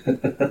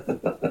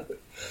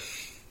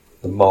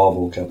 the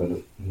marble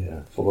cabinet,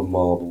 Yeah. full of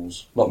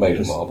marbles, not made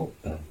of marble.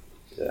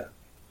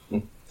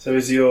 So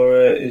is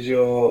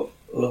your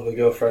lovely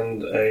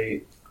girlfriend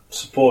a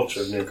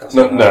supporter of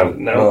Newcastle? No,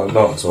 No?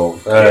 not at all.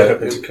 You're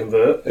hoping to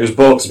convert? It was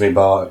brought to me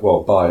by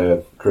her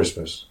at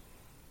Christmas,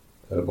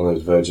 one of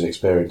those Virgin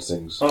Experience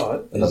things,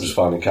 Alright. and I've just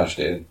finally cashed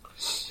it in.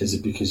 Is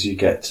it because you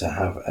get to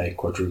have a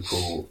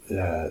quadruple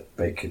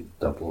bacon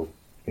double?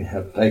 You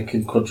have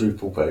bacon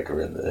quadruple burger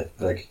in the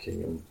Burger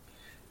King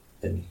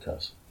in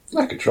Newcastle.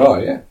 I could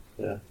try, yeah.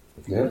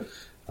 Yeah.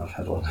 I've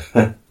had one.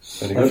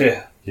 Any Have good?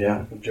 you?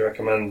 Yeah. Would you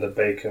recommend the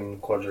bacon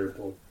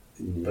quadruple?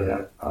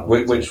 Yeah. I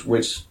would do.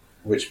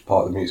 Which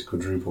part of the meat's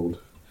quadrupled?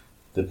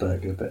 The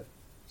burger bit.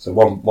 So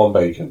one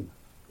bacon,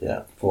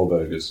 Yeah. 4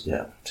 burgers.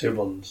 Yeah. 2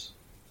 buns.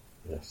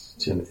 Yes.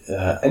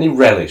 Any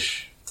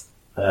relish?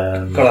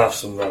 Gotta have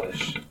some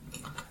relish.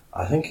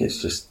 I think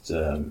it's just.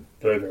 Burger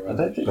I relish.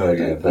 don't think.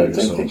 Burger, I don't burger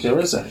think sauce. there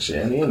is actually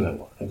any in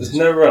them. There's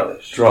no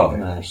relish. Dry.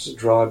 No. Just a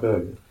dry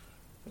burger.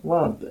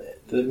 Well,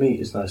 the meat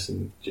is nice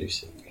and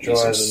juicy. Dry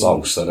Some as in-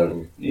 sauce, I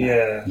don't.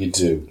 Yeah. You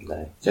do.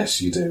 No.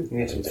 Yes, you do. You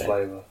need some Okay.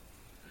 flavour.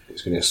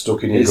 It's going to get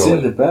stuck in your It's in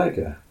gullet. the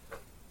burger.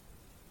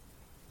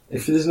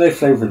 If there's no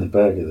flavour in the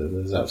burger, then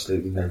there's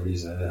absolutely no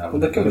reason to have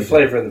Well, there can be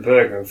flavour in the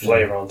burger and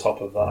flavour on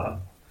top of that.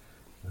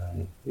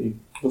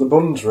 Well, the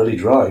bun's really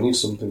dry. You need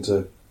something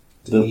to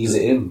ease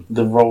it in.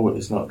 The roll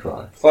is not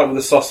dry. It's like with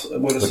the sauce,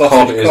 with The cod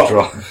sausage is cob.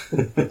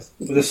 dry.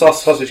 With the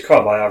sausage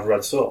cob, I have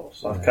red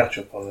sauce. I have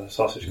ketchup on the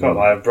sausage cob.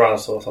 I have brown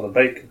sauce on the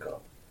bacon cob.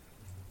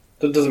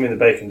 That doesn't mean the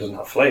bacon doesn't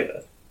have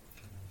flavour.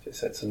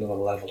 It's another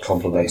level. of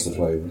Complements the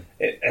flavour.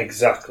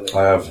 Exactly.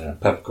 I have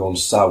peppercorn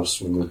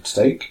sauce with the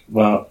steak.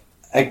 Well,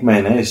 egg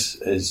mayonnaise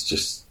is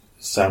just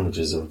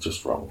sandwiches are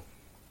just wrong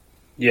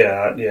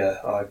Yeah,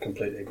 I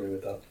completely agree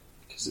with that.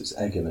 because it's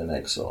egg in an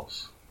egg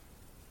sauce.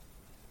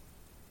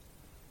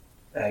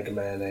 egg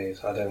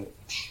mayonnaise. I don't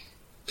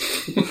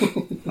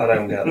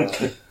get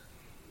that.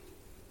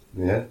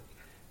 Yeah.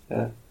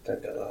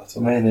 Don't get that at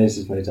all. Mayonnaise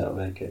is made out of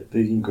egg. The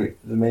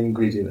main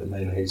ingredient of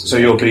mayonnaise is So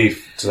your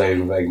beef today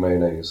with egg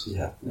mayonnaise?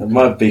 Yeah. And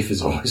my beef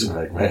is always with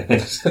egg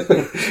mayonnaise.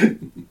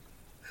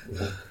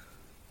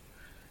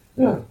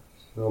 Yeah.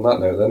 On that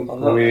note, then,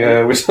 On are we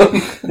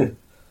done?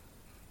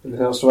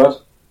 Anything else to add?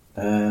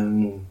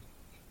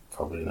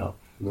 Probably not.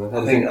 No,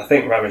 I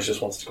think Ravish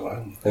just wants to go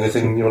home.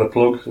 anything you want to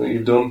plug that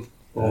you've done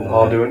or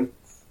are doing?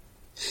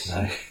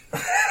 No.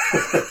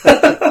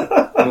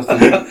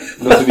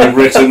 Nothing you've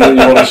written that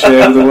you want to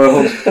share with the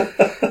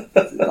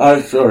world?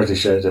 I've already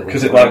shared it.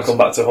 Because it might come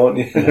back to haunt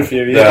you in a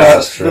few years. Yeah,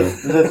 that's true.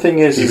 The thing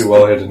is, Keep it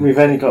well hidden. we've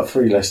only got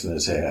 3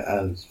 listeners here,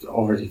 and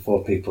already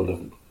 4 people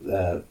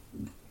have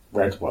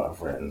read what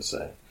I've written.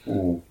 So,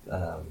 You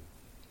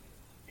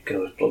can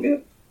always plug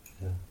it.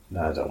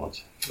 no, I don't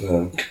want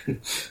to.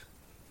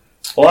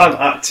 Well, I'm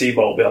at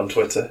T-Boltby on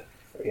Twitter.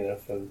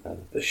 For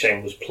the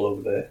shameless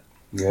plug there.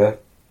 Yeah.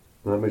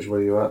 Ramage, where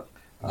are you at?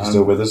 You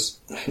still with us?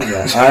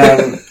 Yeah,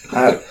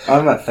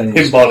 I'm at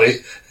famous. In body.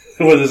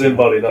 With us in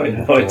body, not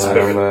in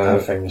spirit. I'm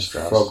famous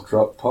Strauss. Frog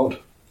Drop Pod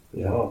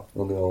Yeah, Oh.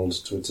 on the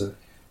old Twitter.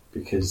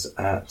 because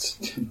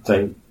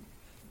don't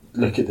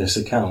look at this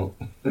account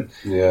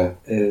Yeah.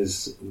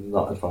 is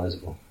not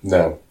advisable.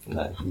 No.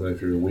 No,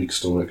 If you're a weak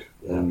stomach.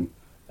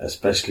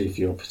 especially if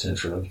you're a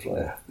potential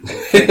employer.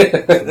 For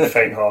the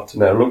faint-hearted.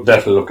 No,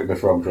 definitely look at the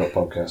Frog Drop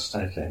podcast.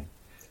 Okay.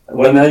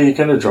 When are you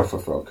going to drop a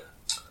frog?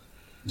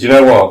 Do you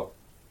know what?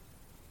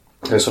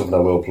 There's something I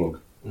will plug.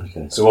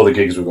 Okay. So all the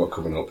gigs we've got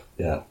coming up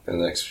Yeah. in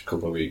the next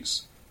couple of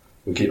weeks,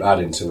 we keep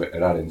adding to it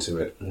and adding to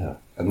it. Yeah.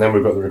 And then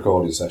we've got the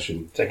recording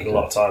session. Taking a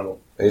lot of time up.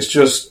 It's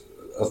just,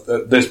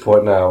 at this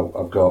point now,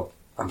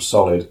 I'm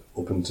solid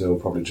up until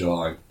probably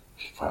July.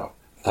 Wow.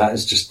 That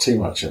is just too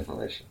much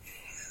information.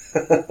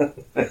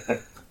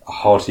 A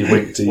hearty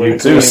wink to you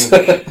Wink, too.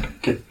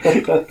 wink.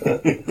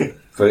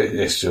 But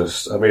it's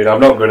just, I'm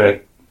not going to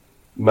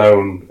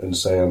moan and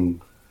say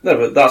I'm... No,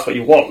 but that's what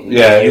you want.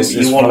 Yeah, you it's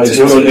want fine. to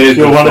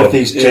You're one fun. of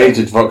these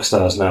jaded rock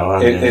stars now,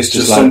 aren't you? It's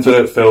just like, something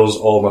that fills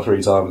all my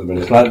free time at the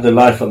minute. like the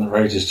life on the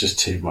road is just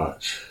too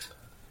much.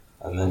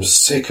 And then I'm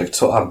sick of...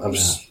 I'm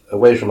just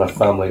away from my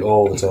family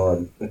all the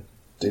time.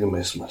 Do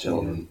miss my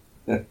children.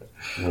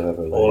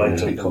 Whatever All they eight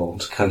may be of them.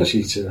 called.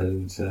 Conchita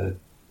and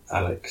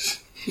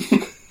Alex.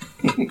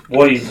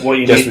 What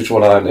you Guess need, which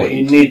one I what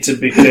you need. need to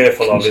be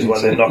careful of is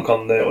when they knock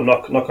on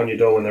your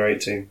door when they're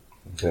 18.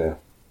 Yeah.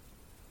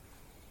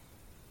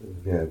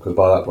 Yeah, because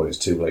by that point it's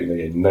too late. They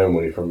get no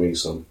money from me,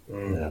 son.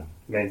 Yeah.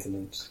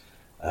 Maintenance.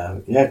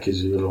 Yeah,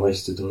 because you will have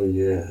wasted all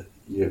your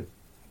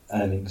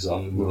earnings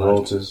on The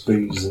royalties.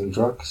 booze and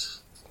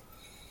drugs.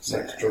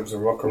 Sex, drugs,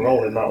 and rock and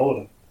roll in that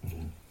order.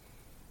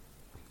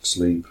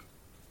 Sleep.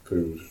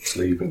 Food.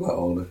 Sleep in that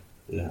order.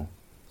 Yeah.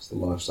 It's the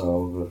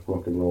lifestyle of a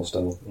rock and roll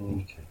star.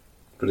 Okay.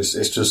 But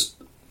it's just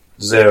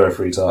zero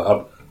free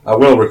time. I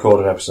will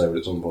record an episode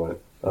at some point.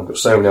 I've got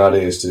so many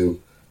ideas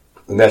to...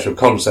 The natural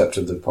concept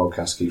of the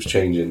podcast keeps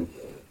changing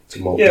to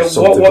more... Yeah,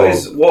 something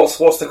more.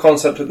 what's the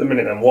concept at the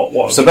minute then?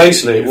 What? So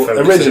basically, you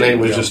focus originally it on?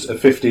 was just a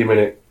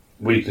 15-minute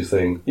weekly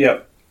thing Yeah,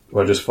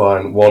 where I just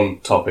find one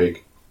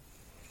topic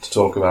to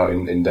talk about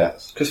in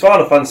depth. because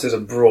Final Fantasy is a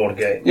broad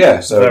game.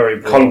 Yeah, so Very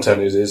broad.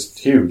 content is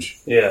huge.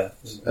 Yeah,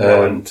 there's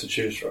none to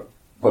choose from.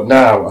 But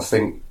now I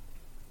think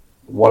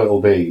what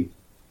it'll be,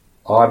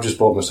 I've just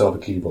bought myself a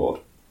keyboard.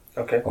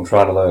 Okay. I'm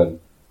trying to learn.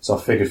 So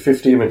I figured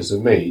 15 minutes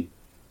of me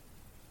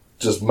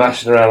just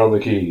mashing around on the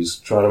keys,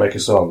 trying to make a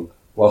song,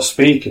 while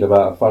speaking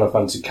about a Final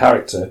Fantasy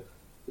character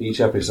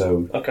each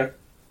episode Okay.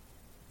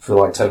 for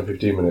like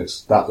 10-15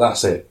 minutes.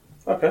 That's it.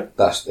 Okay.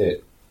 That's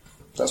it.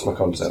 That's my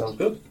concept. Sounds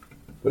good.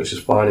 But it's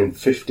just finding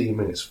 15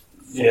 minutes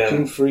Yeah.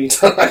 fucking free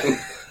time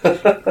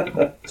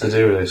to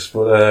do this.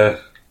 But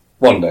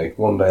one day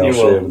I'll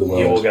share with the world.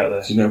 You will get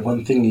there. Do you know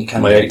one thing you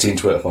can My make? 18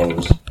 Twitter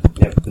followers.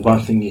 The one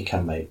thing you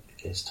can make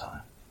is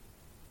time.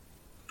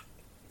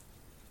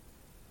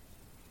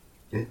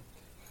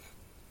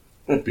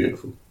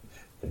 Beautiful.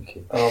 Thank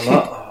you. And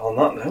on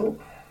that note,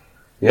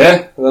 Yeah,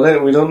 is that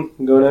it? We done?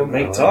 I'm going in?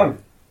 make time.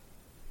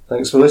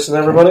 Thanks for listening,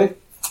 everybody.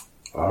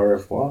 Au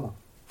revoir.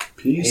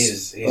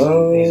 Peace. He's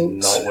not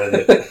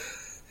with it.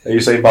 Are you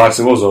saying bye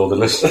to us or the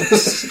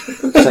listeners?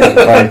 Say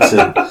goodbye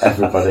to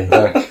everybody.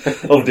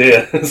 Oh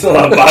dear, it's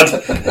not that bad.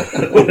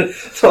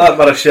 It's not that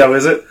bad a show,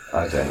 is it?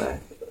 I don't know.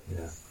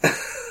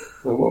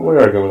 Where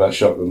are I going with that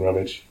shotgun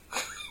ramage?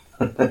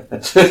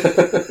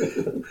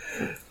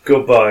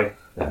 Goodbye.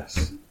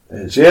 Yes.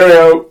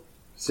 Cheerio!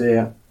 See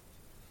ya.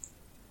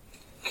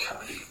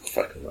 God, you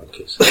fucking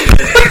monkeys.